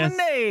Town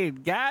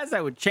Lemonade, guys,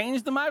 I would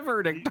change my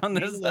verdict on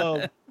this.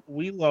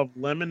 We love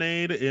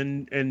lemonade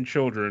and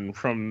children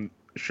from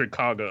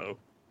Chicago.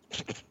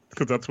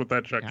 Because that's what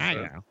that check I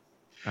says. know.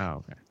 Oh,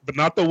 okay. But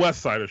not the west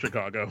side of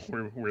Chicago,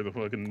 where the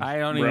fucking I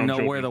don't even brown know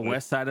where the children live.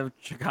 west side of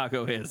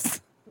Chicago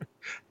is.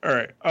 All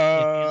right. If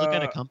you look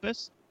at a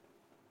compass,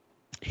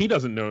 He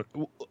doesn't know.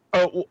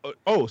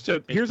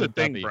 So here's the the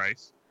thing, puppy.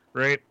 Bryce.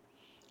 Right.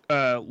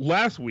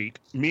 Last week,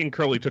 me and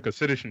Curly took a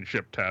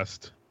citizenship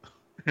test.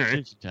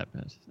 Right?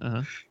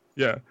 Uh-huh.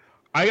 Yeah.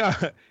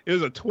 It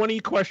was a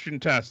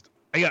 20-question test.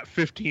 I got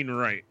 15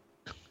 right.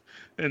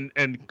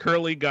 And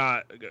Curly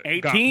got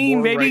 18,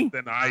 more baby. right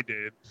than I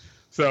did.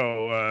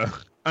 So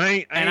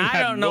I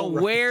don't know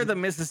no where right. the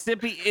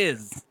Mississippi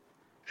is.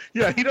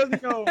 Yeah, he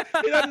doesn't know.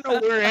 He doesn't know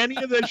where any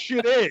of this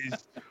shit is.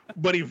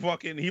 But he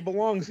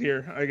belongs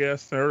here, I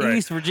guess. All right.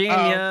 East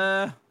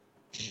Virginia,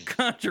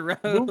 Country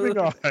Road. Moving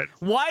on.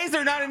 Why is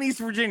there not in East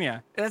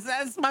Virginia?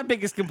 That's my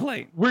biggest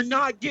complaint. We're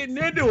not getting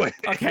into it.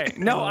 Okay,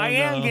 no, Oh, I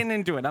am no. getting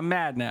into it. I'm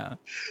mad now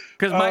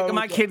because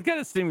my kid got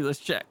a stimulus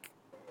check.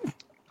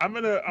 I'm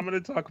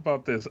gonna talk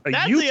about this.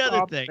 That's Utah the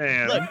other thing.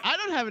 Man, Look, I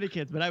don't have any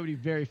kids, but I would be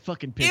very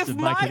fucking pissed If if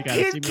my my kid got a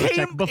kid stimulus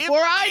check came before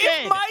I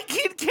if did. my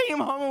kid came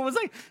home and was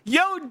like,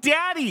 "Yo,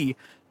 daddy,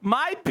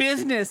 my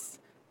business,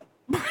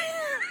 my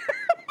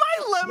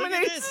Look at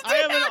lemonade this.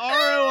 stand, I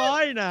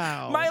have an ROI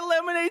now. my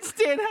lemonade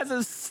stand has a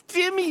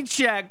stimmy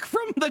check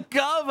from the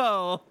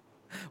Govo.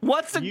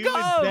 What's a You would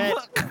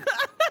Gov?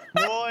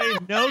 Boy,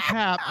 no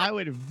cap. I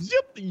would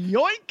zip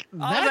yoink. I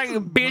was That's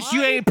like, bitch, you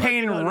my ain't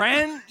paying fucking-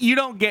 rent. You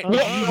don't get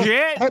Well,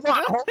 shit.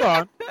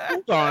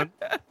 hold on.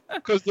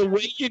 Because the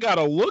way you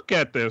gotta look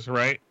at this,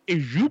 right,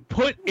 is you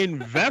put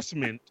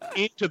investment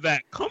into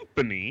that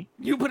company.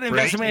 You put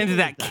investment into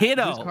that Whose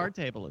kiddo. card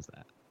table is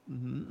that?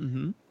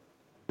 Mm-hmm.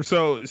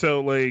 So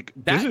like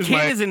That this is kid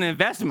my, is an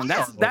investment.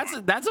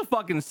 That's a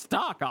fucking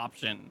stock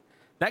option.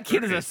 That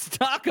kid is a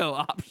stocko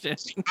option.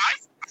 I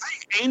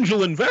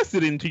angel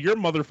invested into your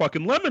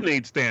motherfucking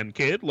lemonade stand,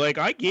 kid. Like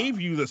I gave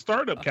you the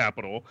startup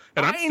capital,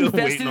 and I'm I still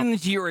invested waiting on.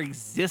 into your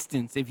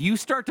existence. If you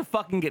start to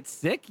fucking get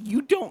sick,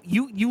 you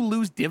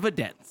lose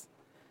dividends.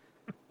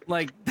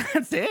 Like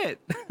that's it.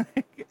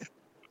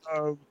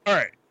 All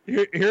right,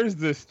 here's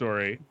this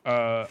story.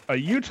 A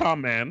Utah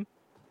man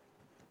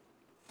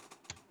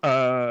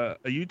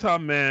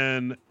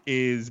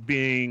is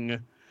being,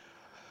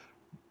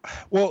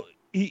 well,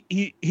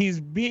 he's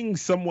being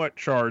somewhat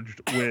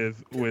charged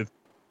with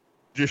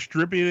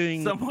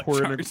distributing Somewhat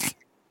pornography.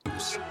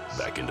 charged.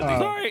 Back into the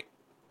Sorry,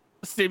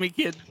 Stimmy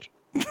kid.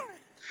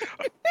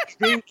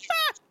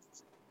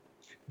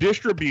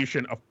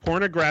 distribution of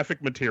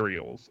pornographic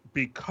materials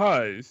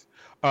because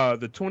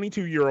the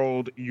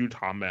 22-year-old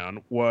Utah man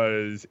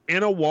was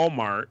in a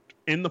Walmart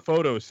in the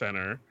photo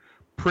center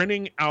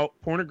printing out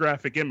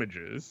pornographic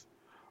images.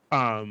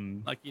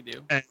 Like you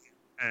do.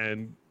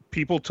 And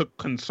people took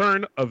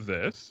concern of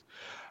this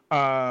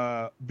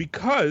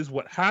because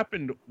what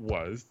happened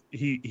was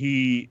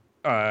he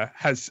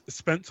has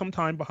spent some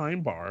time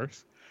behind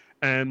bars,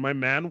 and my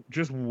man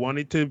just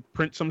wanted to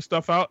print some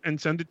stuff out and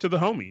send it to the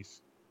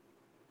homies.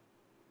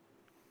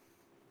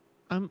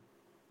 Hold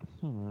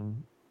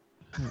on.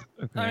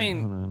 Okay, I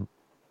mean- hold on.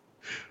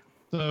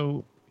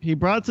 So he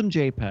brought some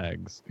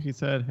JPEGs. He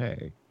said,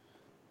 "Hey,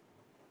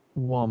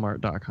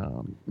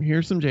 Walmart.com.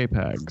 Here's some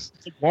JPEGs.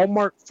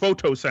 Walmart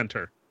Photo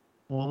Center.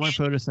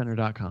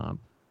 WalmartPhotoCenter.com.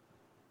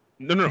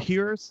 No.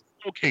 Here's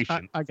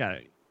Location. I got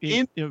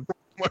it.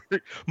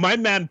 My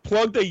man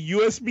plugged a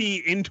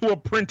USB into a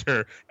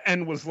printer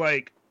and was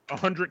like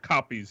 100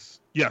 copies.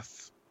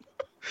 Yes.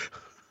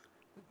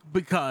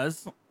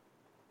 Because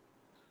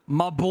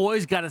my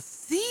boys got to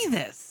see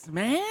this,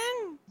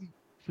 man.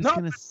 No,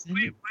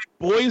 my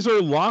boys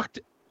are locked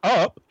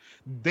up.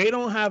 They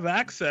don't have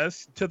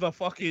access to the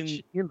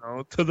fucking,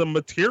 to the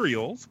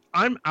materials.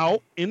 I'm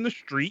out in the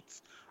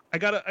streets. I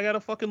gotta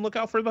fucking look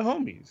out for the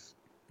homies.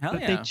 Hell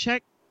But yeah.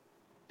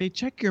 they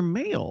check your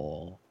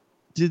mail.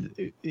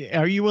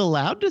 Are you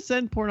allowed to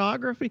send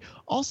pornography?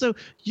 Also,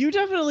 you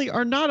definitely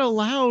are not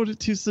allowed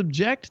to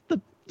subject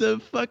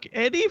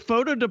any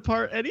photo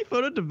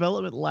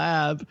development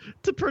lab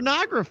to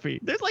pornography.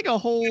 There's like a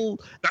whole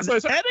That's what I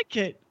said.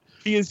 etiquette.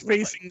 He is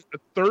facing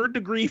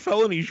third-degree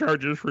felony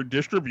charges for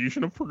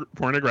distribution of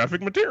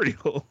pornographic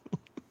material.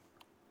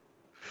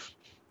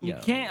 You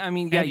can't. I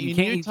mean, And you in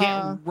can't. You Utah-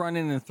 can't run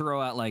in and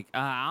throw out like,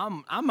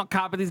 I'm a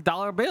cop of these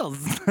dollar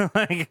bills.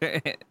 Like,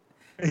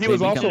 He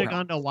was You also could have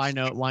gone to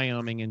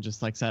Wyoming and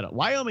just like said it.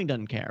 Wyoming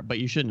doesn't care, but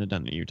you shouldn't have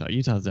done it in Utah.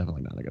 Utah's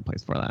definitely not a good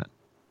place for that.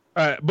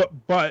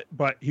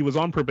 but he was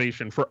on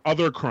probation for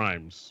other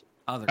crimes.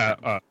 Other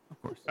Of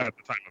course. At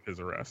the time of his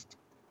arrest.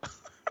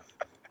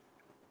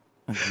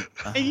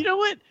 And you know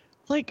what?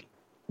 Like,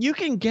 you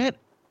can get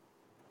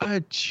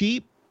a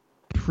cheap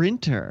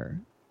printer.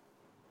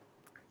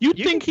 You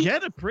You think can he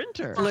get a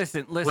printer.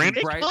 Listen,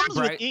 Brandon? Bryce. It comes with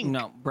Bryce ink.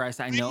 no, Bryce.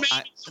 I know.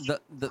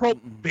 The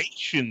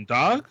probation,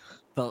 dog?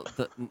 You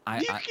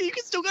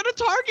can still go to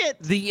Target.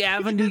 the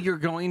avenue you're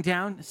going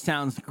down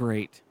sounds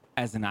great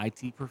as an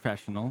IT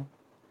professional.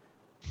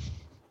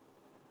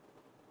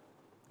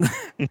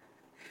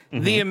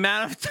 The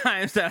amount of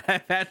times that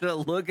I've had to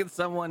look at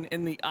someone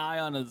in the eye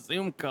on a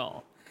Zoom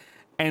call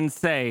and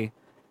say,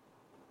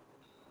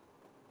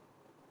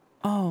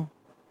 "Oh,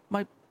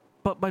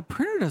 my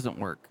printer doesn't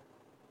work."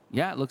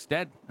 Yeah, it looks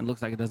dead. It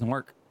looks like it doesn't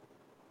work.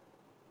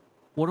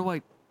 What do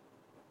I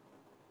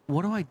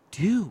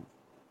do?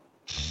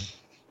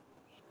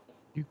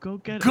 You go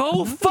get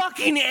Go it.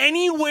 fucking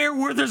anywhere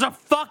where there's a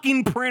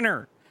fucking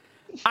printer.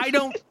 I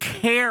don't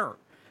care.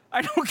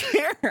 I don't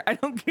care. I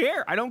don't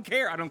care. I don't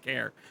care. I don't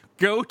care.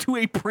 Go to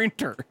a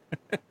printer.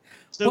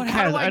 So,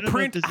 How do Kaz, I don't know if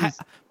print? this is-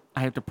 I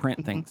have to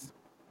print things.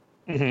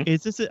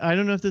 Is this? I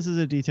don't know if this is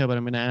a detail, but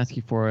I'm going to ask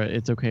you for it.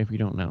 It's okay if you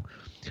don't know.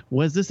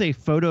 Was this a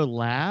photo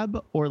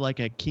lab or like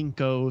a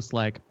Kinko's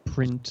like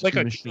print Like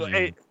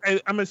machine?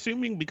 I'm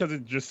assuming because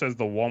it just says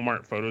the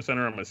Walmart Photo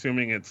Center. I'm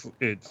assuming it's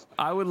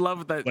I would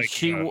love that Like,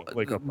 she.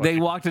 like a They fucking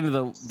walked into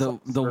the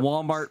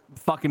Walmart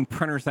fucking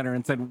printer center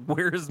and said,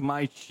 "Where's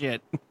my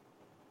shit?"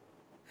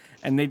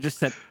 And they just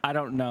said, "I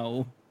don't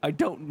know. I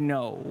don't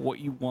know what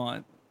you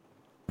want,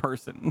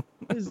 person.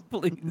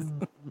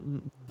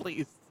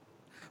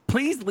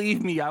 Please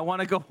leave me. I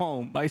want to go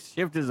home. My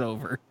shift is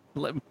over.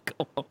 Let me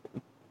go home."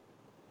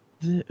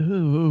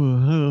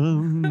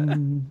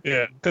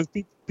 Yeah, because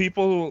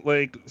people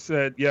like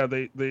said, yeah,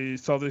 they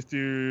saw this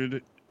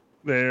dude.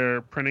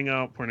 They're printing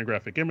out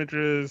pornographic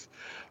images.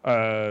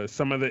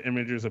 Some of the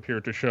images appear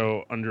to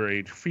show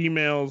underage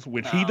females,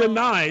 which he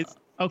denies.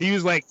 Okay. He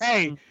was like,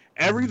 "Hey,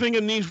 everything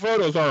in these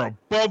photos are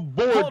above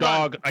board, Hold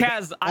dog." on,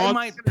 Kaz, I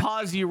might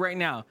pause you right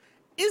now.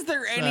 Is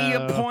there any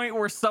So- point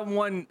where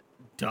someone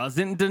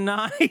doesn't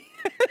deny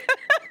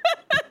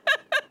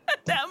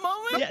that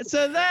moment? Yeah,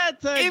 so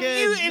that's a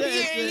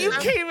If you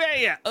came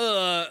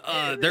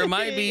at there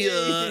might be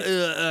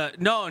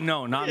no,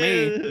 not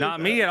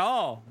me at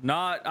all.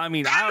 I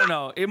don't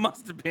know. It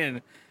must have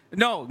been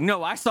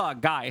no. I saw a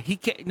guy. He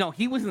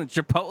was in the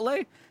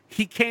Chipotle.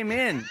 He came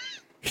in.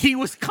 He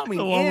was coming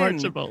The Walmart in.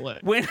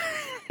 Chipotle. When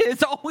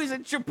it's always a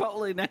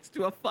Chipotle next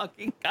to a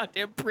fucking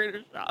goddamn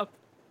printer shop.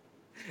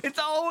 It's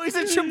always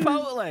a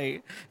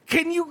Chipotle.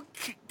 Can you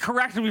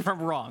correct me if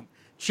I'm wrong?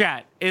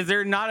 Chat, is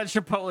there not a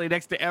Chipotle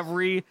next to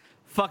every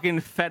fucking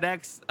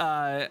FedEx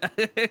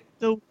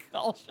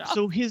call shop?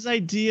 So his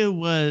idea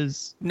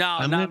was No,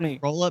 I'm not gonna me.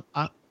 roll up.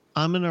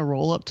 I'm gonna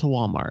roll up to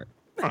Walmart.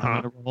 I'm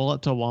gonna roll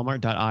up to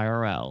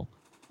Walmart.irl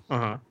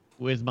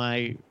with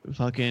my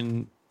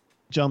fucking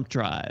jump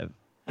drive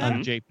of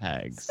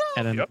JPEGs,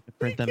 and I'm gonna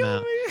print them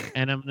out,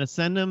 and I'm gonna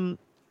send them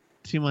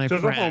to my To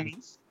the friends.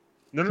 homies.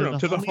 No,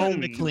 to the homies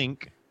in the homies.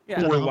 clink. Yeah.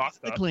 who were The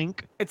locked the up.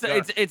 clink. It's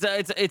Yeah.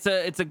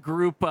 a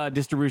group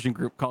distribution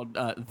group called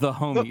the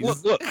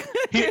Homies. Look.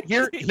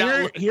 Here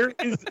Not-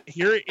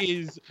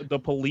 is the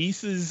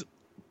police's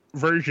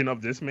version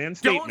of this man's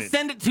statement. Don't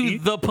send it to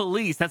the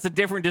police. That's a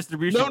different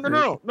distribution.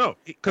 No,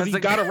 because he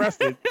That's got like-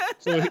 arrested.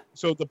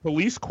 So the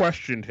police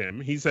questioned him.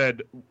 He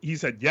said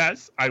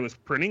yes, I was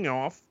printing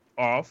off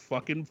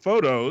fucking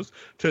photos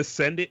to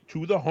send it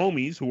to the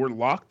homies who were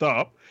locked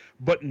up,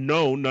 but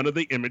no, none of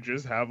the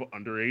images have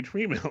underage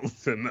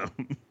females in them.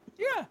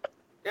 Yeah.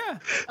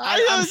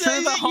 I I'm know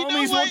sure that- the you know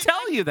homies will what?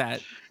 tell you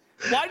that.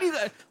 Why do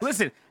that?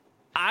 Listen,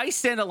 I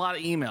send a lot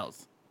of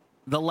emails.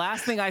 The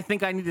last thing I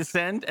think I need to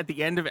send at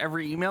the end of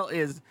every email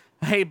is,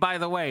 hey, by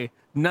the way,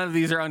 none of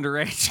these are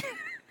underage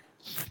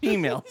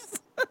females.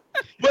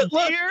 But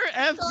look, Dear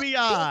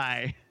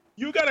FBI.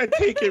 you gotta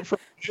take it from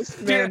this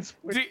man's.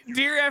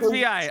 Dear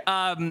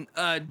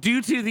FBI,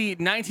 due to the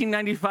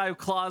 1995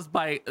 clause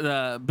by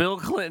Bill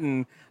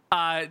Clinton,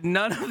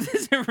 none of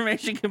this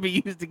information can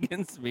be used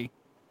against me.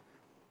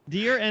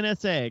 Dear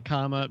NSA,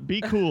 comma,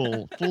 be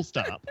cool, full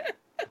stop.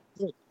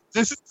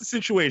 This is the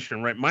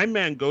situation, right? My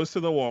man goes to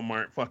the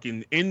Walmart,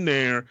 fucking in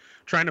there,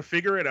 trying to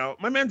figure it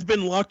out. My man's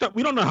been locked up.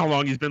 We don't know how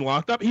long he's been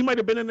locked up. He might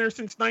have been in there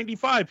since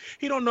 '95.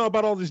 He don't know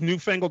about all this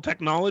newfangled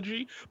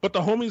technology. But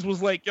the homies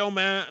was like, "Yo,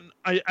 man,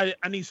 I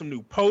need some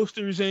new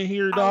posters in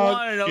here, dog." I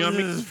want to know, You know what I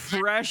this mean? is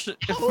fresh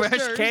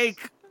Posters. cake.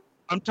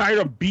 I'm tired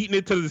of beating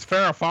it to this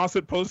Farrah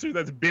Fawcett poster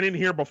that's been in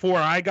here before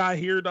I got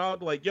here,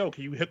 dog. Like, yo,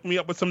 can you hook me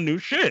up with some new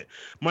shit?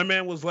 My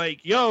man was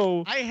like,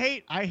 yo, I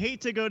hate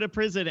to go to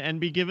prison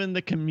and be given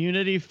the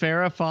community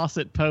Farrah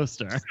Fawcett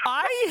poster.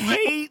 I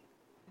hate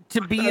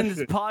to be in this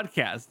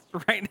podcast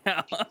right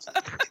now.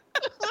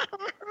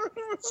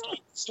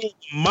 so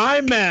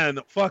my man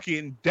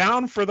fucking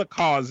down for the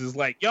cause is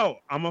like, yo,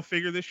 I'm gonna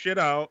figure this shit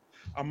out.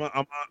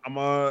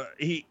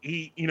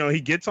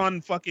 He gets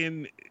on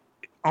fucking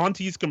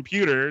Auntie's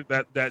computer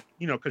that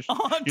because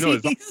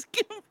Auntie's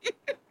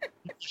computer.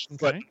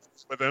 she's like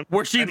with him,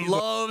 Where she and he's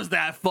loves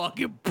that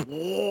fucking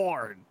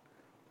porn.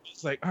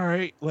 He's like, all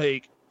right,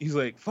 like he's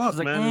like, fuck, She's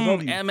like, man, there's all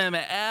these-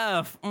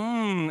 MMF,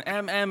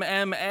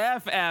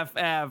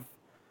 MMMFFF.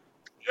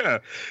 yeah.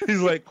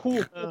 He's like,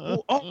 cool.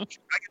 Oh, I can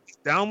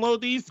just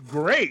download these.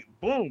 Great,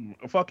 boom,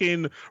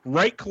 fucking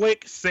right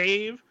click,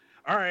 save.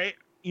 All right.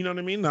 You know what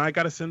I mean? Now I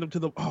gotta send them to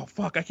the. Oh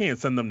fuck! I can't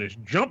send them this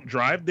jump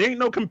drive. There ain't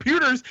no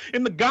computers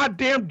in the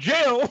goddamn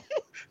jail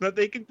that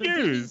they can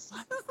use.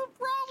 That's the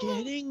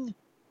problem. Getting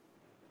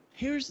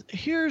here's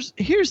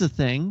the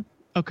thing.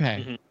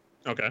 Okay,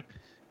 Okay.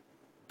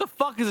 The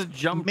fuck is a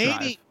jump drive?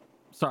 maybe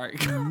Sorry.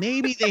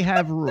 maybe they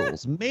have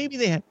rules. Maybe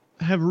they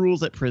have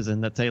rules at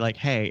prison that say like,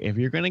 hey, if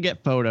you're gonna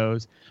get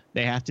photos,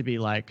 they have to be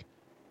like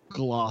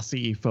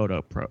glossy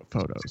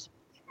photos.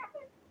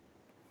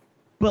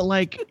 But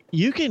like,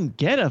 you can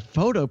get a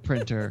photo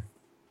printer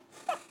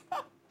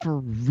for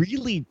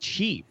really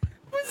cheap.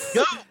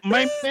 Yo,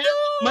 my man,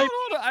 my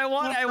Hold on. I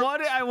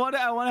want to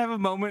have a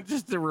moment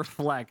just to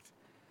reflect.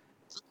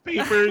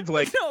 papers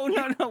like No.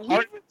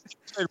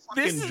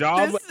 fucking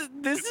job.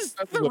 This is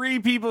three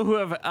people who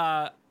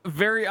have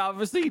very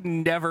obviously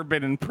never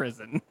been in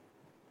prison.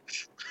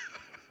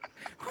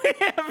 We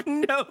have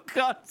no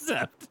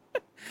concept.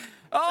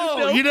 Oh,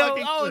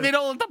 no they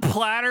don't let the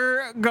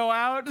platter go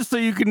out so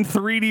you can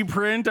 3D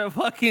print a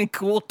fucking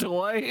cool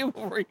toy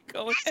before you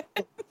go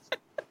in.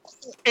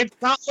 It's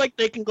not like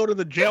they can go to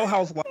the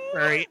jailhouse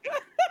library.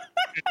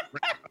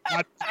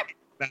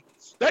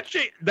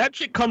 That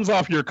shit comes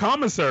off your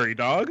commissary,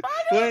 dog.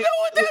 I don't know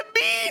what that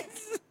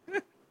means.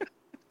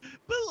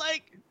 But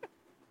like,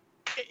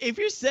 if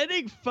you're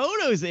sending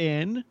photos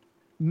in,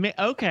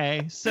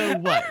 okay, so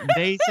what?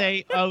 They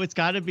say, oh, it's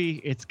gotta be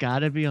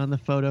on the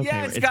photo Yeah,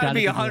 camera. it's gotta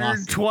be glossy.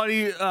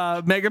 120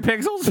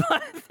 megapixels.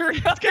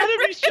 It's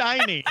gotta be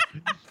shiny.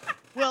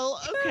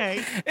 Well,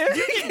 okay.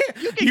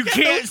 You get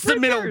can't those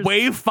submit printers. a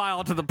WAV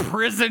file to the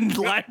prison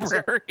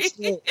library.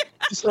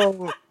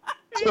 So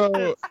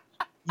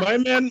my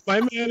man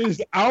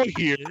is out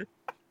here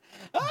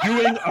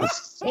doing a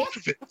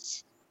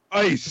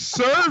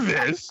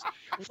service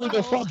for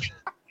the fucking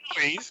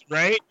boys,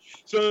 right?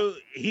 So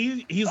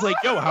he's like,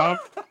 yo, how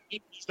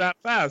is that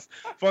fast?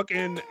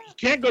 Fucking you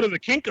can't go to the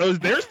Kinkos,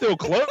 they're still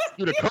closed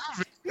due to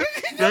COVID.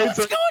 Let's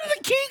go to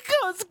the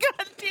Kinko's.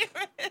 God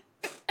damn it.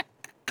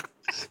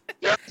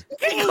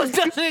 Kinko's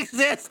doesn't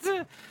exist.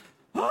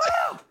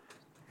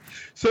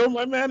 So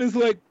my man is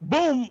like,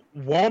 boom,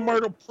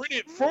 Walmart will print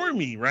it for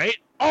me, right?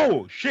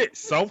 Oh shit,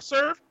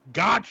 self-serve?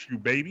 Got you,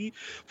 baby.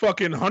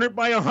 Fucking 100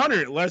 by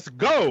 100. Let's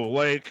go.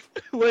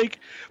 Like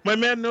my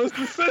man knows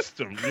the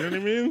system. You know what I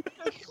mean?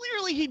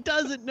 Clearly, he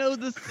doesn't know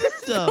the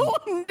system.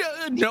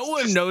 No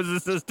one knows the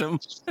system.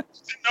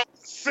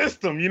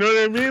 System. You know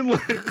what I mean?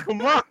 Like,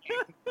 come on.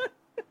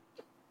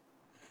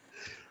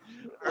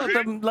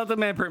 Let the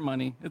man print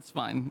money. It's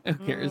fine. Who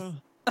cares?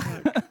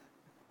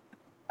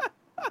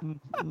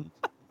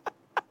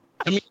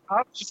 I mean,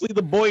 obviously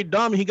the boy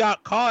dumb. He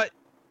got caught,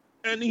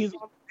 and he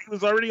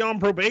was already on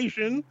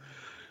probation.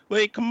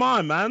 Like, come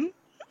on, man.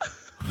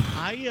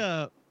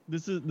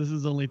 this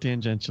is only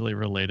tangentially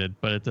related,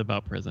 but it's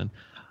about prison.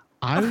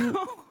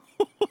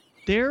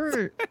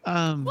 There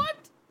What?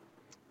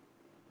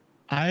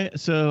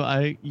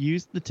 I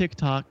used the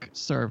TikTok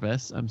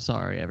service. I'm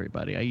sorry,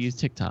 everybody. I use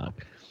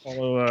TikTok.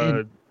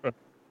 Follow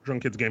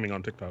Drunk Kids Gaming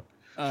on TikTok.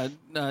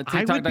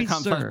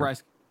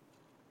 TikTok.com/Bryce.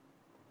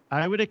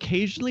 I would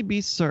occasionally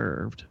be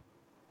served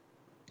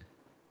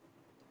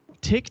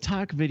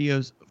TikTok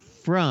videos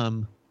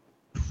from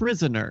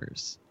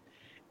prisoners,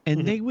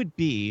 and they would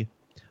be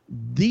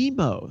the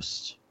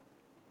most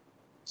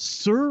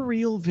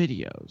surreal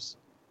videos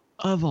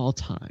of all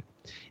time.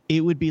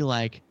 It would be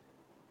like,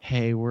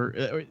 hey,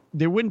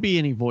 there wouldn't be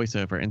any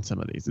voiceover in some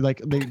of these.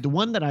 Like the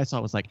one that I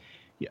saw was like,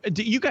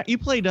 you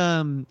played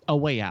A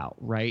Way Out,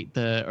 right?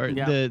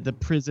 The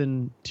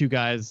prison, two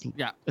guys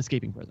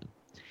escaping prison.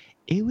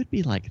 It would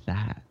be like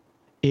that.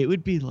 It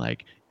would be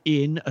like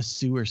in a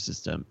sewer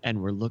system,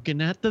 and we're looking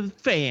at the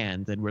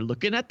fans, and we're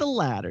looking at the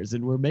ladders,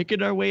 and we're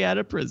making our way out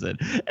of prison.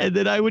 And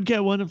then I would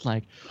get one of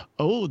like,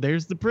 oh,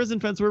 there's the prison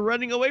fence. We're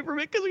running away from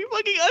it because we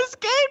fucking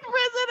escaped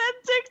prison and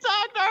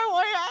TikToked our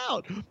way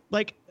out.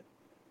 Like,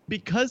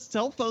 because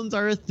cell phones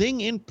are a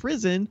thing in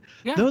prison,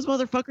 those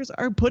motherfuckers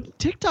are putting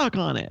TikTok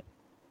on it.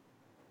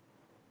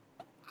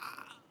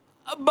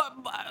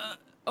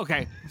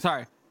 Okay,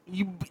 sorry.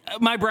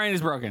 My brain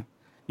is broken.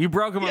 You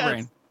broke my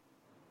brain.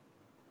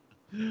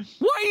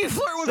 Why are you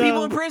flirting with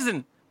people in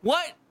prison?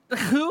 What?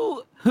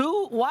 Who?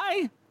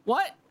 Why?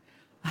 What?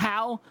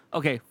 How?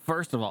 Okay,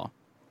 first of all,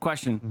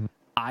 question.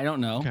 I don't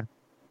know. Okay.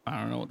 I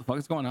don't know what the fuck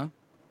is going on.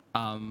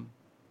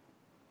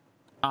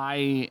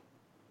 I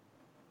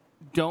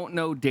don't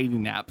know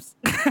dating apps.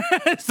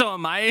 So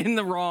am I in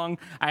the wrong?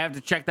 I have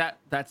to check that.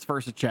 That's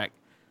first to check.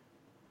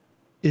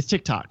 It's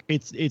TikTok.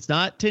 It's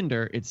not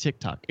Tinder. It's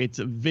TikTok. It's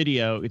a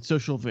video. It's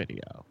social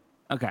video.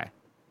 Okay.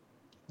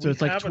 So it's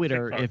like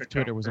Twitter if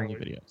Twitter was only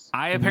videos.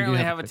 I apparently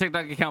have a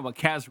TikTok account, but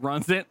Kaz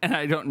runs it, and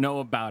I don't know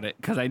about it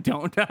because I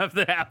don't have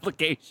the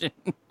application.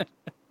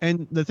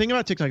 And the thing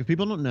about TikTok, if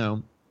people don't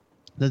know,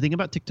 the thing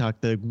about TikTok,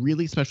 the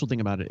really special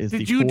thing about it is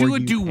Did you do a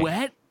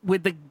duet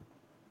with the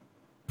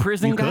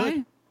prison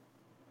guy?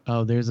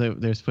 Oh,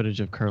 there's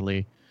footage of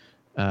Curly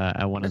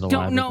at one of the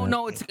live events.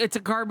 No, it's a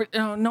garbage.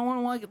 No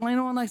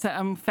one likes that.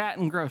 I'm fat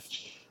and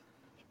gross.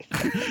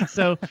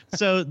 So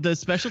the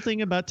special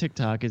thing about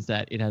TikTok is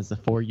that it has the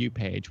For You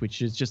page,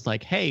 which is just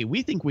like, hey,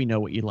 we think we know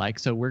what you like,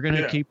 so we're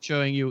gonna keep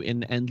showing you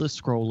an endless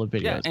scroll of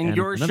videos. Yeah, and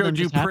yours showed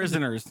you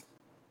prisoners.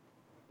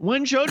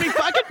 One showed me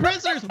fucking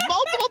prisoners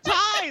multiple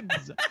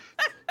times.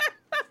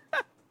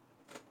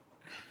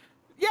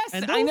 Yes,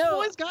 and I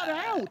know. Boys got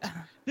out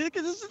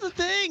because this is the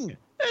thing.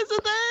 It's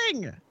a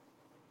thing.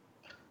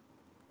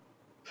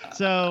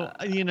 So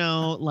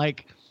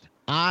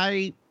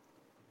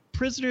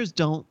prisoners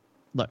don't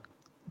look.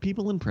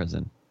 People in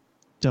prison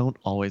don't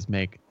always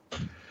make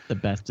the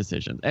best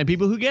decisions. And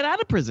people who get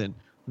out of prison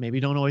maybe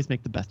don't always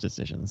make the best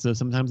decisions. So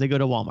sometimes they go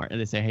to Walmart and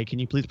they say, hey, can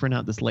you please print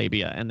out this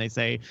labia? And they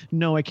say,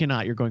 no, I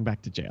cannot. You're going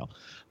back to jail.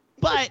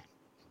 But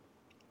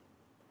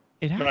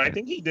it happens. No, I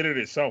think he did it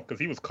himself because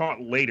he was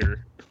caught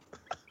later.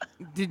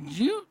 Did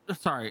you?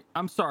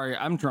 I'm sorry.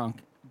 I'm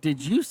drunk.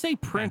 Did you say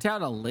print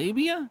out a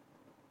labia?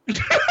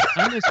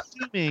 I'm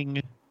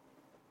assuming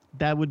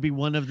that would be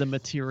one of the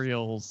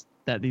materials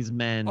that these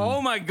men... Oh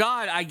my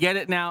God, I get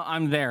it now.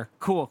 I'm there.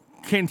 Cool.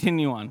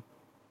 Continue on.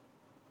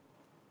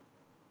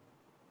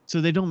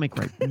 So they don't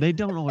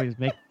always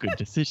make good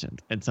decisions.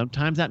 And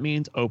sometimes that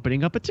means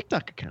opening up a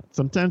TikTok account.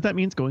 Sometimes that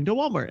means going to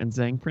Walmart and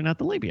saying, print out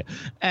the labia.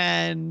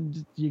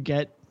 And you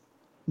get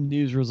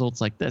news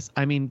results like this.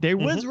 I mean, there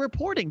was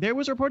reporting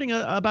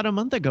about a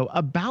month ago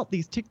about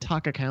these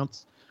TikTok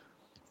accounts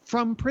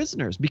from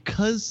prisoners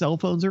because cell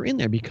phones are in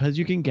there, because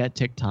you can get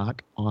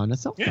TikTok on a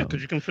cell phone. Yeah,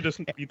 because you can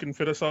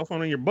fit a cell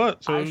phone in your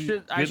butt. So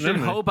I should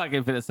hope I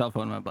can fit a cell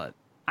phone in my butt.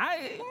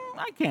 I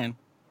can.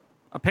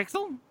 A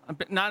Pixel?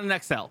 Not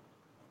an XL.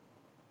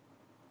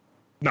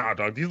 Nah,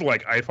 dog. These are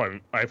like iPhone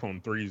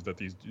 3s that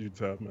these dudes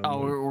have. Man. Oh,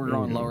 we're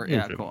going lower.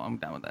 Yeah, cool. I'm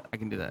down with that. I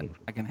can do that.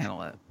 I can handle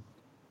that.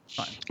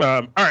 Fine.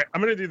 All right,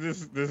 I'm gonna do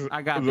this.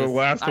 I got the this.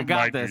 last of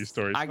my this.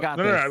 stories. I got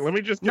no, this. No, let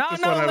me just get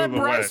this one out let of the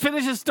Bryce way.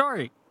 finish his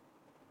story.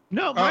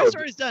 No, my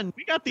story's done.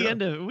 We got the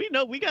end of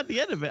it. We got the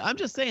end of it. I'm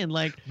just saying,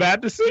 like, bad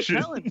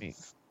decision.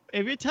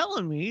 If you're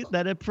telling me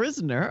that a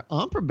prisoner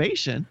on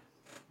probation,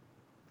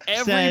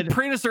 every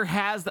prisoner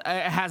has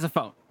a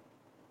phone.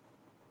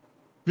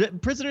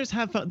 Prisoners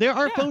have phones. There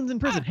are phones in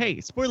prison.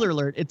 Hey, spoiler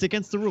alert! It's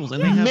against the rules.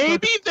 And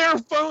maybe their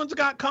phones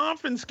got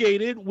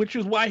confiscated, which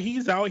is why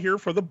he's out here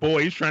for the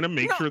boys, trying to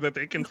make sure that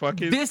they can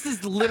fucking. This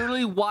is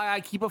literally why I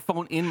keep a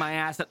phone in my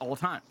ass at all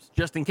times,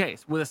 just in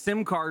case, with a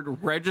SIM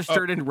card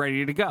registered and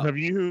ready to go. Have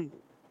you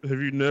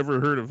never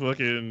heard of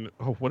fucking?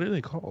 Oh, what are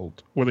they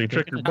called? Where they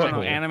check your butthole? I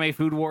don't know, Anime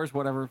Food Wars,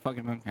 whatever.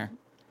 Fucking don't care.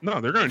 No,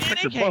 they're gonna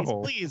check your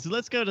butthole. Please,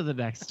 let's go to the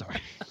next story.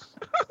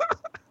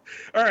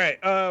 All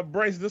right,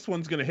 Bryce, this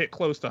one's going to hit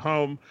close to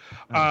home.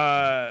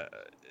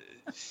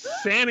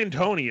 San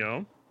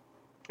Antonio,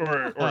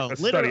 or a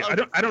study.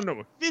 I don't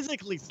know.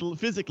 Physically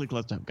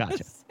close to home.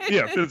 Gotcha.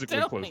 Yeah,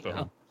 physically close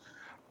to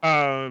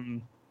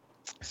home.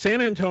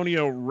 San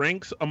Antonio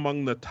ranks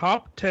among the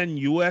top 10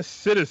 U.S.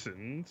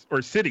 citizens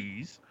or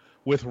cities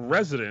with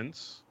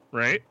residents,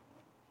 right?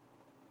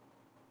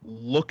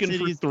 Looking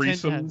Cities for 10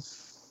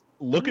 threesomes.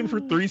 Looking for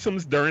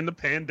threesomes during the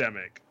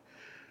pandemic.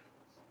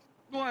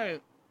 Why?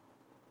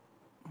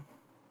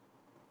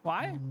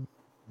 Why?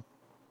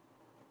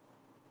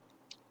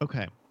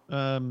 Okay.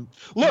 Look,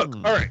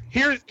 all right.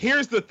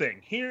 Here's the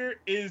thing. Here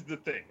is the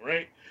thing,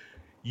 right?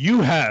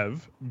 You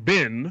have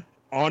been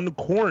on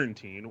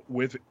quarantine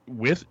with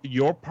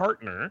your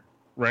partner,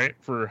 right,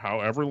 for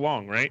however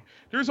long, right?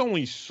 There's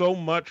only so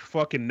much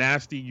fucking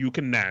nasty you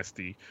can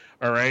nasty,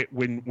 all right,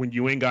 when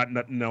you ain't got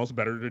nothing else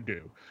better to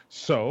do.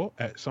 So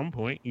at some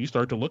point you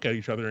start to look at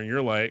each other and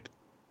you're like,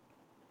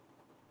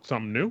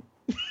 something new.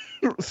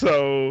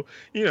 So,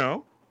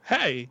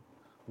 hey,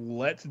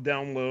 let's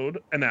download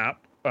an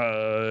app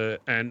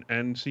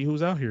and see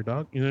who's out here,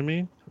 dog. You know what I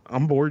mean?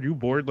 I'm bored, you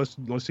bored. Let's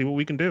see what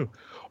we can do.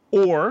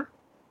 Or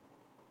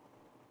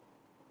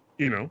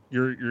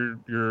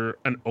you're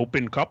an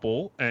open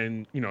couple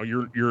and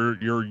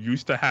you're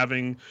used to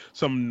having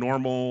some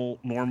normal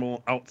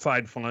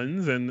outside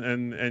funds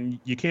and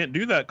you can't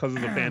do that because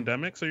of the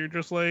pandemic, so you're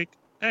just like,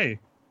 hey,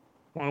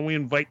 why don't we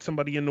invite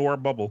somebody into our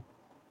bubble?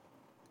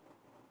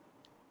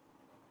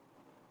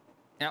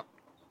 Yep.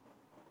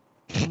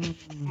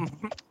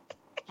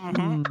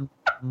 I'm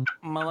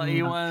gonna let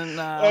you I'm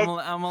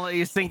gonna let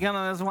you sink in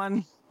on this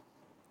one.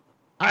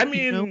 I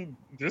mean,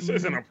 this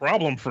isn't a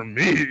problem for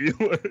me.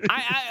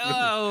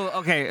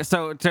 Okay.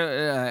 So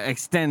to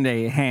extend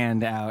a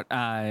hand out,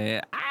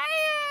 I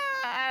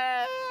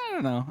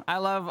don't know. I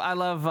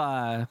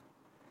love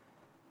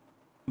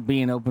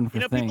being open for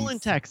things. People in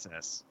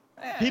Texas.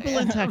 People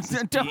in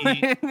Texas.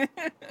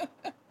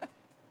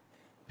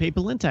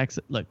 People in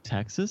Texas. Look,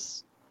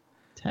 Texas.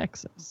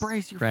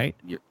 Bryce, right?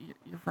 You're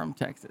from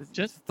Texas.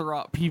 Just throw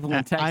out people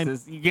in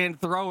Texas. You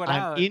can't throw it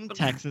out. I'm in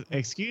Texas.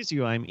 Excuse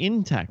you. I'm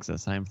in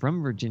Texas. I'm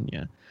from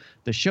Virginia,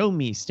 the show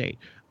me state.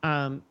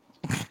 Here's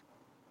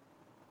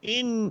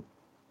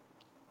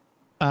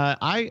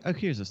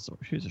a story.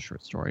 Here's a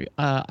short story.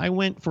 I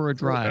went for a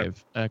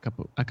drive a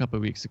couple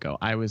weeks ago.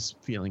 I was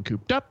feeling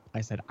cooped up. I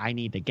said I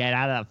need to get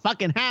out of the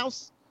fucking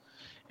house,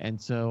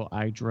 and so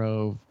I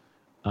drove.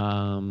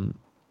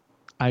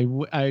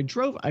 I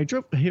drove.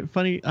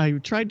 Funny. I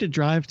tried to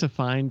drive to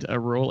find a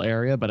rural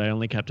area, but I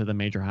only kept to the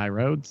major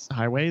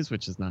highways,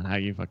 which is not how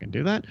you fucking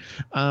do that.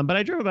 But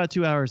I drove about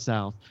 2 hours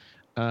south,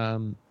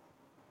 and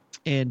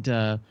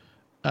one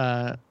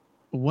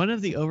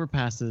of the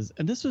overpasses,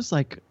 and this was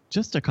like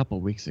just a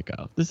couple weeks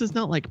ago. This is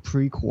not like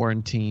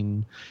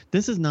pre-quarantine.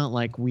 This is not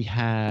like we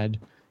had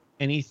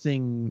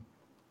anything.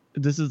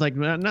 This is like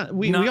we all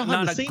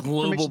have the same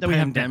global that we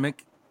have now.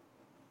 pandemic.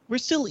 We're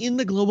still in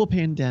the global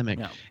pandemic,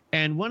 yeah.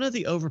 And one of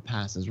the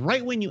overpasses,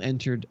 right when you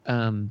entered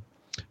a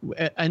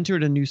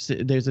new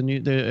city, there's a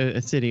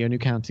new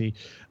county.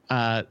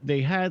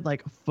 They had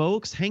like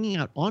folks hanging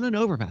out on an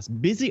overpass,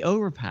 busy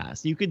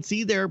overpass. You could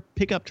see their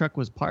pickup truck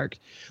was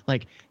parked,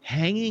 like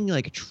hanging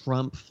like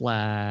Trump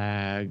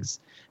flags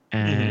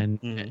and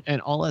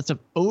all that stuff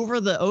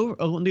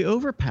on the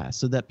overpass,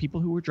 so that people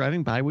who were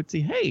driving by would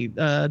see, hey,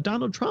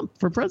 Donald Trump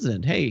for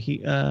president. Hey,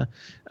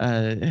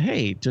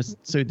 hey, just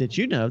so that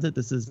you know that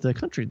this is the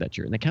country that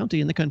you're in, the county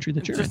in the country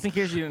that you're in. Just in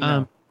case you didn't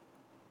know.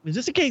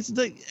 Just in case,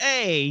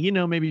 hey,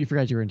 maybe you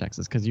forgot you were in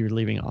Texas because you were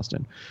leaving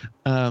Austin.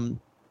 So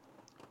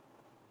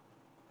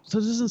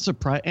this isn't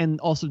surprise, and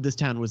also this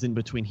town was in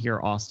between here,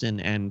 Austin,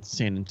 and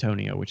San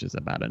Antonio, which is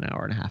about an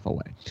hour and a half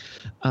away.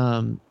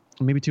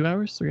 Maybe 2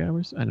 hours, 3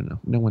 hours. I don't know.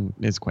 No one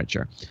is quite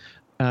sure.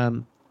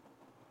 So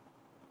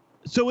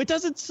it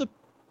doesn't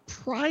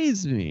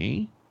surprise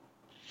me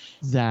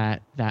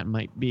that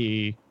might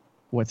be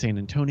what San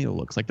Antonio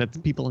looks like. That's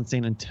people in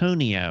San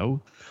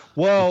Antonio.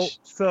 Well,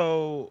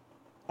 so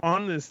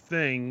on this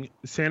thing,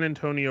 San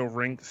Antonio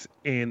ranks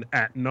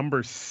at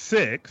number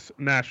 6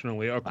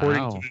 nationally,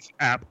 according to this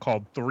app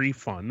called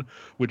 3Fun,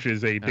 which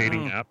is a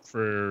dating app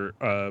for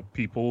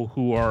people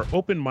who are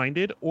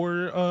open-minded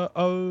or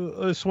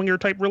a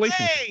swinger-type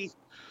relationship. Hey,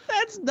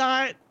 that's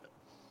not.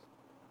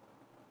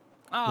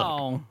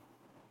 Oh.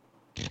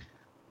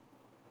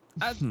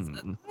 That's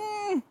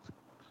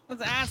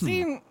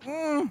assy.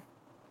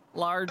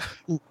 Large.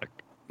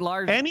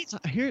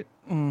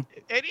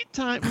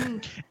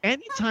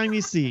 Anytime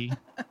you see,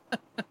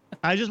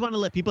 I just want to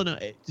let people know,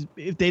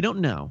 if they don't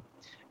know,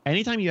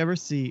 anytime you ever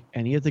see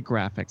any of the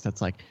graphics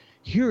that's like,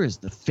 here is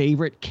the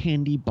favorite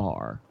candy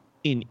bar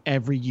in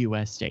every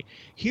U.S. state.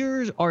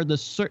 Here's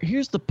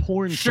the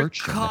porn search.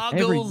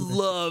 Chicago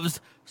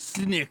loves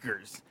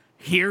Snickers.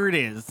 Here it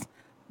is.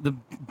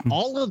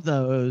 All of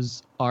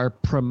those are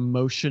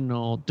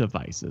promotional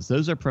devices.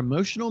 Those are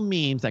promotional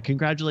memes that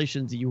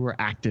congratulations you were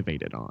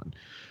activated on.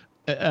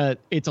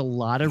 It's a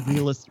lot of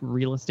real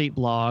estate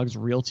blogs,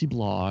 realty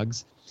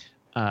blogs.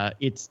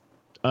 It's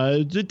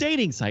the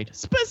dating site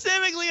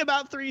specifically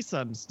about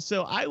threesomes.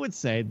 So I would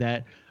say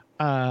that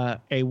a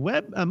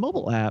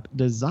mobile app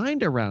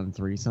designed around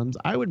threesomes,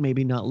 I would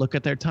maybe not look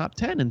at their top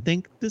 10 and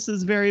think this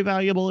is very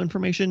valuable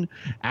information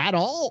at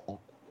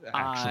all.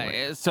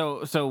 Actually,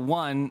 So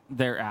one,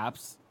 their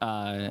apps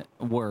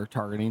were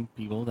targeting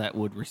people that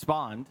would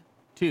respond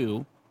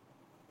to.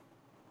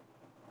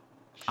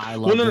 I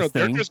love no, this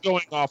they're thing. just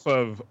going off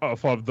of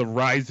the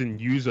rise in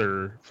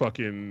user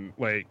fucking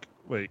like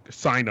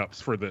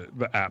signups for the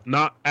app,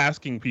 not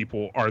asking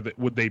people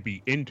would they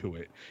be into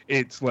it.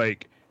 It's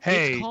like,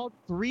 hey, it's called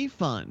 3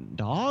 Fun,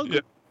 dog.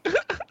 Yeah.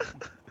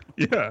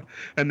 Yeah,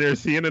 and they're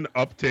seeing an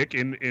uptick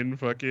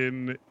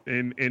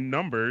in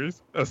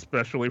numbers,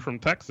 especially from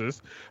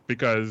Texas,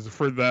 because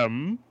for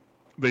them,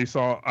 they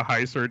saw a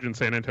high surge in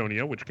San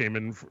Antonio, which came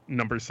in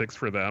number 6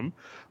 for them.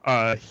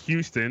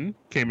 Houston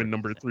came in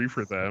number 3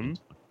 for them,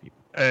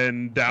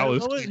 and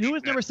Dallas. Who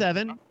was number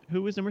 7?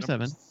 Who was number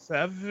 7?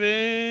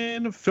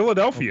 7,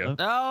 Philadelphia.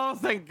 Oh,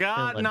 thank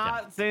God, Philadelphia.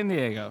 not San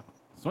Diego.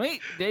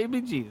 Sweet,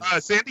 David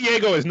Jesus. San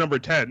Diego is number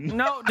 10.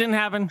 No, didn't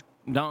happen.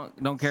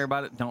 Don't care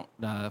about it. Don't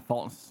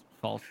false.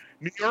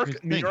 New York,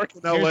 and Here's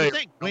LA. the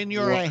thing. When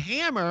you're a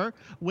hammer,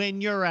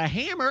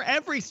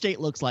 every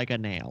state looks like a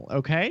nail.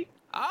 Okay,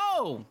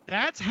 Oh.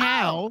 that's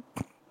how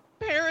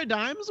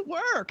paradigms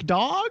work,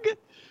 dog.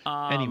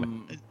 Anyway,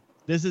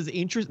 this is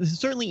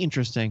certainly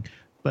interesting,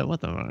 but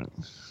what the?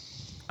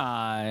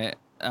 I'm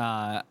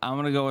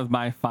gonna go with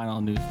my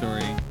final news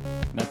story.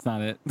 That's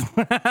not it.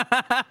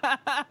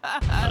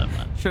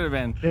 Should have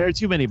been. There are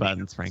too many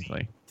buttons,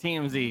 frankly.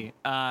 TMZ.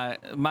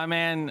 My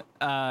man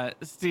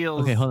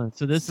steals. Okay, hold on.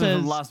 So this from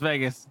says Las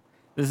Vegas.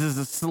 This is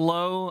a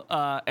slow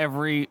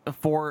every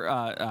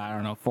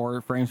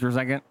 4 frames per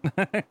second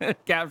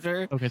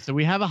capture. Okay, so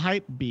we have a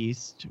hype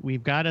beast.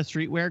 We've got a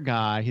streetwear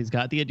guy. He's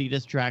got the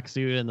Adidas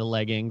tracksuit and the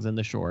leggings and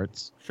the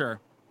shorts. Sure.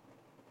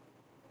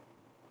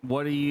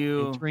 What do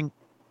you? Entering.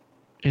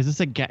 Is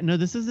this a no?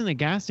 This isn't a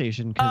gas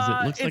station because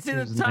it looks like it's in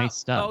there's the top. nice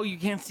stuff. Oh, you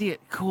can't see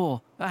it.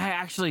 Cool.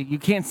 Actually, you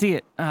can't see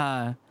it.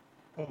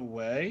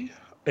 Away.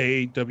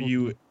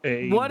 AWA.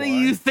 What do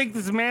you think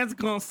this man's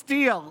gonna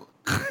steal?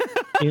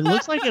 It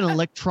looks like an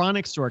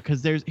electronics store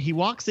because he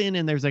walks in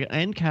and there's like an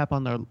end cap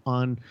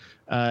on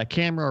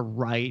camera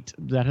right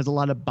that has a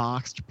lot of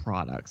boxed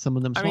products. Some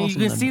of them small, I mean, you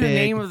some of can them see the big.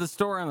 name of the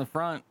store on the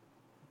front.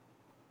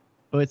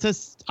 Oh, it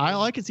says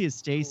all I can see is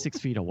stay 6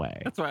 feet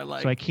away. That's what I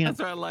like. So I can't. That's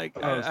what I like.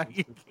 Oh,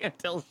 You can't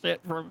tell shit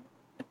from.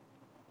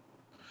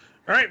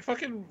 All right,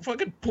 fucking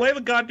play the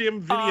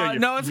goddamn video.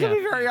 No, it's gonna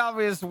be very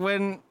obvious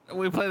when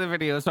we play the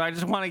video. So I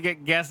just want to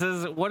get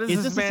guesses. What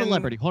is this man? a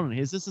celebrity? Hold on.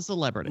 Is this a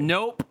celebrity?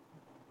 Nope.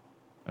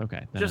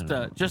 Okay.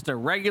 Just a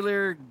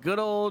regular, good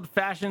old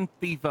fashioned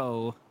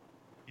thiefo.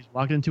 He's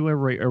walked into a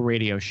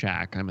Radio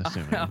Shack. I'm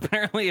assuming.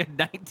 Apparently a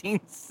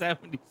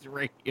 1970s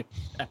Radio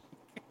Shack.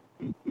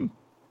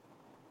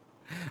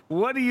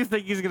 What do you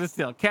think he's gonna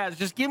steal? Kaz,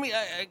 just give me.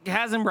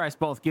 Kaz and Bryce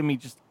both give me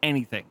just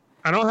anything.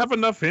 I don't have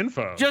enough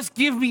info. Just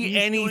give me He's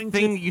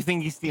anything you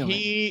think he's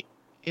stealing.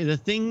 The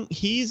thing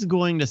he's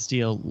going to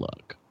steal.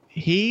 Look,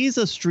 he's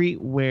a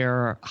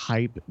streetwear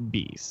hype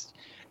beast,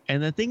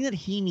 and the thing that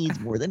he needs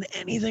more than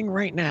anything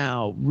right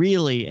now,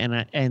 really,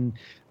 and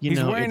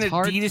he's wearing it's an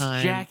hard Adidas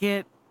time.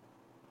 jacket.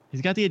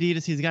 He's got the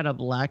Adidas. He's got a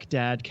black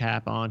dad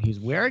cap on. He's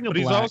wearing a But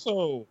he's black.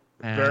 also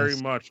very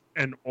much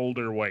an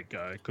older white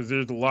guy because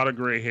there's a lot of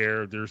gray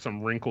hair. There's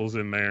some wrinkles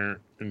in there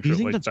and Do you shit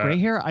think like that's that. gray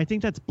hair? I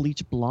think that's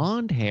bleach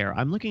blonde hair.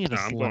 I'm looking at a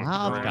I'm going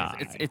Slav gray.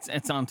 guy.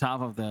 It's on top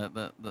of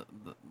the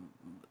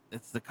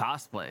it's the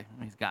cosplay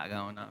he's got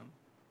going on.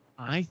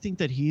 I think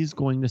that he's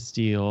going to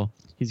steal.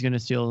 He's going to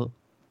steal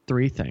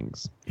 3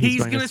 things.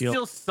 He's gonna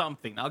steal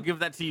something. I'll give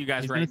that to you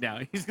guys He's right gonna-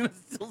 now. He's gonna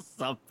steal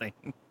something.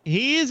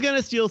 He's going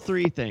to steal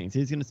 3 things.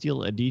 He's going to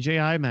steal a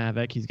DJI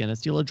Mavic. He's going to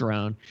steal a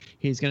drone.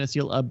 He's going to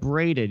steal a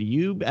braided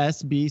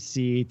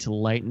USB-C to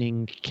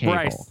lightning cable.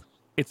 Bryce,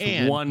 it's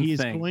and one he's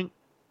thing.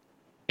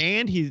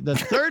 The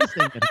third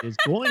thing that he is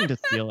going to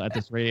steal at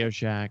this Radio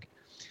Shack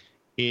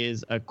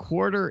is a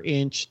 1/4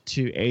 inch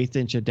to 1/8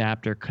 inch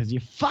adapter because you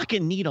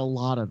fucking need a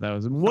lot of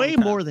those, way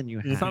Sometimes. more than you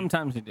have.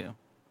 Sometimes you do.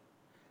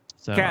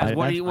 So Kaz,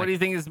 what that's do you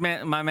think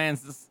my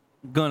man's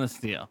gonna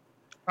steal?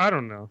 I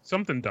don't know.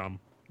 Something dumb.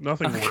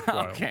 Nothing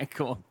worthwhile. Okay,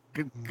 cool.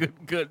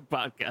 Good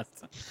podcast.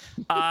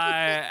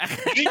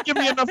 You didn't give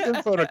me enough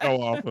info to go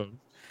off of.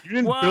 You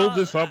didn't build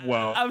this up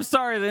well. I'm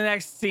sorry. The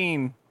next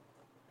scene.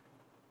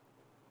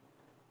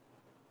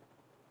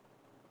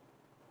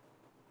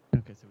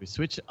 Okay, so we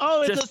switch.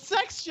 Oh, it's Just- a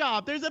sex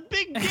shop. There's a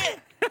big dick.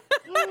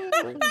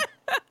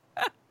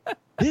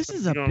 This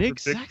is a You don't big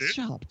predict sex it?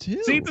 shop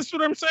too. See, this is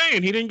what I'm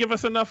saying. He didn't give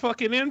us enough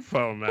fucking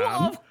info, man.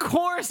 Well, of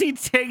course he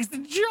takes the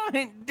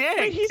giant dick.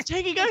 Wait, he's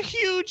taking a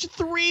huge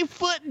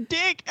 3-foot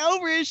dick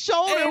over his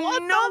shoulder. And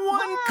What no the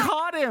one fuck?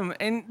 caught him.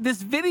 And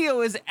this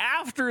video is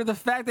after the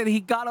fact that he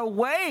got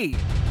away.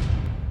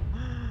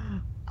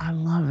 I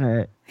love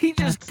it. He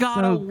just That's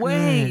got so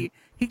away. good.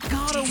 He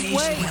got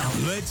away.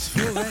 Let's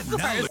fill that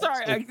knowledge.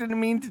 Sorry, I didn't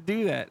mean to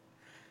do that.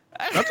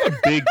 That's a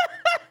big.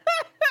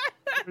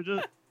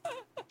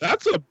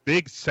 That's a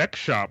big sex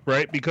shop,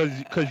 right? Because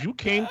you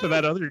came to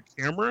that other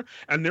camera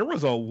and there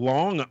was a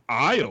long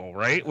aisle,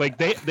 right? Like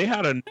they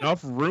had enough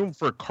room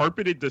for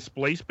carpeted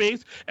display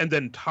space and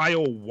then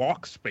tile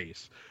walk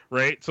space,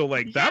 right? So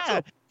like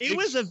it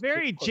was a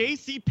very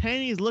J.C.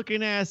 Penney's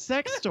looking ass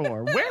sex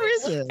store. Where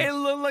is it? It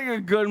looked like a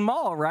good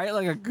mall, right?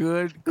 Like a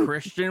good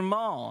Christian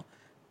mall.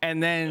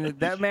 And then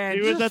that man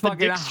He was just at the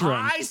fucking Dick's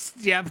Run. high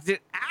stepped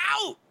it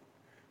out.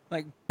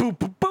 Like boop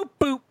boop boop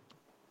boop.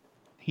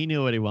 He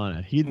knew what he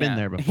wanted. He'd been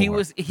there before.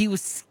 He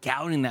was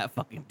scouting that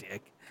fucking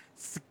dick.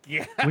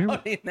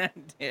 Scouting that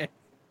dick.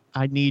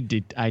 I need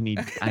the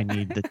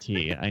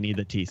tea. I need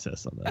the tea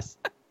sis on this.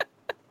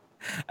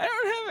 I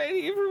don't have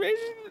any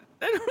information.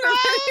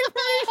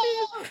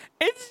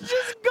 It's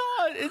just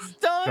gone. It's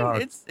done. God.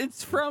 It's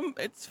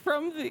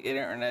from the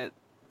internet.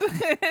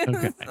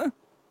 Okay.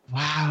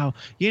 Wow.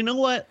 You know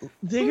what?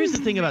 Here's the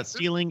thing about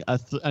stealing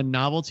a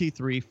novelty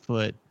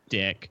 3-foot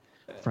dick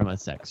from a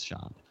sex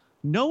shop.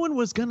 No one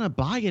was gonna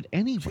buy it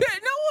anyway. Yeah,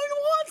 no one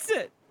wants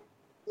it.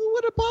 Who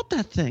would have bought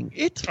that thing?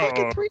 It's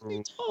fucking 3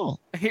 feet tall.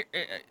 Here,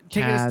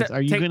 take it a Kaz, step.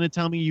 are you gonna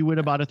tell me you would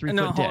have bought a 3-foot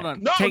No, dick? hold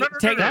on. No, Take no. it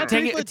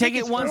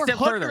one step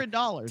further.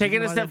 $400. Take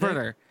You it a buy step that dick?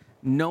 further.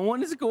 No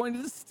one is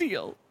going to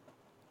steal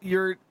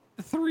your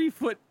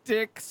 3-foot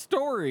dick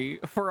story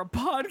for a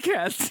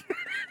podcast.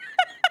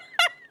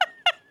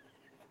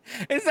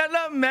 Is that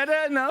not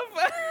meta enough?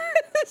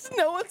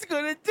 No one's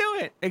going to do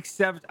it.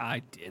 Except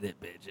I did it,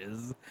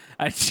 bitches.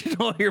 I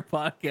stole your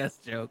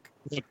podcast joke.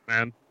 Look,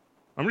 man,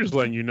 I'm just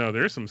letting you know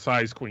there's some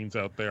size queens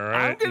out there. All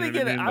right? I'm gonna You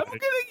know get what it. I mean?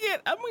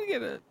 I'm gonna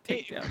get a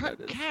takedown.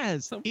 notice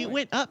at some Kaz, it point.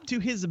 went up to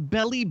his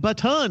belly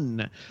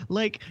button.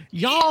 Like,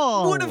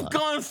 y'all. Would have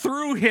gone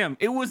through him.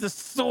 It was a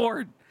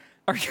sword.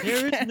 Are you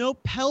There is no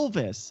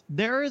pelvis.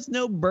 There is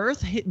no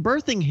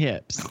birthing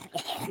hips.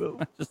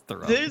 just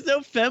throw There's no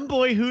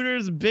femboy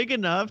hooters big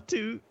enough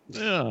to.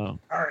 Oh.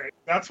 All right,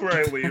 that's where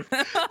I leave.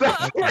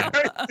 That's where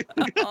I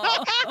leave.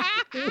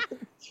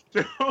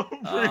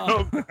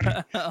 Don't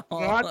bring up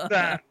not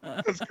that,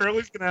 because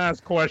Curly's gonna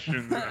ask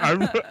questions.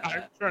 I'm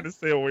trying to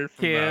stay away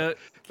from that.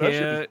 That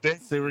shit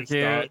is super dangerous,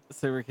 cute, dog.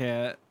 super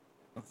cat.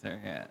 Super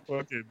cat.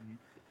 Fucking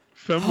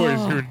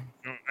femboys who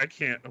I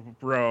can't,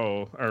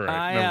 bro. All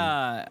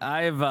right.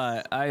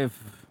 I've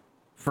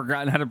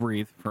forgotten how to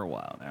breathe for a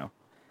while now,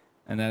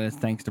 and that is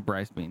thanks to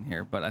Bryce being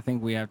here. But I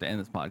think we have to end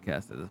this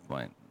podcast at this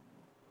point.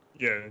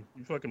 Yeah,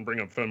 you fucking bring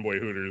up femboy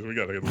hooters. We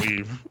gotta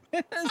leave.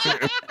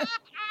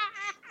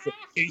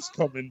 Case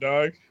coming,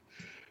 dog.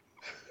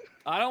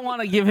 I don't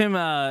want to give him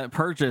a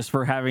purchase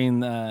for having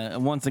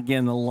once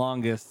again the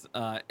longest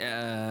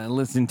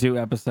listened to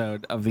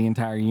episode of the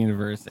entire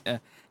universe.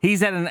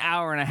 He's at an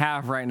hour and a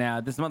half right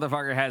now. This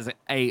motherfucker has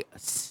a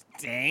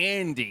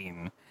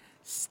standing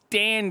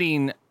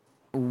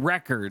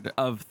record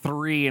of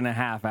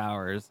 3.5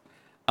 hours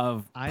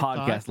of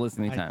podcast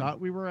listening time. I thought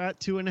we were at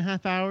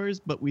 2.5 hours,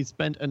 but we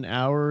spent an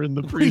hour in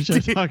the pre-show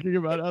talking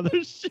about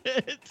other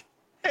shit.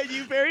 And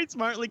you very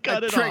smartly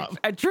cut it off.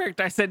 I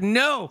tricked. I said,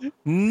 no,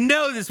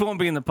 this won't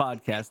be in the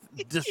podcast.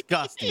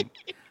 Disgusting.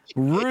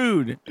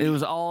 Rude. It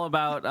was all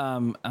about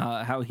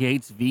how he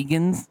hates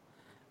vegans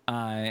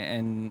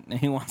and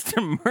he wants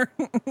to murder.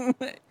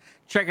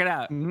 Check it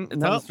out. It's on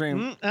the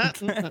stream.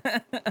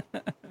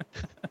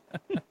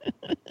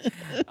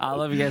 I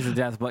love you guys to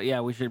death, but yeah,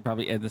 we should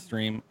probably end the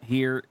stream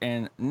here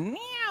and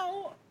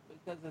now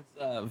because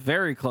it's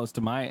very close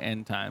to my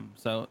end time.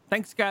 So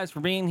thanks, guys,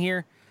 for being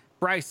here.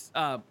 Bryce,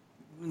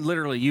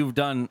 literally, you've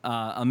done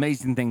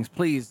amazing things.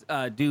 Please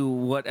do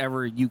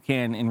whatever you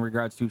can in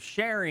regards to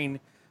sharing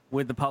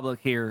with the public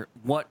here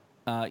what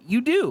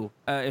you do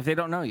if they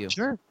don't know you.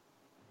 Sure.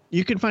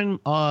 You can find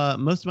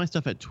most of my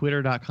stuff at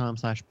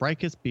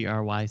twitter.com/Brycas,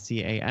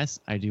 BRYCAS.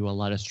 I do a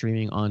lot of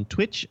streaming on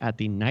Twitch at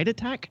the Night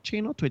Attack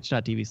channel,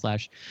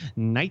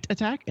 twitch.tv/Night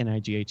Attack,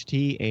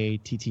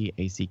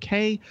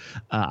 NIGHTATTACK.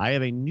 I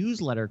have a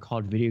newsletter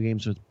called Video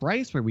Games with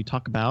Bryce, where we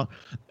talk about,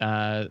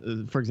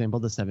 for example,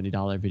 the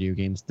 $70 video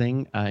games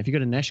thing. If you go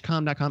to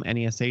neshcom.com,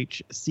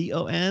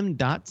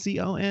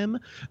 NESHCOM.com,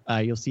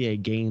 you'll see a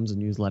games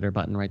newsletter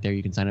button right there.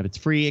 You can sign up. It's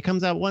free. It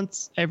comes out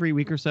once every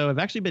week or so. I've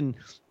actually been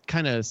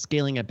kind of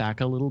scaling it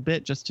back a little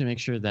bit just to make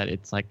sure that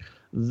it's like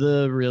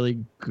the really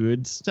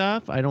good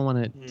stuff. I don't want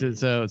it to,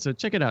 so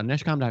check it out,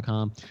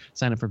 neshcom.com.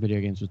 Sign up for Video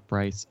Games with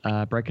Bryce.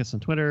 Brycas on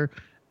Twitter,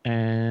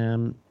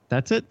 and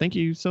that's it. Thank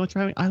you so much for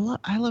having me.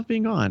 I love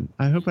being on.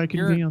 I hope I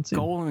can be on soon.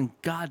 Golden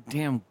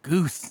goddamn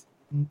goose.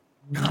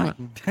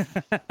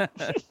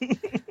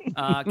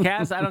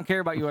 Kaz, I don't care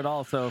about you at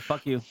all, so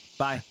fuck you.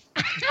 Bye.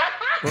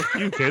 Fuck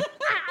you, kid.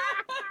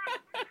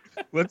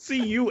 Let's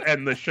see you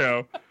end the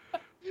show.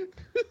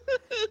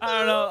 I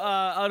don't know.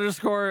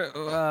 Underscore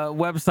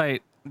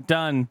website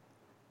done.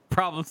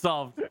 Problem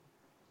solved.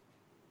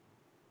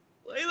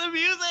 Play the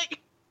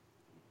music.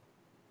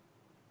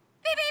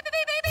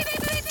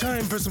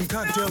 Time for some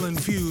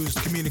cocktail-infused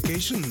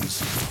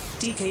communications.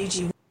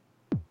 DKG.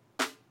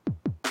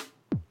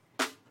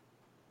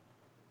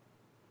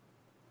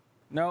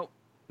 No.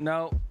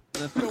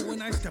 But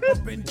when I step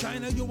up in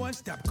China, you want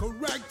step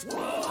correct.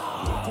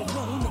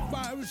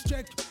 Coronavirus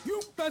check.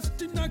 You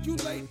best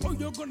inoculate or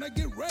you're gonna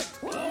get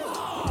wrecked.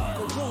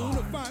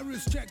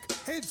 Coronavirus check.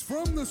 It's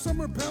from the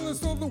Summer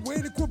Palace all the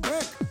way to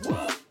Quebec.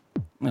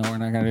 No, we're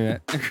not gonna do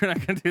that. We're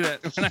not gonna do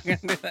that. We're not gonna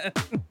do that.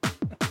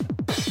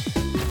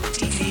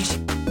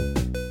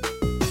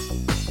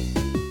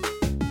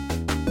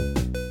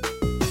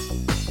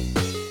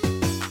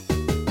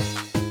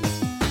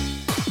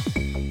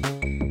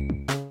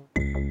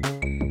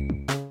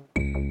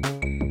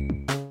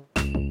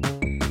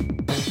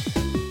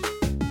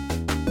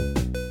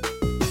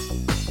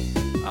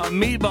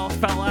 Meatball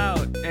fell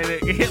out and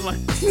it hit my